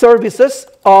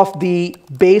of the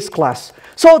base class.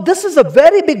 So this is a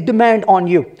very big demand on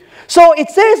you. So it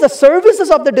says the services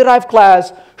of the derived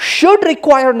class should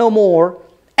require no more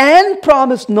and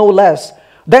promise no less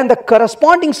than the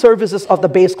corresponding services of the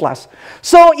base class.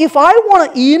 So if I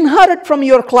want to inherit from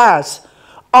your class,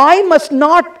 I must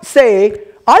not say,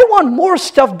 I want more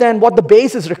stuff than what the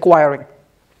base is requiring.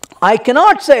 I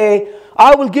cannot say,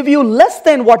 I will give you less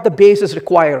than what the base is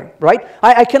requiring, right?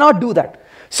 I cannot do that.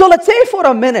 So let's say for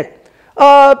a minute,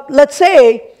 let's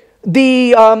say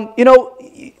the,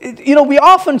 we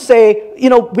often say,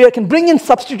 we can bring in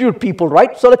substitute people,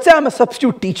 right? So let's say I'm a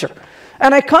substitute teacher,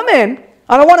 and I come in,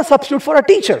 and I want to substitute for a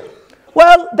teacher.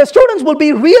 Well, the students will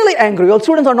be really angry. Well,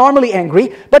 students are normally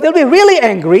angry, but they'll be really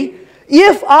angry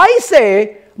if I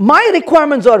say, my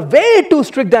requirements are way too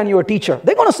strict than your teacher.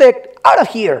 They're going to say, out of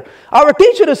here. Our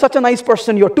teacher is such a nice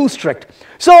person, you're too strict.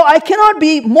 So I cannot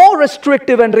be more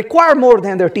restrictive and require more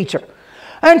than their teacher.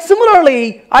 And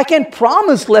similarly, I can't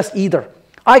promise less either.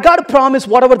 I got to promise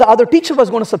whatever the other teacher was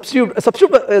going to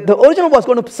the original was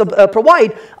going to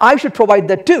provide, I should provide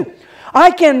that too.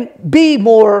 I can be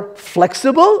more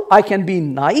flexible, I can be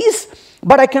nice,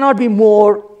 but I cannot be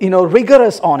more,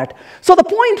 rigorous on it. So the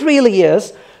point really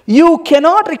is, you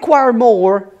cannot require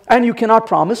more and you cannot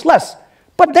promise less.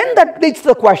 But then that leads to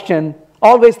the question,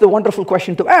 always the wonderful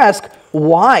question to ask,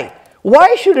 why?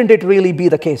 Why shouldn't it really be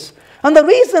the case? And the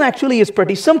reason actually is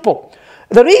pretty simple.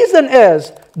 The reason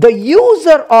is the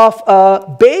user of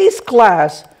a base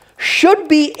class should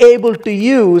be able to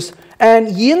use an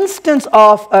instance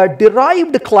of a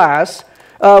derived class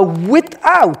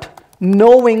without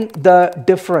knowing the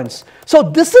difference. So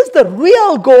this is the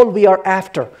real goal we are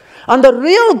after. And the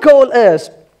real goal is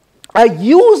a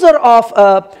user of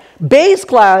a base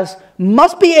class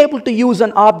must be able to use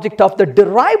an object of the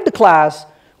derived class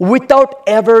without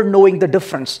ever knowing the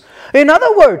difference. In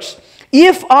other words,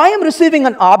 if I am receiving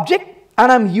an object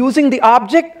and I'm using the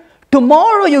object,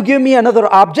 tomorrow you give me another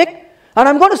object and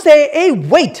I'm going to say, hey,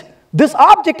 wait, this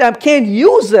object, I can't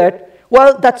use it.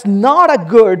 Well, that's not a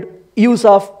good use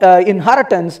of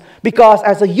inheritance, because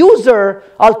as a user,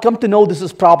 I'll come to know this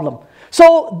is a problem.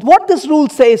 So what this rule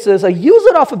says is a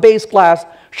user of a base class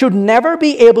should never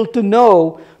be able to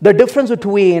know the difference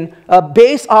between a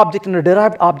base object and a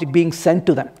derived object being sent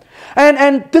to them.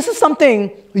 And this is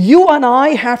something you and I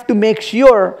have to make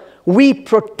sure we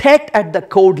protect at the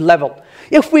code level.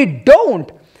 If we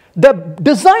don't, the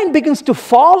design begins to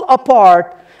fall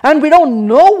apart, and we don't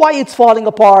know why it's falling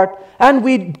apart, and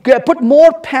we put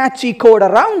more patchy code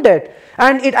around it,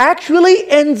 and it actually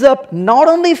ends up not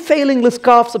only failing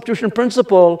Liskov substitution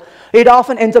principle, it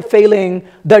often ends up failing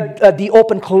the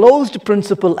open-closed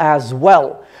principle as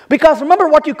well. Because remember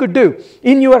what you could do.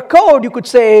 In your code, you could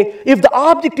say, if the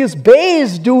object is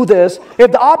base, do this.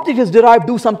 If the object is derived,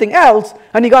 do something else.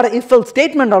 And you got an if-else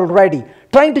statement already,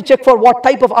 trying to check for what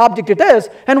type of object it is.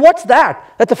 And what's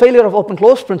that? That's a failure of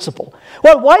open-closed principle.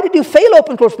 Well, why did you fail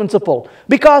open-closed principle?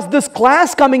 Because this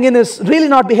class coming in is really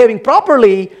not behaving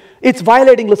properly. It's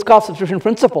violating Liskov substitution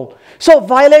principle. So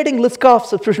violating Liskov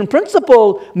substitution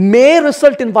principle may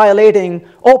result in violating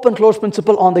open-closed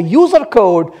principle on the user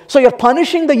code. So you're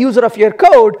punishing the user of your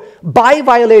code by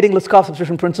violating Liskov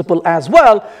substitution principle as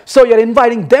well. So you're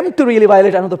inviting them to really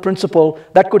violate another principle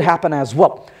that could happen as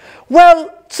well.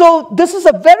 Well, so this is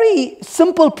a very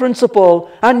simple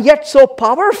principle and yet so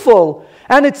powerful.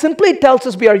 And it simply tells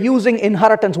us we are using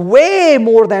inheritance way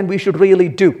more than we should really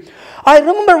do. I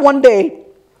remember one day,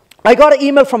 I got an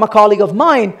email from a colleague of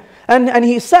mine, and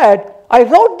he said, I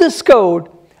wrote this code,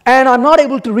 and I'm not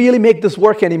able to really make this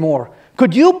work anymore.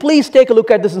 Could you please take a look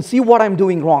at this and see what I'm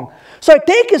doing wrong? So I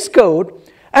take his code,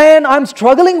 and I'm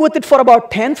struggling with it for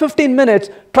about 10-15 minutes,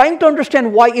 trying to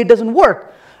understand why it doesn't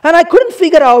work. And I couldn't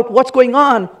figure out what's going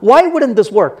on. Why wouldn't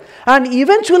this work? And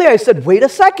eventually I said, wait a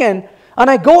second. And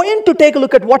I go in to take a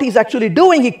look at what he's actually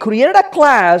doing. He created a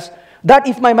class that,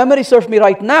 if my memory serves me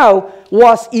right now,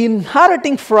 was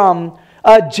inheriting from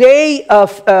a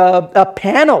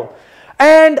panel.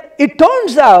 And it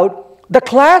turns out the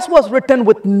class was written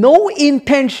with no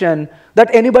intention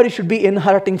that anybody should be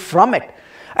inheriting from it.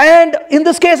 And in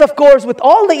this case, of course, with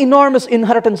all the enormous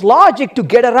inheritance logic to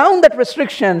get around that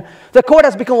restriction, the code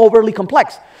has become overly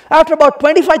complex. After about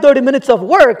 25-30 minutes of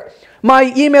work,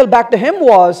 my email back to him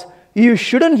was, you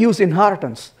shouldn't use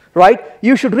inheritance. Right?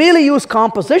 You should really use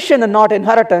composition and not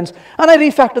inheritance. And I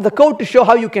refactored the code to show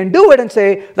how you can do it and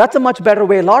say, that's a much better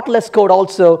way, a lot less code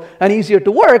also, and easier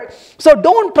to work. So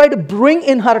don't try to bring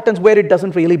inheritance where it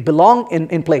doesn't really belong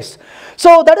in place.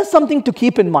 So that is something to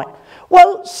keep in mind.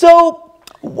 Well, so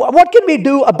what can we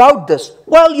do about this?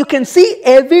 Well, you can see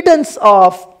evidence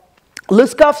of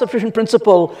Liskov substitution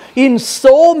principle in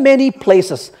so many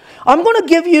places. I'm going to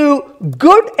give you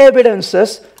good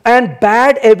evidences and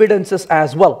bad evidences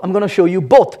as well. I'm going to show you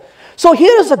both. So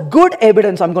here is a good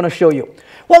evidence I'm going to show you.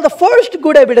 Well, the first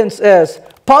good evidence is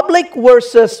public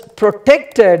versus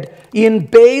protected in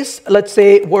base, let's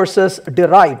say, versus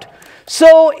derived.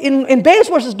 So in base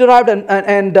versus derived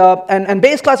and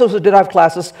base class versus derived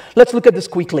classes, let's look at this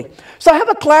quickly. So I have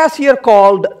a class here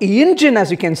called engine, as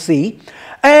you can see.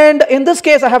 And in this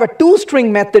case, I have a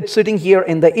toString method sitting here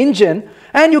in the engine.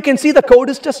 And you can see the code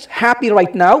is just happy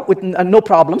right now with no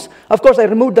problems. Of course, I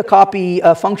removed the copy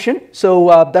function.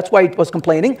 So that's why it was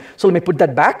complaining. So let me put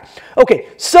that back. OK,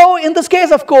 so in this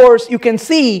case, of course, you can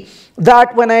see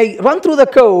that when I run through the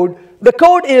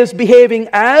code is behaving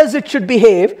as it should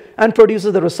behave and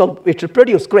produces the result it should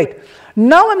produce. Great.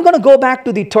 Now I'm going to go back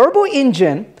to the turbo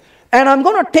engine. And I'm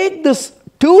going to take this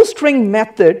toString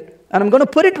method. And I'm going to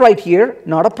put it right here,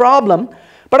 not a problem.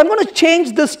 But I'm going to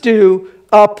change this to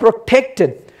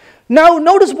protected. Now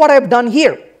notice what I've done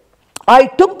here. I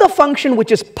took the function which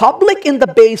is public in the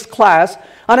base class,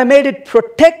 and I made it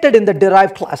protected in the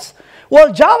derived class.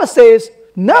 Well, Java says,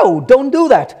 no, don't do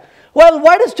that. Well,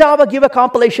 why does Java give a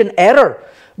compilation error?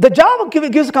 The Java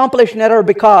gives a compilation error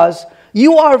because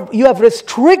you have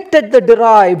restricted the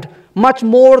derived much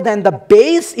more than the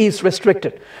base is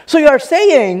restricted. So you are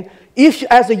saying, if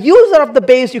as a user of the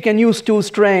base you can use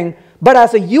toString, but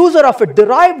as a user of a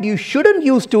derived you shouldn't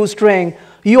use toString,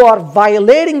 you are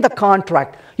violating the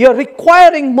contract. You're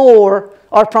requiring more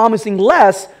or promising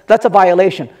less. That's a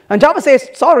violation. And Java says,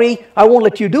 sorry, I won't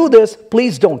let you do this.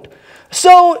 Please don't.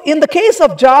 So in the case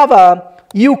of Java,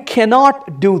 you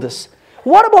cannot do this.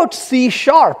 What about C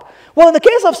sharp? Well, in the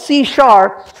case of C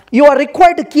sharp, you are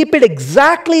required to keep it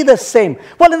exactly the same.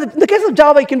 Well, in the case of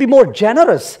Java, you can be more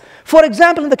generous. For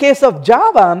example, in the case of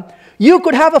Java, you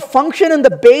could have a function in the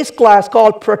base class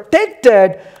called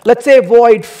protected, let's say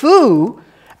void foo,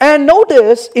 and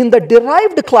notice in the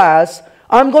derived class,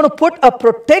 I'm going to put a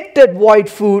protected void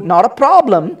foo, not a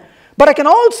problem, but I can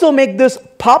also make this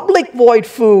public void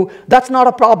foo, that's not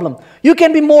a problem. You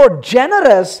can be more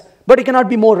generous, but you cannot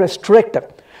be more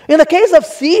restrictive. In the case of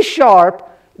C sharp,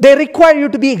 they require you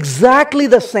to be exactly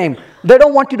the same. They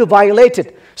don't want you to violate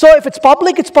it. So if it's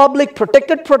public,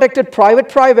 protected, protected, private,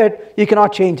 private, you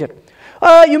cannot change it.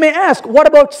 You may ask, what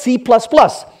about C++?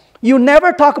 You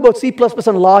never talk about C++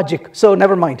 and logic, so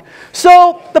never mind.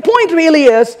 So the point really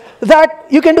is that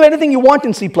you can do anything you want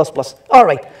in C++. All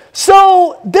right.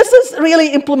 So this is really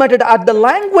implemented at the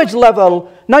language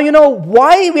level. Now you know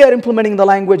why we are implementing the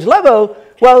language level.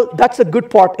 Well, that's a good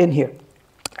part in here.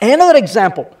 Another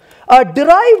example, a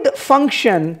derived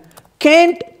function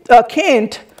can't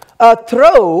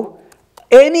throw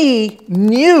any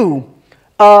new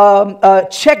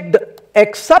checked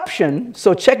exception.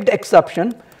 So checked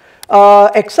exception,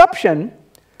 not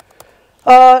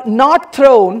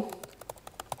thrown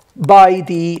by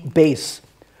the base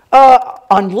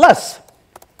unless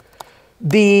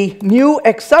the new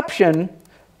exception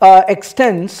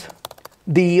extends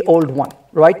the old one,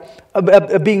 right?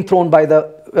 Being thrown by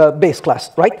the base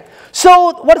class, right?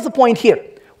 So what is the point here?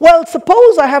 Well,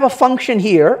 suppose I have a function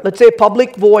here, let's say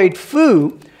public void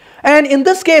foo, and in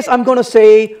this case I'm going to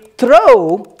say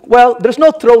throw. Well, there's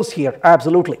no throws here,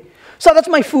 absolutely. So that's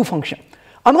my foo function.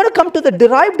 I'm going to come to the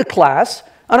derived class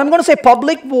and I'm going to say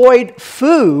public void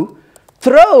foo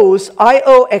throws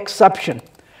IO exception.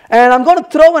 And I'm going to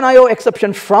throw an IO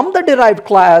exception from the derived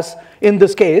class in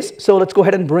this case. So let's go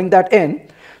ahead and bring that in.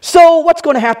 So what's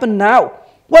going to happen now?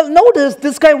 Well, notice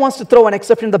this guy wants to throw an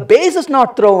exception. The base is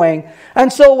not throwing.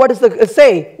 And so what does it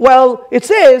say? Well, it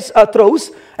says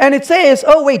throws. And it says,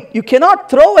 oh, wait, you cannot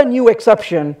throw a new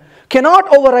exception.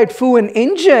 Cannot override foo in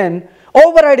engine.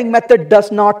 Overriding method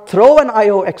does not throw an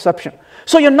IO exception.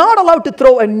 So you're not allowed to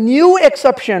throw a new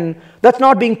exception that's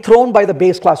not being thrown by the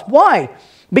base class. Why?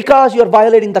 Because you're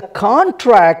violating the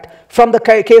contract from the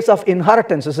case of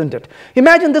inheritance, isn't it?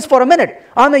 Imagine this for a minute.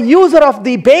 I'm a user of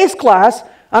the base class,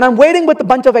 and I'm waiting with a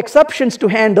bunch of exceptions to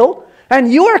handle,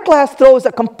 and your class throws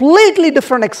a completely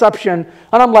different exception,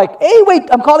 and I'm like, hey, wait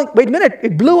a minute,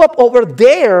 it blew up over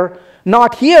there,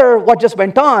 not here, what just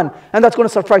went on? And that's going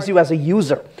to surprise you as a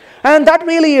user. And that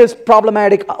really is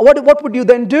problematic. What would you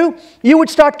then do? You would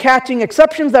start catching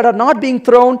exceptions that are not being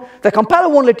thrown. The compiler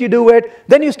won't let you do it.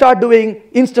 Then you start doing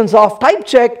instance of type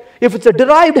check. If it's a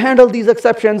derived, handle these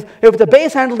exceptions. If it's a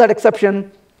base, handle that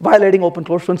exception, violating open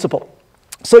close principle.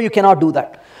 So you cannot do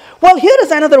that. Well, here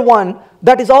is another one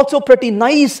that is also pretty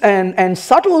nice and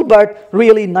subtle, but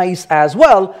really nice as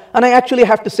well. And I actually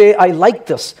have to say I like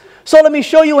this. So let me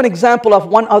show you an example of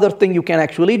one other thing you can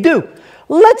actually do.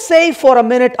 Let's say for a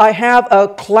minute I have a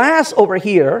class over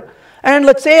here, and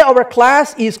let's say our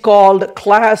class is called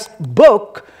class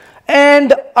book,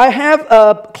 and I have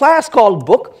a class called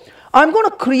book. I'm going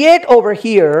to create over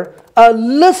here a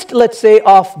list, let's say,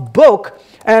 of book,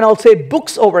 and I'll say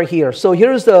books over here. So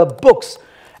here's the books,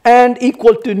 and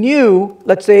equal to new,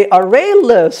 let's say, array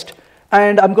list,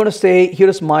 and I'm going to say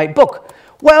here's my book.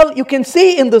 Well, you can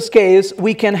see in this case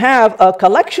we can have a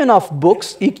collection of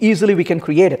books. Easily we can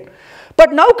create it.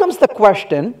 But now comes the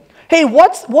question, hey,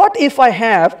 what if I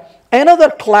have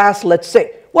another class, let's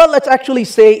say? Well, let's actually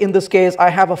say in this case I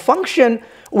have a function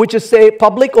which is, say,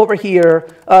 public over here,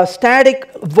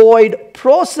 static void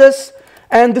process,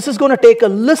 and this is going to take a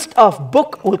list of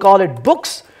book, we'll call it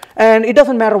books, and it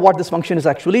doesn't matter what this function is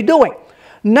actually doing.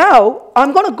 Now,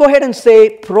 I'm going to go ahead and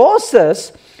say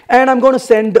process, and I'm going to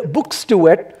send books to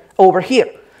it over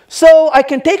here. So I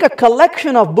can take a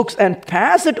collection of books and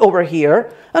pass it over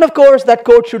here. And of course, that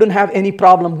code shouldn't have any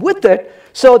problem with it.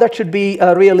 So that should be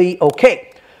really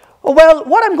OK. Well,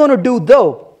 what I'm going to do,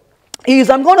 though, is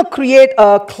I'm going to create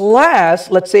a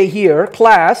class, let's say here,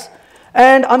 class.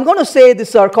 And I'm going to say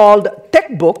these are called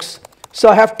textbooks. So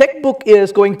I have textbook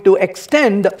is going to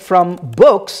extend from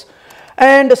books.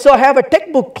 And so I have a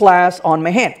textbook class on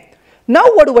my hand. Now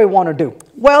what do I want to do?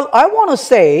 Well, I want to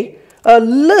say a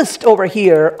list over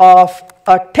here of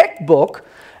a textbook,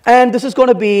 and this is going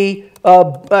to be,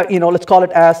 let's call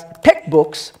it as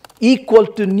textbooks equal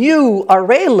to new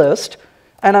array list,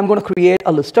 and I'm going to create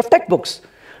a list of textbooks.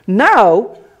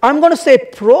 Now, I'm going to say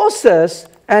process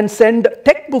and send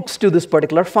textbooks to this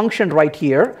particular function right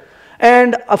here,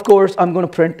 and of course, I'm going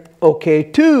to print OK,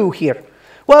 2 here.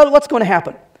 Well, what's going to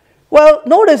happen? Well,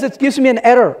 notice it gives me an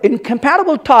error. In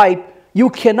compatible type, you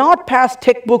cannot pass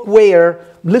textbook where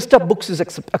list of books is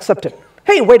accepted.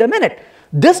 Hey, wait a minute.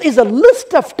 This is a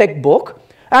list of textbook.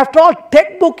 After all,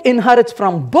 textbook inherits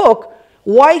from book.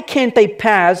 Why can't I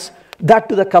pass that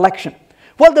to the collection?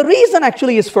 Well, the reason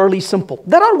actually is fairly simple.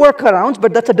 There are workarounds,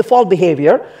 but that's a default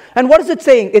behavior. And what is it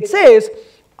saying? It says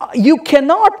you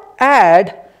cannot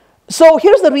add. So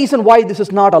here's the reason why this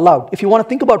is not allowed. If you want to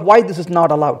think about why this is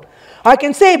not allowed, I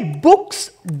can say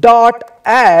books.add,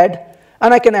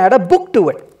 and I can add a book to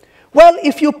it. Well,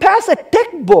 if you pass a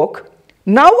textbook,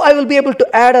 now I will be able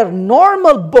to add a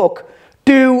normal book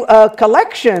to a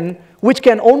collection which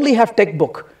can only have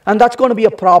textbook, and that's going to be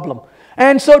a problem.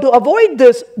 And so to avoid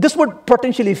this, this would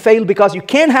potentially fail because you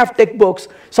can't have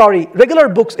regular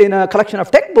books in a collection of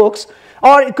textbooks,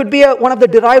 or it could be one of the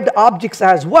derived objects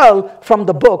as well from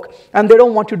the book, and they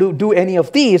don't want you to do any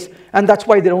of these, and that's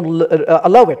why they don't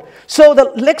allow it. So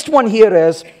the next one here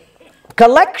is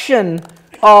collection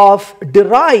of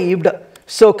derived.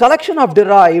 So collection of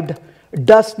derived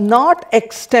does not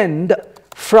extend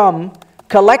from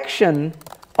collection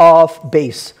of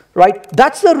base, right?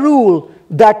 That's the rule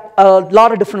that a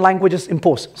lot of different languages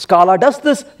impose. Scala does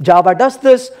this, Java does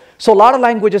this. So a lot of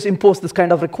languages impose this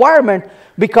kind of requirement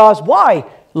because why?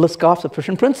 Liskov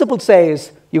substitution principle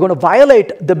says you're going to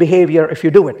violate the behavior if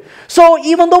you do it. So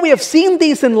even though we have seen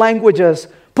these in languages,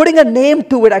 putting a name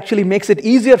to it actually makes it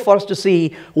easier for us to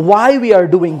see why we are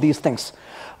doing these things.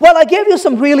 Well, I gave you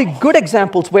some really good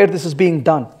examples where this is being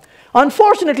done.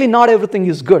 Unfortunately, not everything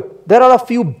is good. There are a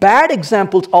few bad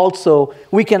examples also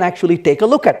we can actually take a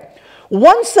look at.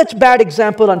 One such bad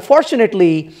example,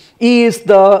 unfortunately, is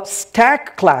the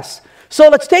stack class. So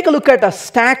let's take a look at a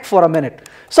stack for a minute.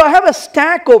 So I have a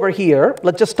stack over here.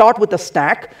 Let's just start with the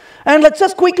stack. And let's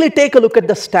just quickly take a look at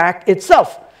the stack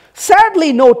itself.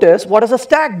 Sadly, notice, what does a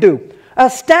stack do? A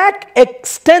stack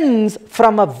extends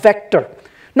from a vector.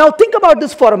 Now think about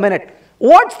this for a minute.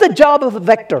 What's the job of a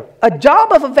vector? A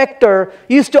job of a vector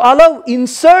is to allow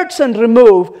inserts and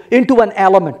remove into an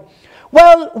element.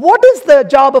 Well, what is the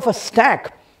job of a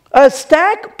stack? A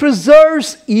stack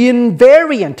preserves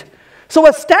invariant. So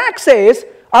a stack says,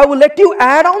 I will let you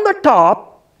add on the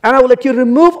top, and I will let you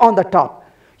remove on the top.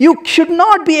 You should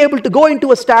not be able to go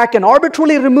into a stack and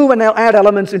arbitrarily remove and add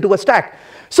elements into a stack.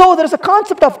 So there's a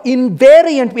concept of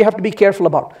invariant we have to be careful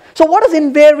about. So what does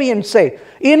invariant say?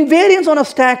 Invariance on a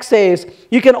stack says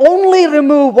you can only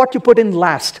remove what you put in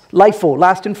last, LIFO,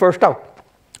 last in, first out.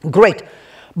 Great.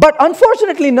 But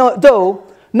unfortunately, though,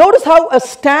 notice how a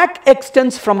stack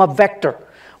extends from a vector.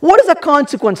 What is the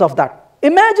consequence of that?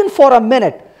 Imagine for a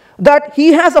minute that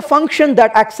he has a function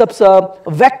that accepts a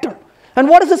vector. And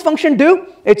what does this function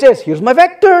do? It says, here's my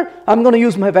vector, I'm going to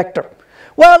use my vector.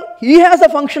 Well, he has a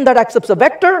function that accepts a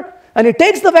vector, and he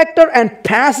takes the vector and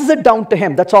passes it down to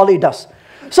him. That's all he does.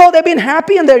 So they've been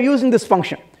happy, and they're using this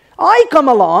function. I come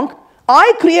along,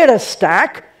 I create a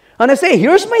stack, and I say,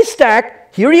 here's my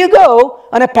stack, here you go,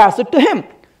 and I pass it to him.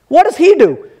 What does he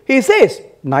do? He says,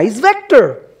 nice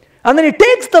vector. And then he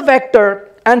takes the vector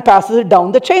and passes it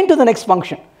down the chain to the next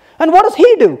function. And what does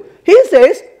he do? He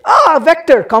says,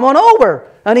 vector, come on over.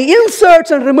 And he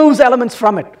inserts and removes elements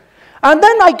from it. And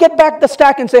then I get back the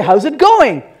stack and say, how's it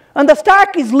going? And the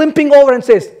stack is limping over and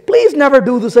says, please never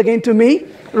do this again to me,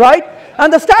 right?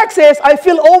 And the stack says, I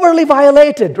feel overly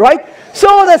violated, right?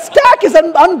 So the stack is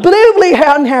unbelievably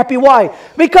unhappy. Why?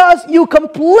 Because you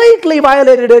completely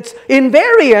violated its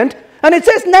invariant, and it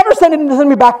says, never send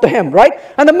me back to him, right?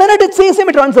 And the minute it sees him,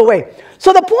 it runs away.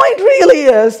 So the point really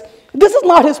is, this is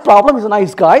not his problem. He's a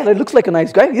nice guy. It looks like a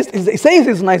nice guy. He says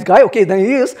he's a nice guy. Okay, then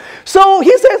he is. So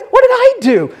he says, what did I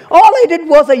do? All I did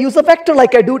was I use a vector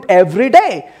like I do it every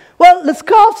day. Well,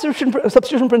 Liskov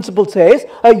substitution principle says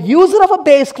a user of a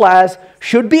base class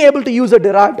should be able to use a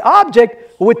derived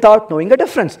object without knowing a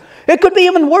difference. It could be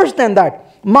even worse than that.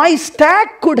 My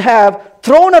stack could have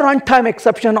thrown a runtime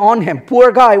exception on him.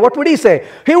 Poor guy. What would he say?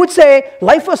 He would say,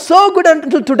 life was so good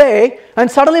until today, and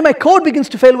suddenly my code begins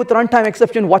to fail with the runtime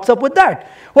exception. What's up with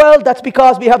that? Well, that's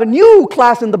because we have a new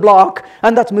class in the block,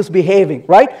 and that's misbehaving,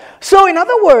 right? So in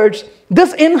other words,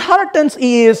 this inheritance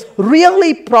is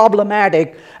really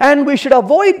problematic, and we should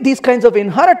avoid these kinds of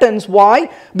inheritance.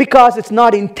 Why? Because it's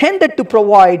not intended to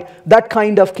provide that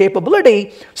kind of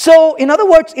capability. So in other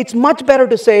words, it's much better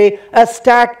to say a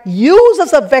stack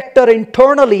uses a vector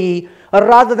internally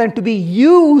rather than to be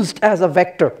used as a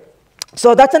vector.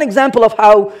 So that's an example of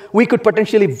how we could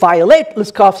potentially violate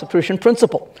Liskov substitution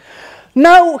principle.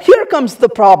 Now, here comes the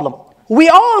problem. We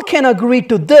all can agree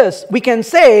to this. We can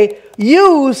say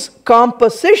use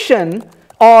composition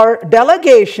or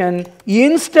delegation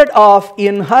instead of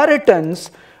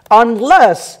inheritance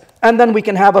unless, and then we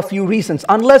can have a few reasons,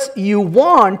 unless you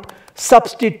want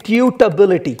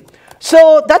substitutability.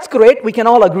 So that's great. We can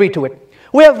all agree to it.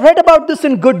 We have read about this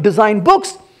in good design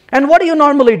books. And what do you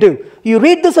normally do? You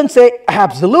read this and say,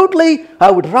 absolutely,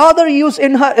 I would rather use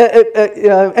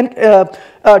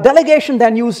delegation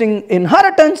than using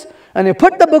inheritance. And you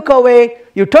put the book away,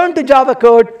 you turn to Java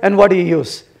code, and what do you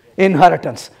use?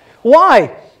 Inheritance.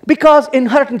 Why? Because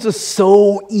inheritance is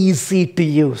so easy to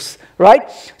use, right?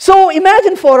 So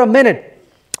imagine for a minute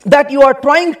that you are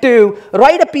trying to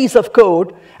write a piece of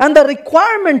code, and the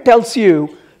requirement tells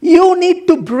you you need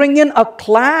to bring in a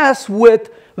class with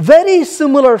very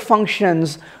similar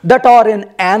functions that are in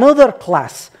another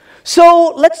class.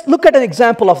 So let's look at an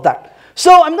example of that.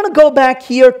 So I'm going to go back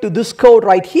here to this code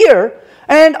right here,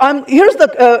 and here's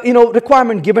the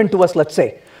requirement given to us, let's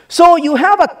say. So you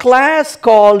have a class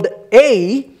called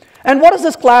A, and what does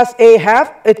this class A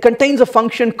have? It contains a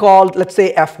function called, let's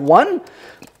say, f1,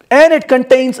 and it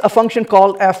contains a function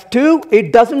called f2.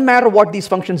 It doesn't matter what these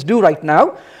functions do right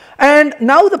now. And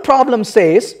now the problem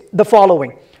says the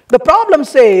following. The problem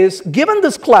says, given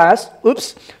this class,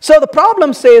 so the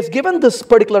problem says, given this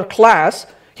particular class,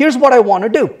 here's what I want to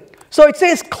do. So it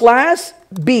says class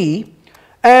B,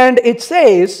 and it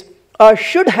says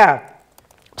should have.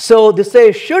 So this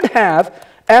says should have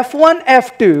f1,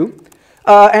 f2,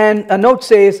 and a note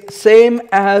says same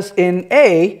as in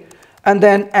A, and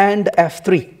then and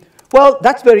f3. Well,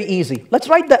 that's very easy. Let's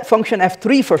write that function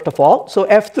f3 first of all. So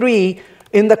f3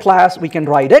 in the class, we can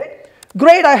write it.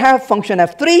 Great, I have function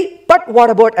f3, but what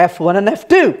about f1 and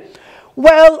f2?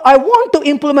 Well, I want to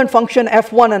implement function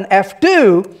f1 and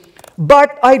f2,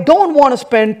 but I don't want to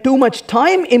spend too much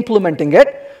time implementing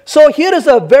it. So here is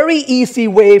a very easy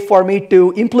way for me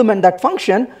to implement that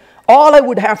function. All I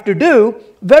would have to do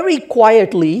very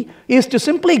quietly is to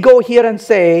simply go here and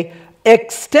say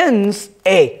extends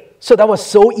A. So that was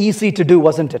so easy to do,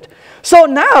 wasn't it? So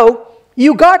now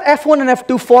you got f1 and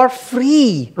f2 for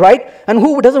free, right? And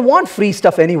who doesn't want free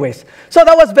stuff anyways? So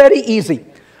that was very easy.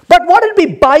 But what did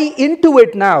we buy into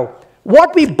it now?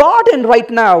 What we bought in right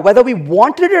now, whether we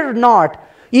wanted it or not,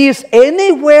 is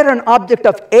anywhere an object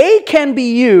of A can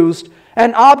be used,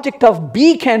 an object of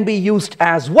B can be used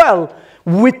as well,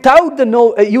 without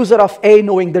the user of A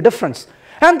knowing the difference.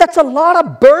 And that's a lot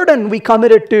of burden we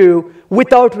committed to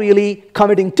without really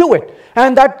committing to it.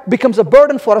 And that becomes a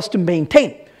burden for us to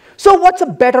maintain. So what's a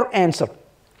better answer?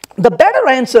 The better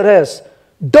answer is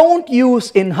don't use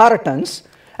inheritance,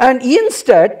 and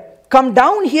instead come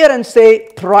down here and say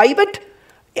private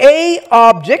A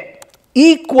object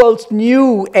equals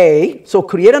new A. So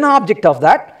create an object of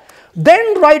that.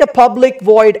 Then write a public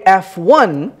void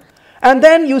f1, and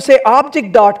then you say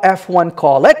object.f1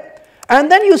 call it,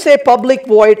 and then you say public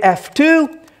void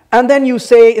f2, and then you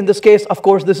say, in this case, of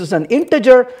course, this is an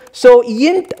integer, so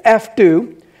int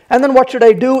f2. And then what should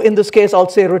I do? In this case, I'll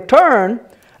say return,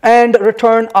 and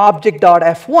return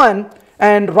object.f1,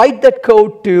 and write that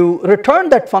code to return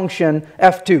that function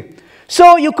f2.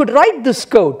 So you could write this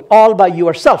code all by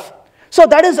yourself. So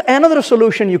that is another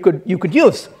solution you could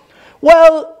use.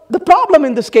 Well, the problem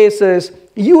in this case is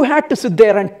you had to sit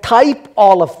there and type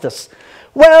all of this.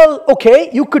 Well, okay,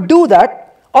 you could do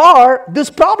that, or this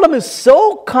problem is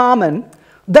so common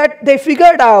that they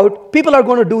figured out people are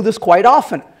going to do this quite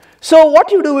often. So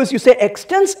what you do is you say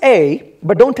extends A,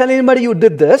 but don't tell anybody you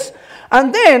did this,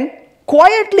 and then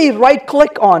quietly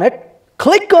right-click on it,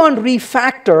 click on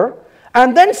refactor,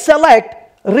 and then select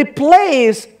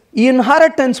replace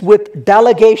inheritance with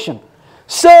delegation.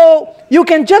 So you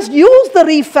can just use the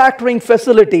refactoring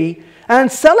facility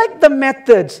and select the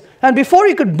methods, and before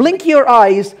you could blink your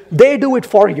eyes, they do it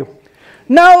for you.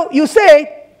 Now you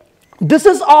say, this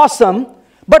is awesome,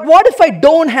 but what if I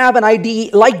don't have an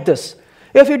IDE like this?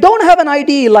 If you don't have an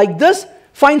IDE like this,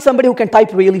 find somebody who can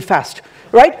type really fast,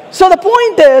 right? So the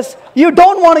point is, you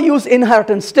don't want to use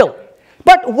inheritance still.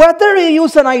 But whether you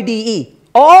use an IDE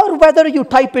or whether you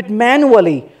type it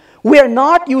manually, we are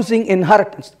not using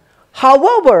inheritance.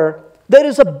 However, there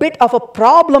is a bit of a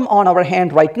problem on our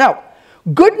hand right now.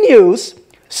 Good news,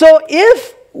 so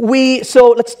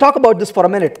let's talk about this for a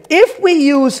minute. If we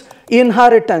use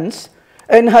inheritance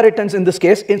in this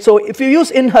case, and so if you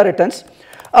use inheritance,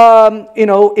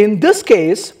 in this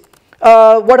case,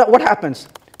 what happens?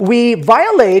 We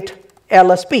violate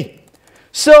LSP.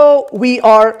 So we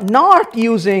are not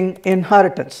using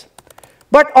inheritance.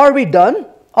 But are we done,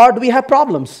 or do we have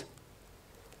problems?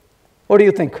 What do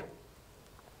you think?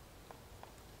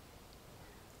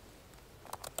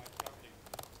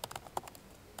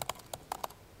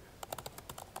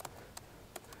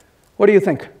 What do you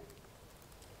think?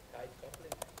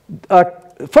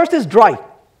 first is dry.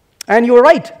 And you're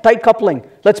right, tight coupling.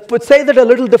 Let's say that a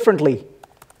little differently.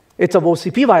 It's an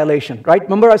OCP violation, right?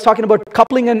 Remember I was talking about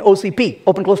coupling and OCP,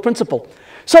 open-close principle.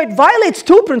 So it violates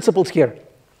two principles here.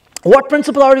 What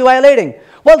principle are you violating?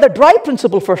 Well, the dry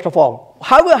principle, first of all.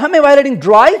 How am I violating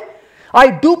dry?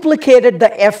 I duplicated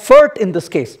the effort in this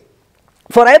case.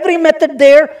 For every method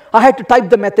there, I had to type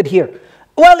the method here.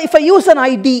 Well, if I use an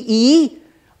IDE,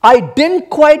 I didn't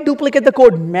quite duplicate the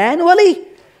code manually.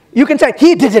 You can say,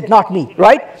 he did it, not me,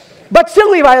 right? But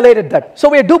still we violated that. So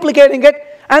we're duplicating it.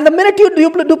 And the minute you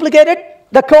duplicate it,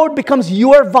 the code becomes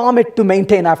your vomit to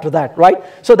maintain after that, right?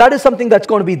 So that is something that's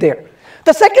going to be there.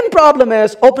 The second problem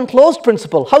is open-closed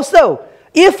principle. How so?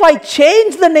 If I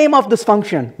change the name of this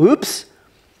function, oops,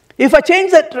 if I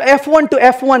change that F1 to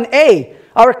F1A,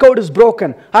 our code is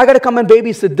broken. I got to come and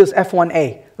babysit this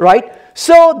F1A, right?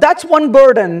 So that's one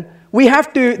burden. We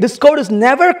have to, this code is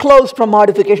never closed from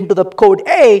modification to the code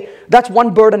A. That's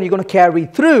one burden you're going to carry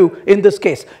through in this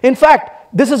case. In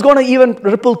fact, this is going to even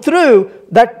ripple through.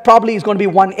 That probably is going to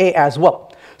be 1A as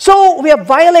well. So we are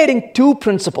violating two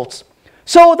principles.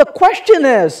 So the question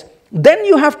is, then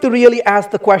you have to really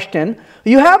ask the question,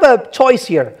 you have a choice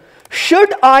here.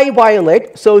 Should I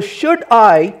violate, so should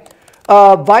I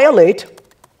violate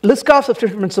Liskov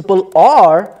substitution principle,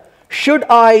 or should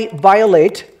I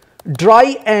violate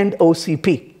dry and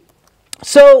OCP?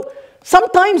 So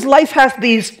sometimes life has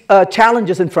these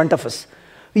challenges in front of us.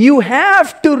 You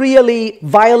have to really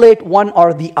violate one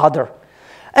or the other.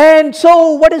 And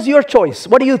so what is your choice?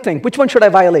 What do you think? Which one should I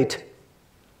violate?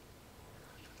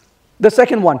 The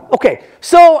second one. Okay,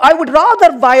 so I would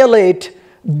rather violate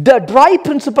the dry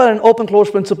principle and open-close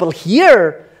principle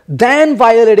here than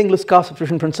violating Liskov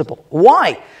substitution principle.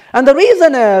 Why? And the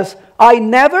reason is I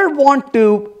never want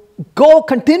to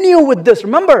continue with this.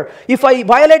 Remember, if I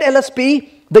violate LSP,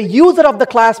 the user of the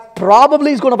class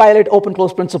probably is going to violate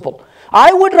open-close principle.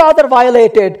 I would rather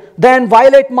violate it than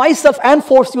violate myself and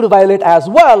force you to violate as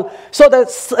well. So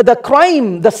the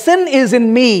crime, the sin is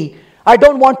in me. I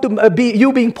don't want to be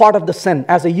you being part of the sin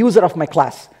as a user of my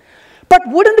class. But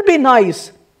wouldn't it be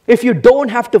nice if you don't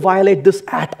have to violate this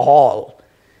at all?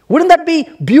 Wouldn't that be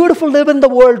beautiful to live in the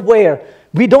world where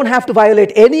we don't have to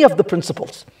violate any of the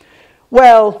principles?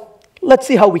 Well, let's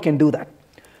see how we can do that.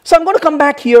 So I'm going to come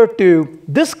back here to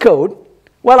this code.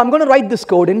 Well, I'm going to write this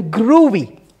code in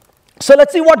Groovy. So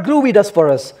let's see what Groovy does for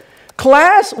us.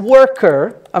 Class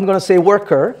worker, I'm going to say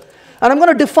worker, and I'm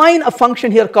going to define a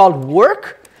function here called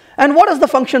work. And what does the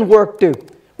function work do?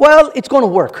 Well, it's going to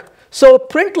work. So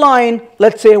print line,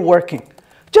 let's say working.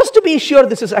 Just to be sure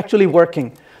this is actually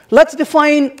working, let's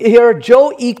define here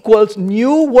Joe equals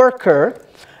new worker,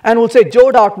 and we'll say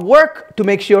Joe.work to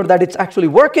make sure that it's actually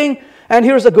working. And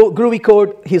here's the Groovy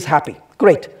code. He's happy.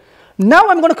 Great. Now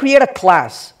I'm going to create a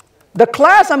class. The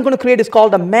class I'm going to create is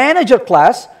called a manager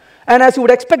class. And as you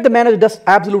would expect, the manager does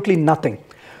absolutely nothing.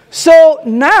 So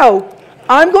now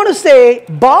I'm going to say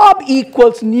Bob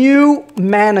equals new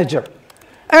manager.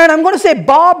 And I'm going to say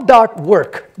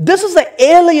Bob.work. This is the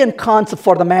alien concept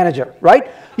for the manager,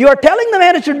 right? You are telling the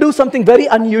manager to do something very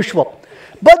unusual.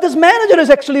 But this manager is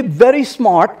actually very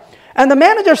smart. And the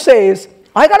manager says,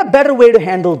 I got a better way to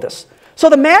handle this. So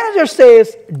the manager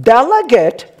says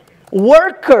delegate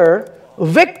worker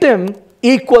victim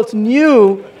equals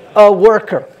new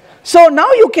worker. So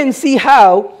now you can see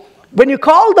how when you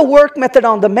call the work method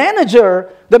on the manager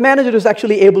is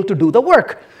actually able to do the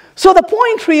work. So the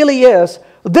point really is,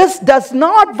 this does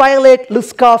not violate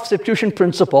Liskov substitution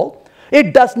principle.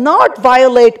 It does not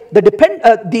violate the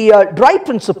dry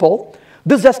principle.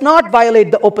 This does not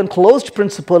violate the open-closed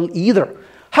principle either.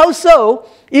 How so?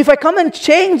 If I come and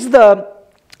change the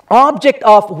object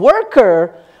of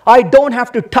worker, I don't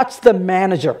have to touch the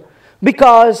manager.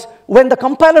 Because when the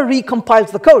compiler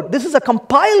recompiles the code, this is a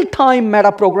compile time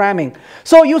metaprogramming.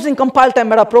 So using compile time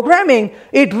metaprogramming,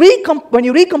 when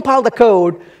you recompile the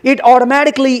code, it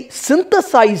automatically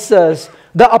synthesizes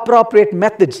the appropriate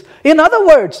methods. In other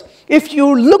words, if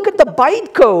you look at the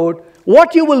bytecode,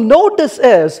 what you will notice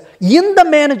is in the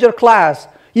manager class,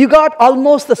 you got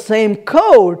almost the same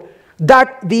code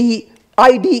that the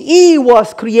IDE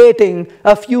was creating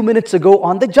a few minutes ago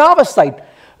on the Java side.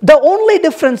 The only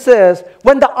difference is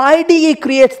when the IDE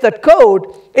creates that code,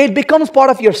 it becomes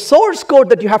part of your source code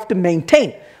that you have to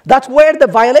maintain. That's where the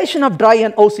violation of dry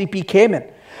and OCP came in.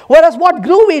 Whereas what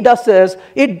Groovy does is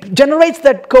it generates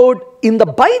that code in the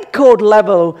bytecode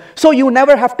level, so you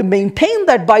never have to maintain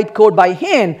that bytecode by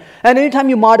hand. And anytime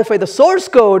you modify the source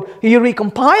code, you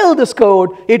recompile this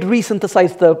code, it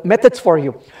resynthesizes the methods for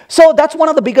you. So that's one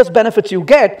of the biggest benefits you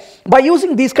get. By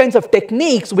using these kinds of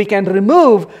techniques, we can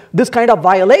remove this kind of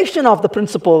violation of the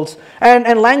principles,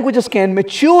 and languages can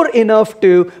mature enough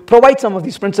to provide some of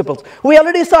these principles. We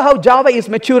already saw how Java is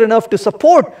mature enough to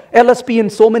support LSP in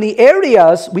so many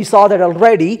areas. We saw that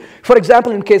already. For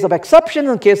example, in case of exceptions,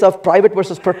 in case of private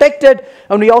versus protected,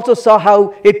 and we also saw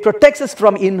how it protects us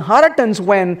from inheritance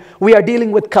when we are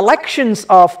dealing with collections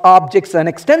of objects and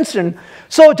extension.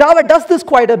 So Java does this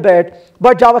quite a bit,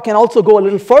 but Java can also go a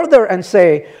little further and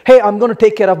say, hey, I'm going to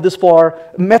take care of this for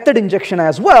method injection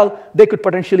as well. They could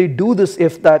potentially do this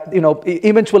if that,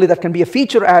 eventually that can be a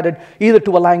feature added either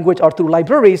to a language or through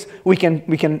libraries. We can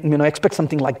expect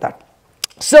something like that.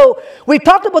 So we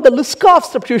talked about the Liskov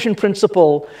substitution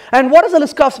principle. And what does the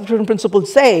Liskov substitution principle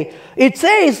say? It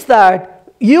says that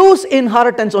use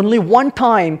inheritance only one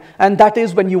time, and that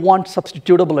is when you want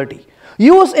substitutability.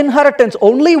 Use inheritance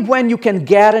only when you can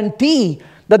guarantee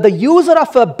that the user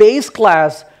of a base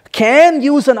class can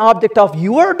use an object of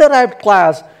your derived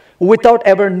class without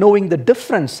ever knowing the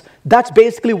difference. That's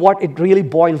basically what it really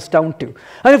boils down to.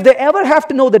 And if they ever have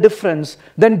to know the difference,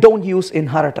 then don't use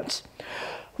inheritance.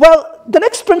 Well, the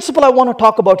next principle I want to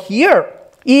talk about here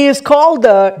is called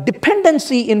the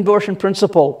dependency inversion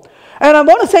principle. And I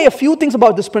want to say a few things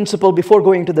about this principle before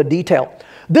going into the detail.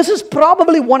 This is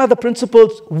probably one of the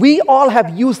principles we all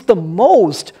have used the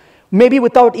most, maybe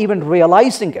without even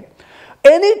realizing it.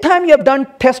 Anytime you have done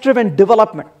test-driven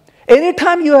development,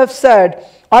 anytime you have said,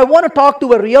 I want to talk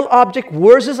to a real object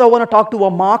versus I want to talk to a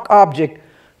mock object,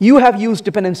 you have used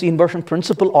dependency inversion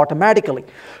principle automatically.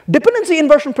 Dependency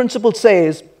inversion principle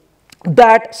says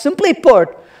that, simply put,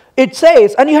 it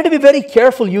says, and you have to be very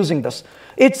careful using this,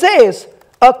 it says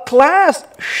a class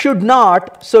should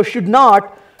not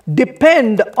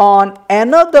depend on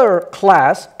another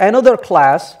class.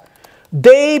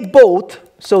 They both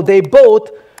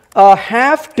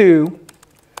have to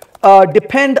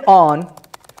depend on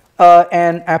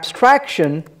an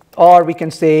abstraction, or we can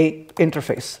say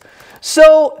interface.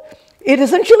 So it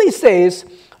essentially says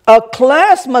a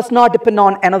class must not depend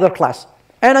on another class.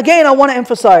 And again, I want to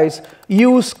emphasize,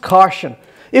 use caution.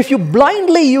 If you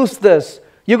blindly use this,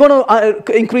 you're going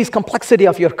to increase complexity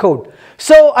of your code.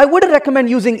 So I wouldn't recommend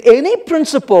using any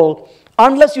principle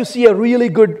unless you see a really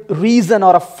good reason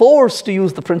or a force to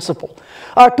use the principle.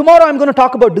 Tomorrow I'm going to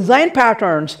talk about design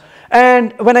patterns.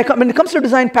 And when it comes to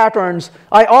design patterns,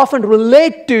 I often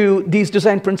relate to these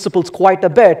design principles quite a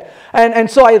bit.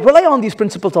 And so I rely on these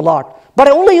principles a lot. But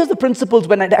I only use the principles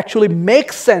when it actually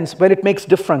makes sense, when it makes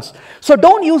difference. So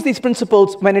don't use these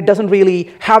principles when it doesn't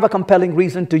really have a compelling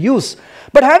reason to use.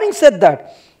 But having said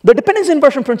that, the dependency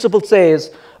inversion principle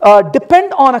says,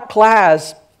 depend on a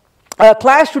class. A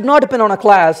class should not depend on a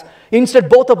class. Instead,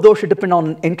 both of those should depend on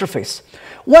an interface.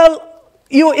 Well,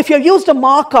 if you've used a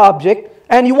mock object,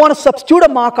 and you want to substitute a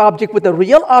mock object with a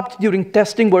real object during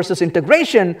testing versus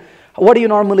integration, what do you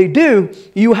normally do?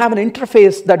 You have an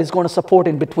interface that is going to support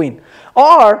in between.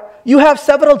 Or you have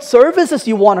several services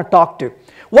you want to talk to.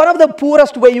 One of the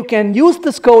poorest way you can use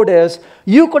this code is,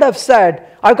 you could have said,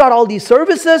 I've got all these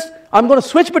services, I'm going to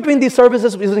switch between these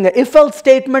services using an if-else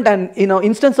statement and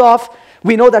instance of.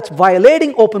 We know that's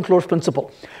violating open-close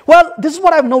principle. Well, this is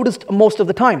what I've noticed most of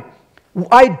the time.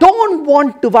 I don't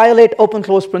want to violate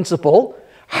open-close principle.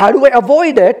 How do I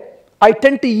avoid it? I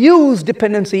tend to use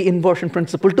dependency inversion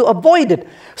principle to avoid it.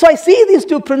 So I see these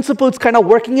two principles kind of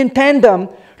working in tandem.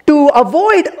 To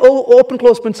avoid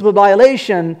open-close principle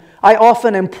violation, I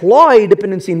often employ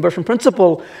dependency inversion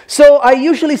principle. So I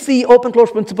usually see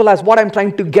open-close principle as what I'm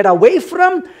trying to get away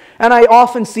from, and I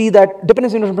often see that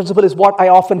dependency inversion principle is what I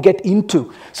often get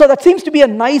into. So that seems to be a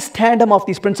nice tandem of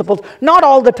these principles. Not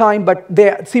all the time, but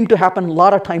they seem to happen a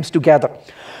lot of times together.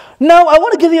 Now, I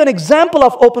want to give you an example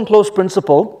of open-close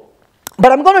principle,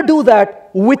 but I'm going to do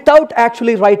that without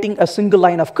actually writing a single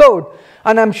line of code.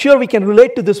 And I'm sure we can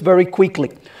relate to this very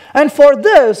quickly. And for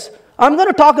this, I'm going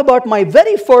to talk about my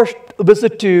very first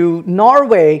visit to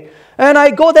Norway. And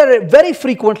I go there very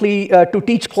frequently to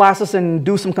teach classes and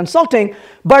do some consulting.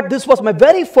 But this was my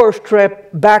very first trip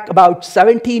back about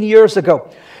 17 years ago.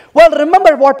 Well,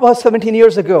 remember what was 17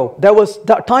 years ago? There was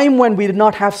the time when we did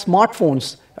not have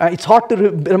smartphones. It's hard to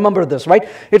remember this, right?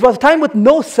 It was a time with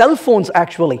no cell phones,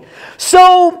 actually.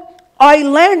 So I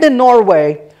land in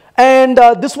Norway. And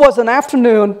this was an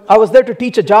afternoon. I was there to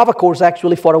teach a Java course,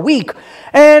 actually, for a week.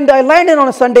 And I landed on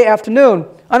a Sunday afternoon.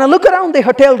 And I look around the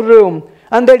hotel room,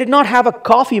 and they did not have a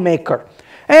coffee maker.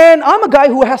 And I'm a guy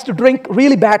who has to drink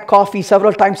really bad coffee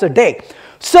several times a day.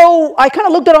 So I kind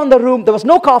of looked around the room. There was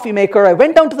no coffee maker. I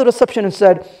went down to the reception and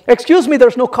said, excuse me,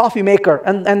 there's no coffee maker.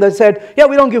 And they said, yeah,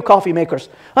 we don't give coffee makers.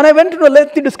 And I went into a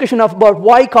lengthy discussion about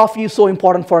why coffee is so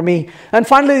important for me. And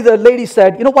finally, the lady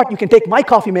said, you know what, you can take my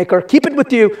coffee maker, keep it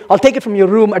with you. I'll take it from your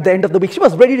room at the end of the week. She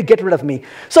was ready to get rid of me.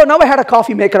 So now I had a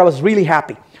coffee maker. I was really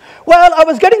happy. Well, I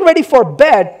was getting ready for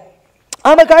bed.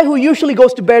 I'm a guy who usually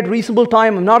goes to bed reasonable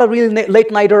time. I'm not a really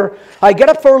late nighter. I get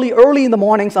up fairly early in the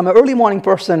mornings. I'm an early morning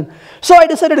person. So I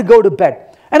decided to go to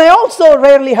bed. And I also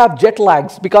rarely have jet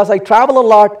lags because I travel a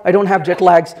lot. I don't have jet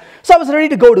lags. So I was ready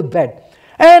to go to bed.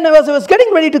 And as I was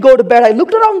getting ready to go to bed, I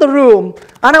looked around the room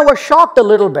and I was shocked a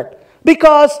little bit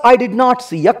because I did not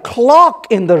see a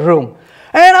clock in the room.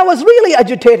 And I was really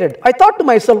agitated. I thought to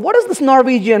myself, what does this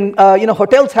Norwegian,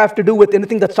 hotels have to do with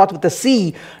anything that starts with a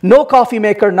C? No coffee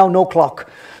maker, now no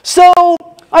clock. So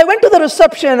I went to the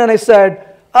reception and I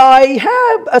said, I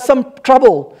have some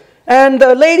trouble. And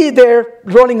the lady there,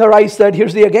 rolling her eyes, said,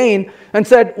 here's the again, and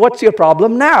said, what's your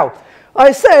problem now?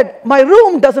 I said, my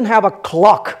room doesn't have a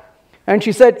clock. And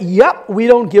she said, yep, we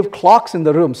don't give clocks in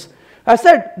the rooms. I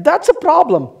said, that's a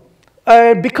problem.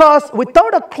 Because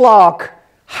without a clock,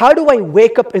 how do I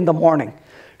wake up in the morning?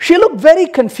 She looked very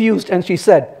confused and she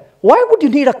said, why would you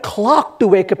need a clock to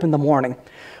wake up in the morning?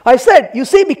 I said, you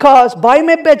see, because by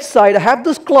my bedside I have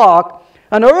this clock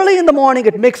and early in the morning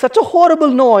it makes such a horrible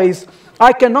noise,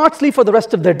 I cannot sleep for the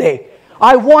rest of the day.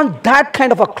 I want that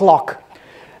kind of a clock.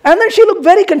 And then she looked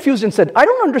very confused and said, I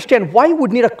don't understand why you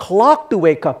would need a clock to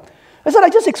wake up. I said, I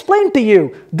just explained to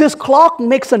you, this clock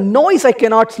makes a noise, I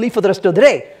cannot sleep for the rest of the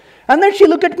day. And then she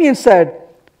looked at me and said,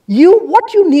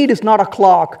 what you need is not a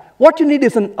clock. What you need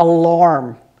is an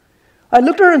alarm. I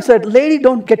looked at her and said, lady,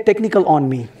 don't get technical on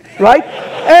me, right?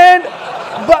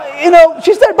 But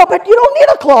she said, but you don't need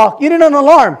a clock. You need an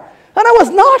alarm. And I was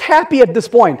not happy at this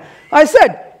point. I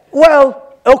said,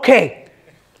 well, okay,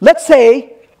 let's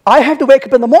say I have to wake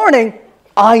up in the morning.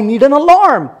 I need an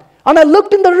alarm. And I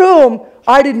looked in the room.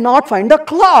 I did not find a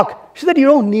clock. She said, you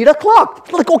don't need a clock.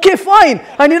 I'm like, okay, fine.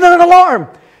 I need an alarm.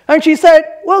 And she said,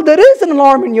 well, there is an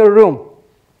alarm in your room.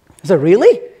 I said,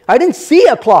 really? I didn't see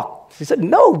a clock. She said,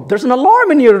 no, there's an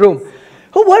alarm in your room.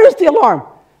 Oh, where is the alarm?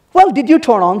 Well, did you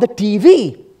turn on the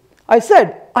TV? I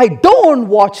said, I don't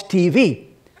watch TV.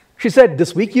 She said,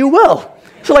 this week you will.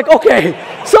 So like, okay.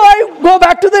 So I go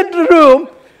back to the room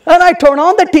and I turn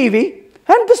on the TV.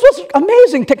 And this was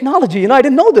amazing technology. I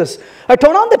didn't know this. I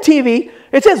turn on the TV.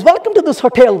 It says, welcome to this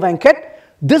hotel, Venkat.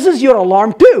 This is your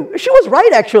alarm too. She was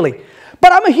right, actually.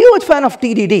 But I'm a huge fan of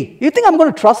TDD. You think I'm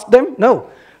going to trust them?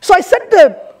 No. So I set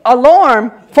the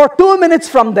alarm for 2 minutes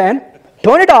from then,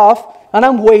 turn it off, and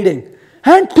I'm waiting.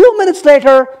 And 2 minutes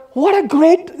later, what a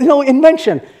great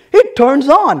invention. It turns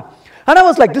on. And I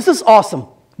was like, this is awesome.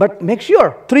 But make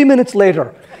sure, 3 minutes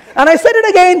later. And I set it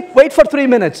again, wait for 3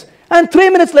 minutes. And 3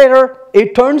 minutes later,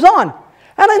 it turns on.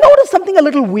 And I noticed something a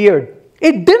little weird.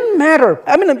 It didn't matter.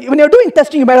 I mean, when you're doing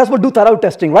testing, you might as well do thorough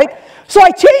testing, right? So I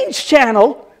changed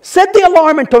channel, set the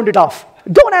alarm and turned it off.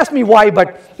 Don't ask me why,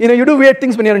 but you do weird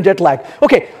things when you're in jet lag.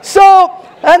 Okay, so,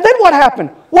 and then what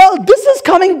happened? Well, this is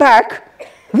coming back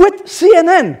with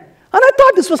CNN. And I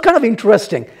thought this was kind of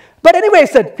interesting. But anyway, I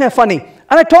said, funny.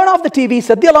 And I turn off the TV,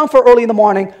 set the alarm for early in the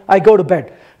morning, I go to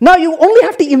bed. Now, you only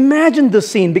have to imagine this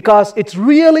scene because it's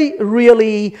really,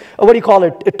 really,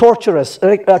 torturous,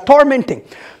 tormenting.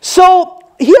 So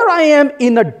here I am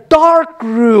in a dark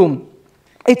room.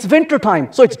 It's winter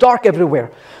time, so it's dark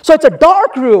everywhere. So it's a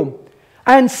dark room,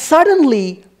 and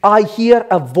suddenly I hear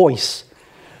a voice.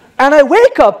 And I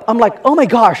wake up, I'm like, oh my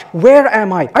gosh, where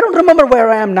am I? I don't remember where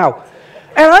I am now.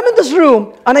 And I'm in this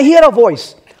room, and I hear a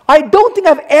voice. I don't think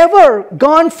I've ever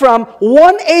gone from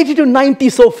 180 to 90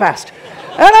 so fast.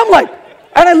 And I'm like,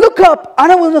 and I look up,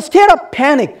 and I was in a state of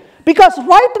panic, because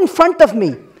right in front of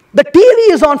me, the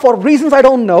TV is on for reasons I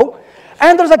don't know,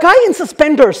 and there's a guy in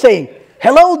suspenders saying,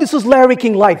 hello, this is Larry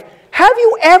King Live. Have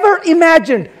you ever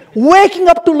imagined waking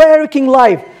up to Larry King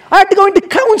Live? I had to go into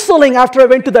counseling after I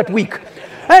went to that week.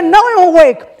 And now I'm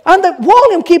awake, and the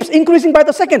volume keeps increasing by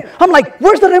the second. I'm like,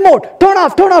 where's the remote? Turn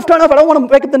off, turn off, turn off. I don't want to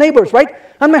wake up the neighbors, right?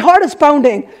 And my heart is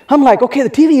pounding. I'm like, okay, the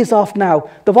TV is off now.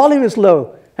 The volume is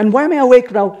low. And why am I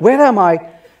awake now? Where am I?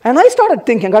 And I started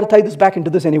thinking, I got to tie this back into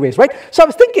this anyways, right? So I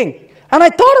was thinking, and I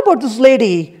thought about this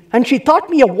lady, and she taught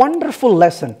me a wonderful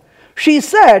lesson. She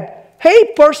said,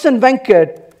 hey, person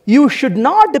Venkat, you should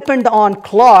not depend on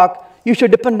clock, you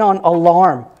should depend on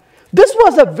alarm. This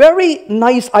was a very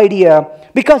nice idea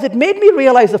because it made me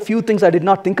realize a few things I did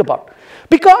not think about.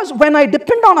 Because when I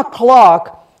depend on a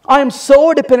clock, I am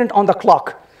so dependent on the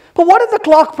clock. But what did the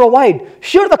clock provide?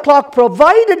 Sure, the clock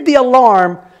provided the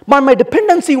alarm, but my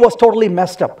dependency was totally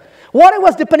messed up. What I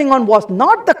was depending on was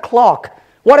not the clock.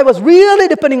 What I was really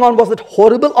depending on was that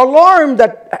horrible alarm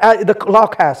that the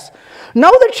clock has.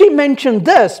 Now that she mentioned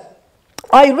this,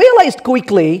 I realized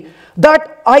quickly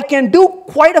that I can do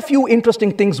quite a few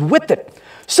interesting things with it.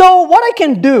 So what I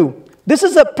can do, this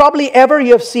is probably ever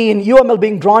you have seen UML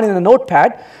being drawn in a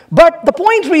notepad, but the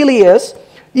point really is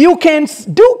you can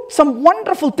do some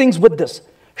wonderful things with this.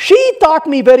 She taught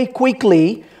me very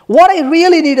quickly what I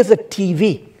really need is a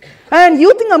TV. And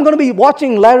you think I'm going to be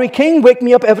watching Larry King wake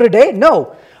me up every day?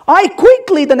 No. I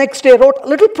quickly the next day wrote a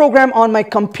little program on my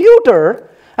computer,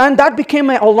 and that became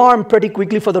my alarm pretty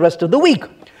quickly for the rest of the week.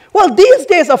 Well, these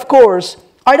days, of course,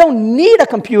 I don't need a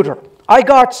computer. I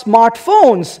got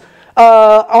smartphones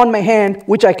on my hand,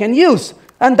 which I can use.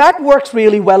 And that works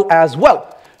really well as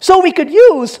well. So we could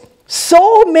use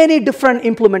so many different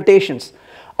implementations,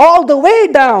 all the way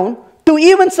down to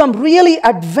even some really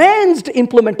advanced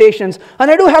implementations. And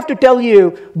I do have to tell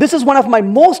you, this is one of my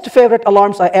most favorite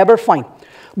alarms I ever find.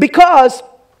 Because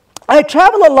I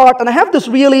travel a lot, and I have this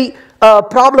really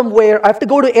problem where I have to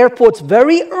go to airports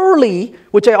very early,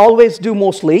 which I always do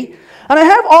mostly. And I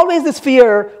have always this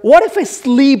fear, what if I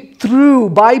sleep through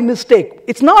by mistake?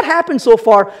 It's not happened so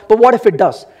far, but what if it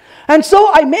does? And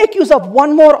so I make use of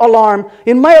one more alarm,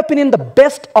 in my opinion, the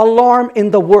best alarm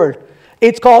in the world.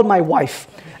 It's called my wife.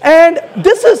 And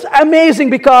this is amazing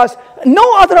because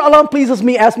no other alarm pleases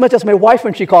me as much as my wife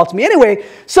when she calls me. Anyway,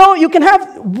 so you can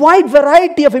have wide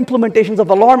variety of implementations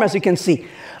of alarm, as you can see.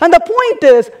 And the point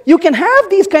is, you can have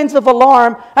these kinds of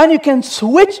alarm, and you can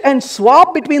switch and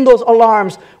swap between those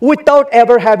alarms without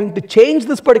ever having to change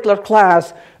this particular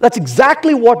class. That's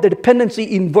exactly what the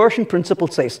dependency inversion principle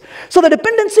says. So the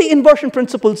dependency inversion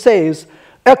principle says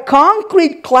a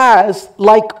concrete class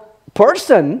like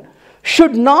person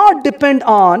should not depend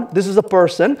on, this is a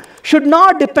person, should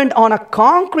not depend on a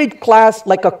concrete class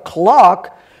like a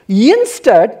clock.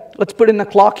 Instead, let's put in a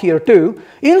clock here too.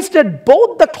 Instead,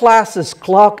 both the classes,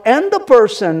 clock and the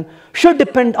person, should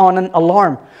depend on an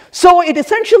alarm. So it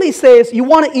essentially says you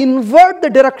want to invert the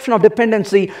direction of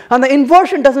dependency, and the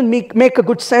inversion doesn't make a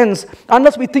good sense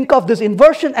unless we think of this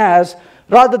inversion as,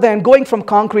 rather than going from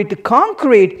concrete to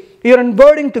concrete, you're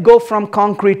inverting to go from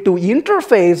concrete to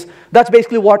interface. That's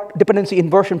basically what dependency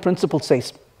inversion principle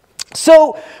says.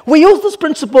 So we use this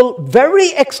principle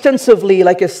very extensively,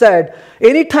 like I said,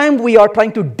 anytime we are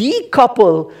trying to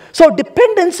decouple. So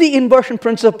dependency inversion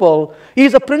principle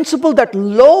is a principle that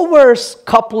lowers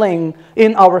coupling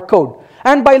in our code.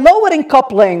 And by lowering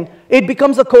coupling, it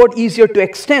becomes a code easier to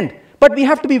extend. But we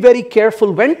have to be very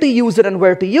careful when to use it and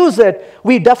where to use it.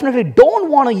 We definitely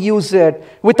don't want to use it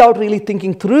without really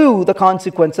thinking through the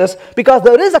consequences, because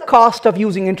there is a cost of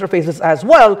using interfaces as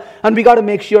well, and we got to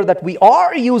make sure that we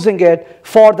are using it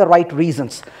for the right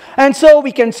reasons. And so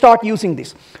we can start using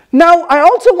these. Now, I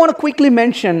also want to quickly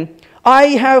mention, I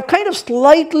have kind of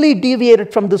slightly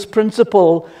deviated from this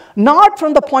principle, not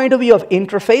from the point of view of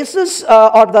interfaces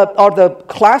or the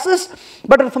classes,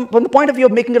 but from the point of view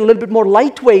of making it a little bit more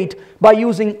lightweight by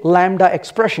using lambda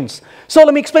expressions. So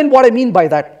let me explain what I mean by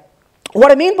that.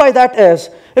 What I mean by that is,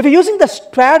 if you're using the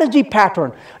strategy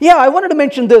pattern, yeah, I wanted to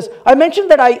mention this. I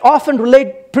mentioned that I often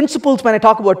relate principles when I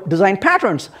talk about design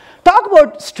patterns. Talk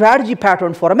about strategy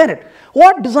pattern for a minute.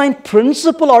 What design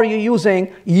principle are you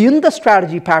using in the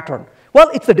strategy pattern? Well,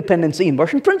 it's the dependency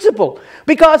inversion principle.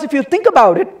 Because if you think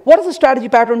about it, what does the strategy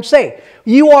pattern say?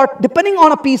 You are depending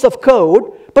on a piece of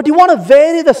code, but you want to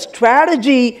vary the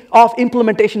strategy of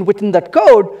implementation within that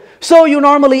code. So you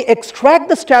normally extract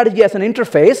the strategy as an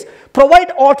interface,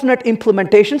 provide alternate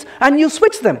implementations, and you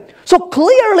switch them. So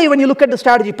clearly, when you look at the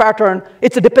strategy pattern,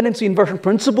 it's a dependency inversion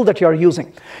principle that you're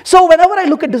using. So whenever I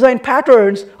look at design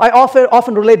patterns, I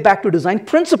often relate back to design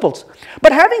principles.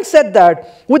 But having said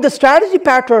that, with the strategy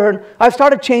pattern, I've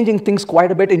started changing things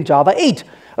quite a bit in Java 8.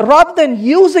 Rather than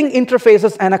using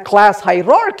interfaces and a class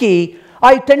hierarchy,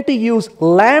 I tend to use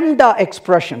lambda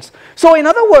expressions. So in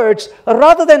other words,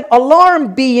 rather than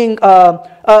alarm being an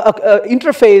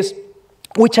interface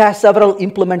which has several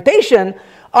implementation,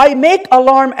 I make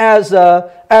alarm as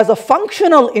a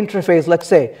functional interface, let's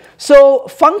say. So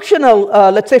functional,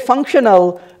 let's say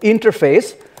functional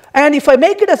interface. And if I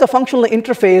make it as a functional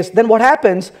interface, then what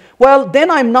happens? Well, then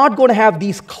I'm not going to have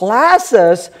these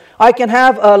classes. I can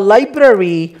have a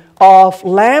library of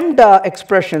lambda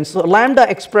expressions, so lambda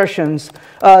expressions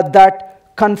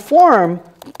that conform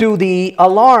to the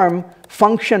alarm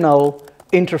functional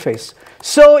interface.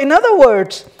 So in other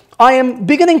words, I am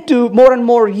beginning to more and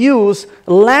more use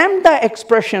lambda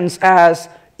expressions as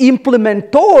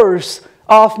implementors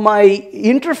of my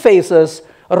interfaces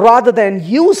rather than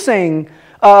using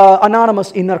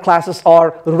anonymous inner classes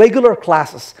or regular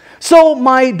classes. So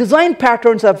my design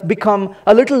patterns have become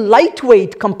a little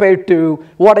lightweight compared to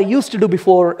what I used to do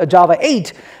before Java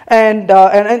 8. And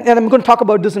I'm going to talk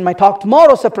about this in my talk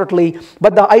tomorrow separately,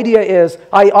 but the idea is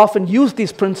I often use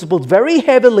these principles very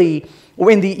heavily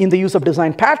in the use of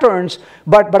design patterns,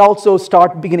 but also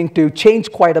start beginning to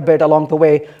change quite a bit along the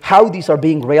way how these are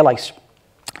being realized.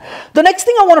 The next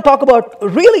thing I want to talk about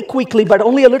really quickly, but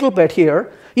only a little bit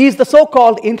here, is the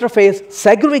so-called interface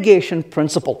segregation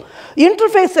principle. The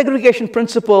interface segregation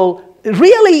principle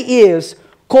really is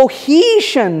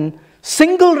cohesion,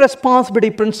 single responsibility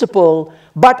principle,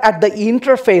 but at the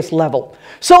interface level.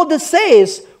 So this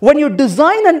says when you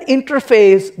design an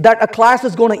interface that a class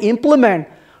is going to implement,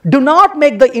 do not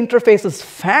make the interfaces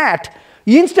fat.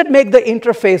 You instead make the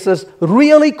interfaces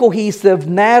really cohesive,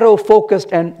 narrow, focused,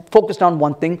 and focused on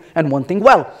one thing and one thing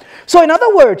well. So in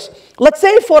other words, let's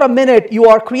say for a minute you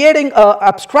are creating an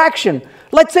abstraction.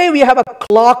 Let's say we have a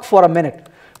clock for a minute.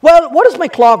 Well, what does my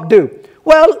clock do?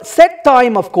 Well, set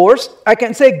time, of course. I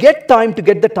can say get time to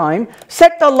get the time.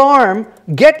 Set alarm,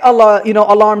 get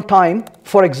alarm time.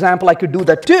 For example, I could do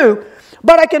that too.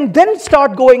 But I can then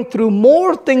start going through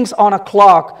more things on a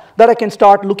clock that I can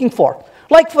start looking for.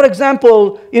 Like, for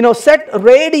example, set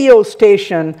radio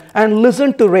station and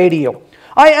listen to radio.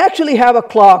 I actually have a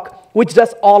clock which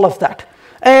does all of that.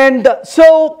 And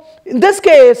so in this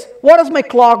case, what does my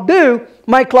clock do?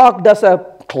 My clock does a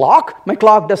clock, my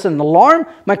clock does an alarm,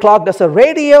 my clock does a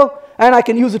radio, and I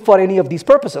can use it for any of these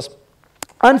purposes.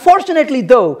 Unfortunately,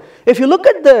 though, if you look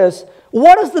at this,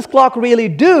 what does this clock really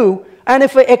do? And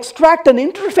if I extract an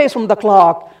interface from the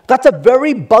clock, that's a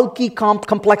very bulky,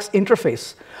 complex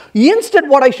interface. Instead,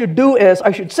 what I should do is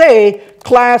I should say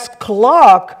class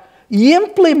clock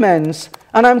implements,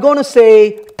 and I'm going to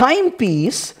say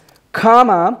timepiece,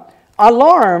 comma,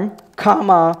 alarm,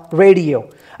 comma, radio.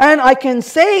 And I can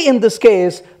say in this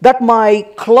case that my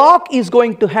clock is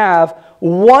going to have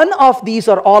one of these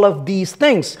or all of these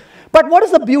things. But what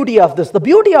is the beauty of this? The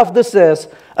beauty of this is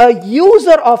a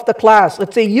user of the class,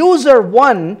 let's say user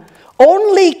 1,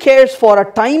 only cares for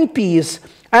a timepiece,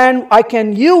 and I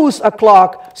can use a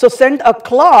clock, so send a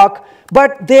clock,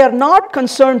 but they are not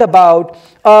concerned about,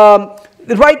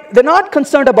 they're not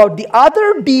concerned about the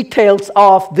other details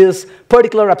of this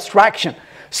particular abstraction.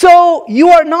 So you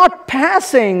are not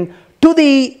passing to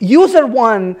the user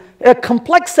 1 a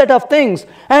complex set of things,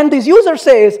 and this user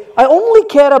says, I only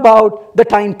care about the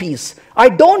timepiece. I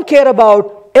don't care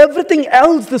about everything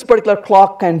else this particular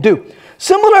clock can do.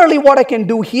 Similarly, what I can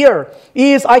do here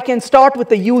is I can start with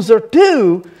the user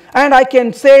 2, and I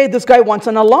can say this guy wants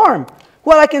an alarm.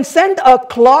 Well, I can send a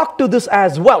clock to this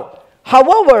as well.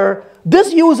 However,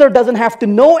 this user doesn't have to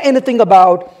know anything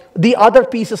about the other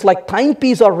pieces like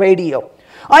timepiece or radio.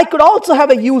 I could also have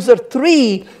a user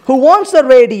 3 who wants a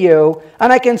radio,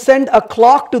 and I can send a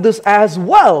clock to this as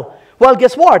well. Well,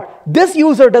 guess what? This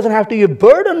user doesn't have to be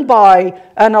burdened by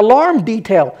an alarm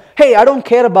detail. Hey, I don't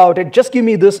care about it. Just give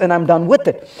me this and I'm done with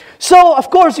it. So, of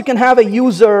course, you can have a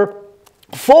user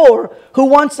 4 who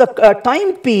wants a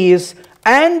timepiece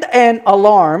and an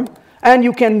alarm, and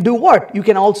you can do what? You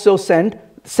can also send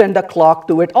a clock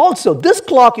to it also. This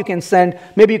clock you can send,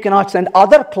 maybe you cannot send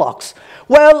other clocks.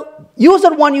 Well,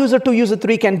 user 1, user 2, user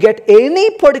 3 can get any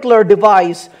particular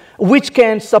device which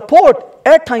can support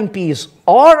a timepiece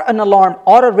or an alarm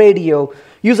or a radio.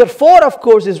 User 4, of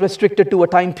course, is restricted to a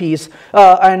timepiece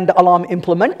and alarm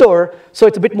implementer, so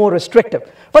it's a bit more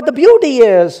restrictive. But the beauty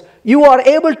is you are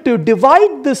able to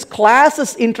divide this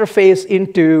class's interface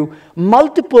into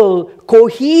multiple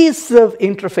cohesive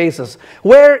interfaces,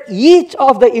 where each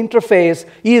of the interface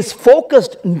is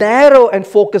focused, narrow, and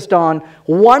focused on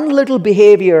one little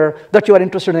behavior that you are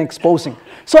interested in exposing.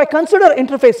 So I consider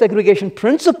interface segregation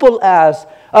principle as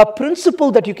a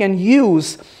principle that you can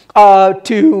use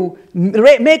to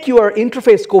make your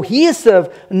interface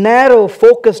cohesive, narrow,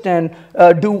 focused, and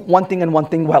do one thing and one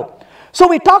thing well. So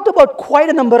we talked about quite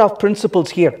a number of principles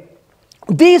here.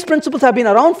 These principles have been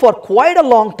around for quite a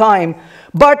long time,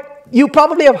 but you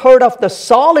probably have heard of the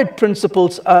solid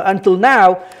principles until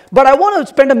now. But I want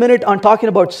to spend a minute on talking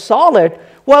about solid.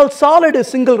 Well, solid is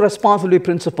single responsibility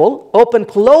principle,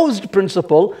 open-closed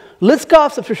principle,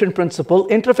 Liskov substitution principle,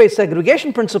 interface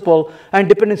segregation principle, and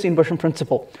dependency inversion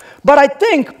principle. But I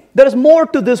think there is more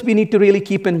to this we need to really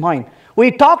keep in mind. We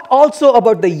talked also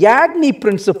about the Yagni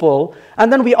principle,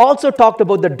 and then we also talked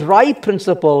about the dry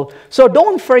principle. So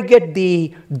don't forget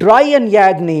the dry and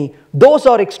Yagni. Those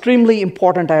are extremely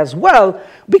important as well,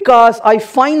 because I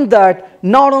find that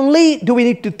not only do we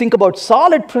need to think about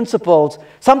solid principles,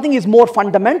 something is more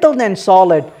fundamental than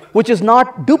solid. which is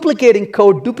not duplicating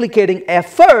code, duplicating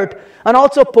effort, and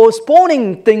also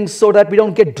postponing things so that we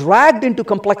don't get dragged into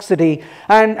complexity.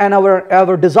 And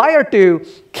our desire to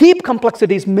keep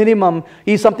complexities minimum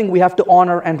is something we have to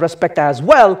honor and respect as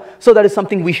well. So that is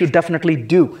something we should definitely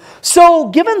do. So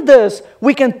given this,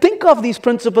 we can think of these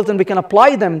principles and we can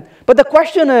apply them. But the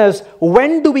question is,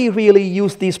 when do we really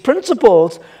use these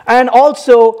principles? And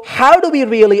also, how do we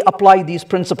really apply these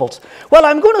principles? Well,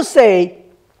 I'm going to say,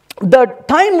 the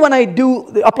time when I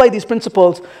do apply these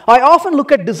principles, I often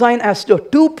look at design as a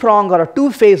two-prong or a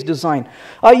two-phase design.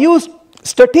 I use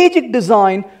strategic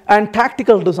design and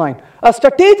tactical design. A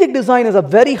strategic design is a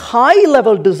very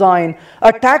high-level design.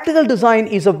 A tactical design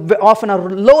is often a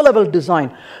low-level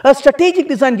design. A strategic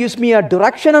design gives me a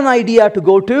direction and idea to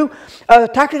go to. A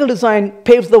tactical design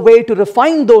paves the way to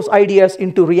refine those ideas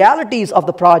into realities of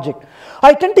the project.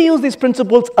 I tend to use these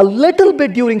principles a little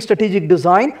bit during strategic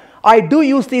design. I do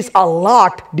use these a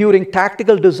lot during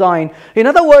tactical design. In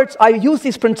other words, I use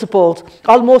these principles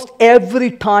almost every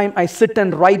time I sit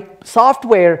and write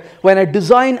software. When I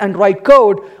design and write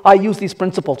code, I use these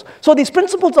principles. So these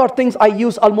principles are things I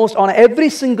use almost on every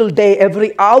single day,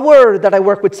 every hour that I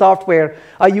work with software.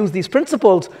 I use these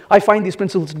principles. I find these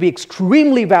principles to be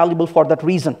extremely valuable for that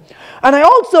reason. And I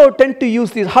also tend to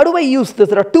use these. How do I use this?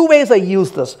 There are two ways I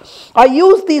use this. I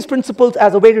use these principles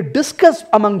as a way to discuss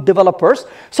among developers.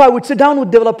 So I would sit down with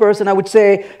developers and I would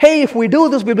say, hey, if we do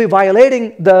this, we'll be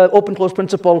violating the open-close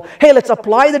principle. Hey, let's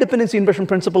apply the dependency inversion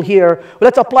principle here.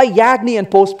 Let's apply YAGNI and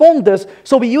postpone this.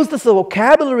 So we use this as a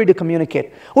vocabulary to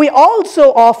communicate. We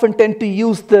also often tend to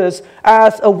use this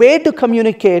as a way to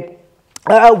communicate,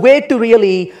 a way to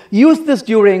really use this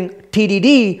during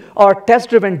TDD or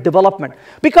test-driven development.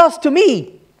 Because to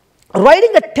me,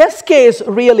 writing a test case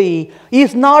really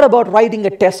is not about writing a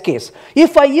test case.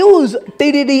 If I use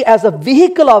TDD as a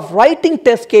vehicle of writing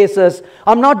test cases,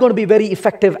 I'm not going to be very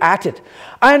effective at it.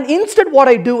 And instead what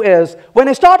I do is, when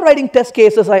I start writing test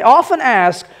cases, I often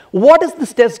ask, what does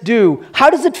this test do? How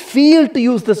does it feel to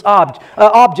use this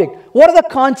object? What are the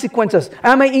consequences?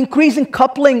 Am I increasing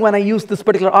coupling when I use this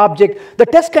particular object? The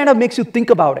test kind of makes you think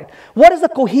about it. What is the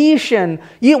cohesion?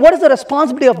 What is the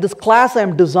responsibility of this class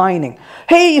I'm designing?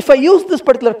 Hey, if I use this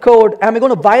particular code, am I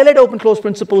going to violate open-close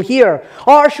principle here?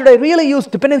 Or should I really use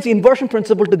dependency inversion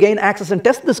principle to gain access and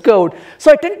test this code?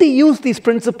 So I tend to use these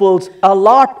principles a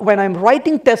lot when I'm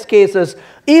writing test cases.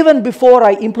 Even before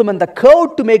I implement the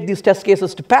code to make these test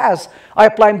cases to pass, I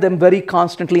apply them very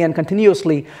constantly and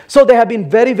continuously. So they have been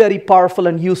very, very powerful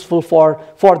and useful for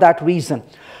that reason.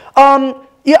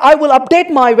 Yeah, I will update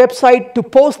my website to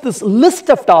post this list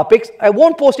of topics. I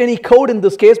won't post any code in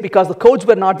this case because the codes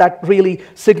were not that really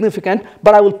significant,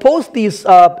 but I will post these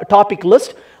topic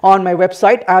list on my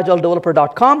website,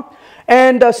 agiledeveloper.com.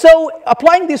 And so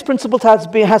applying these principles has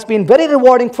been very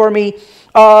rewarding for me.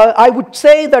 I would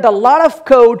say that a lot of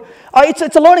code,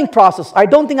 it's a learning process. I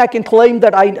don't think I can claim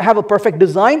that I have a perfect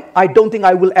design. I don't think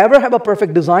I will ever have a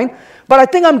perfect design. But I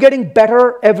think I'm getting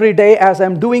better every day as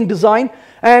I'm doing design.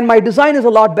 And my design is a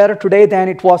lot better today than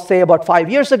it was, say, about 5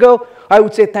 years ago. I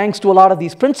would say thanks to a lot of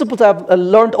these principles I've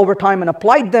learned over time and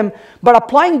applied them. But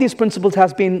applying these principles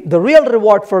has been the real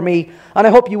reward for me. And I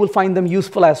hope you will find them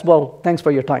useful as well. Thanks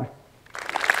for your time.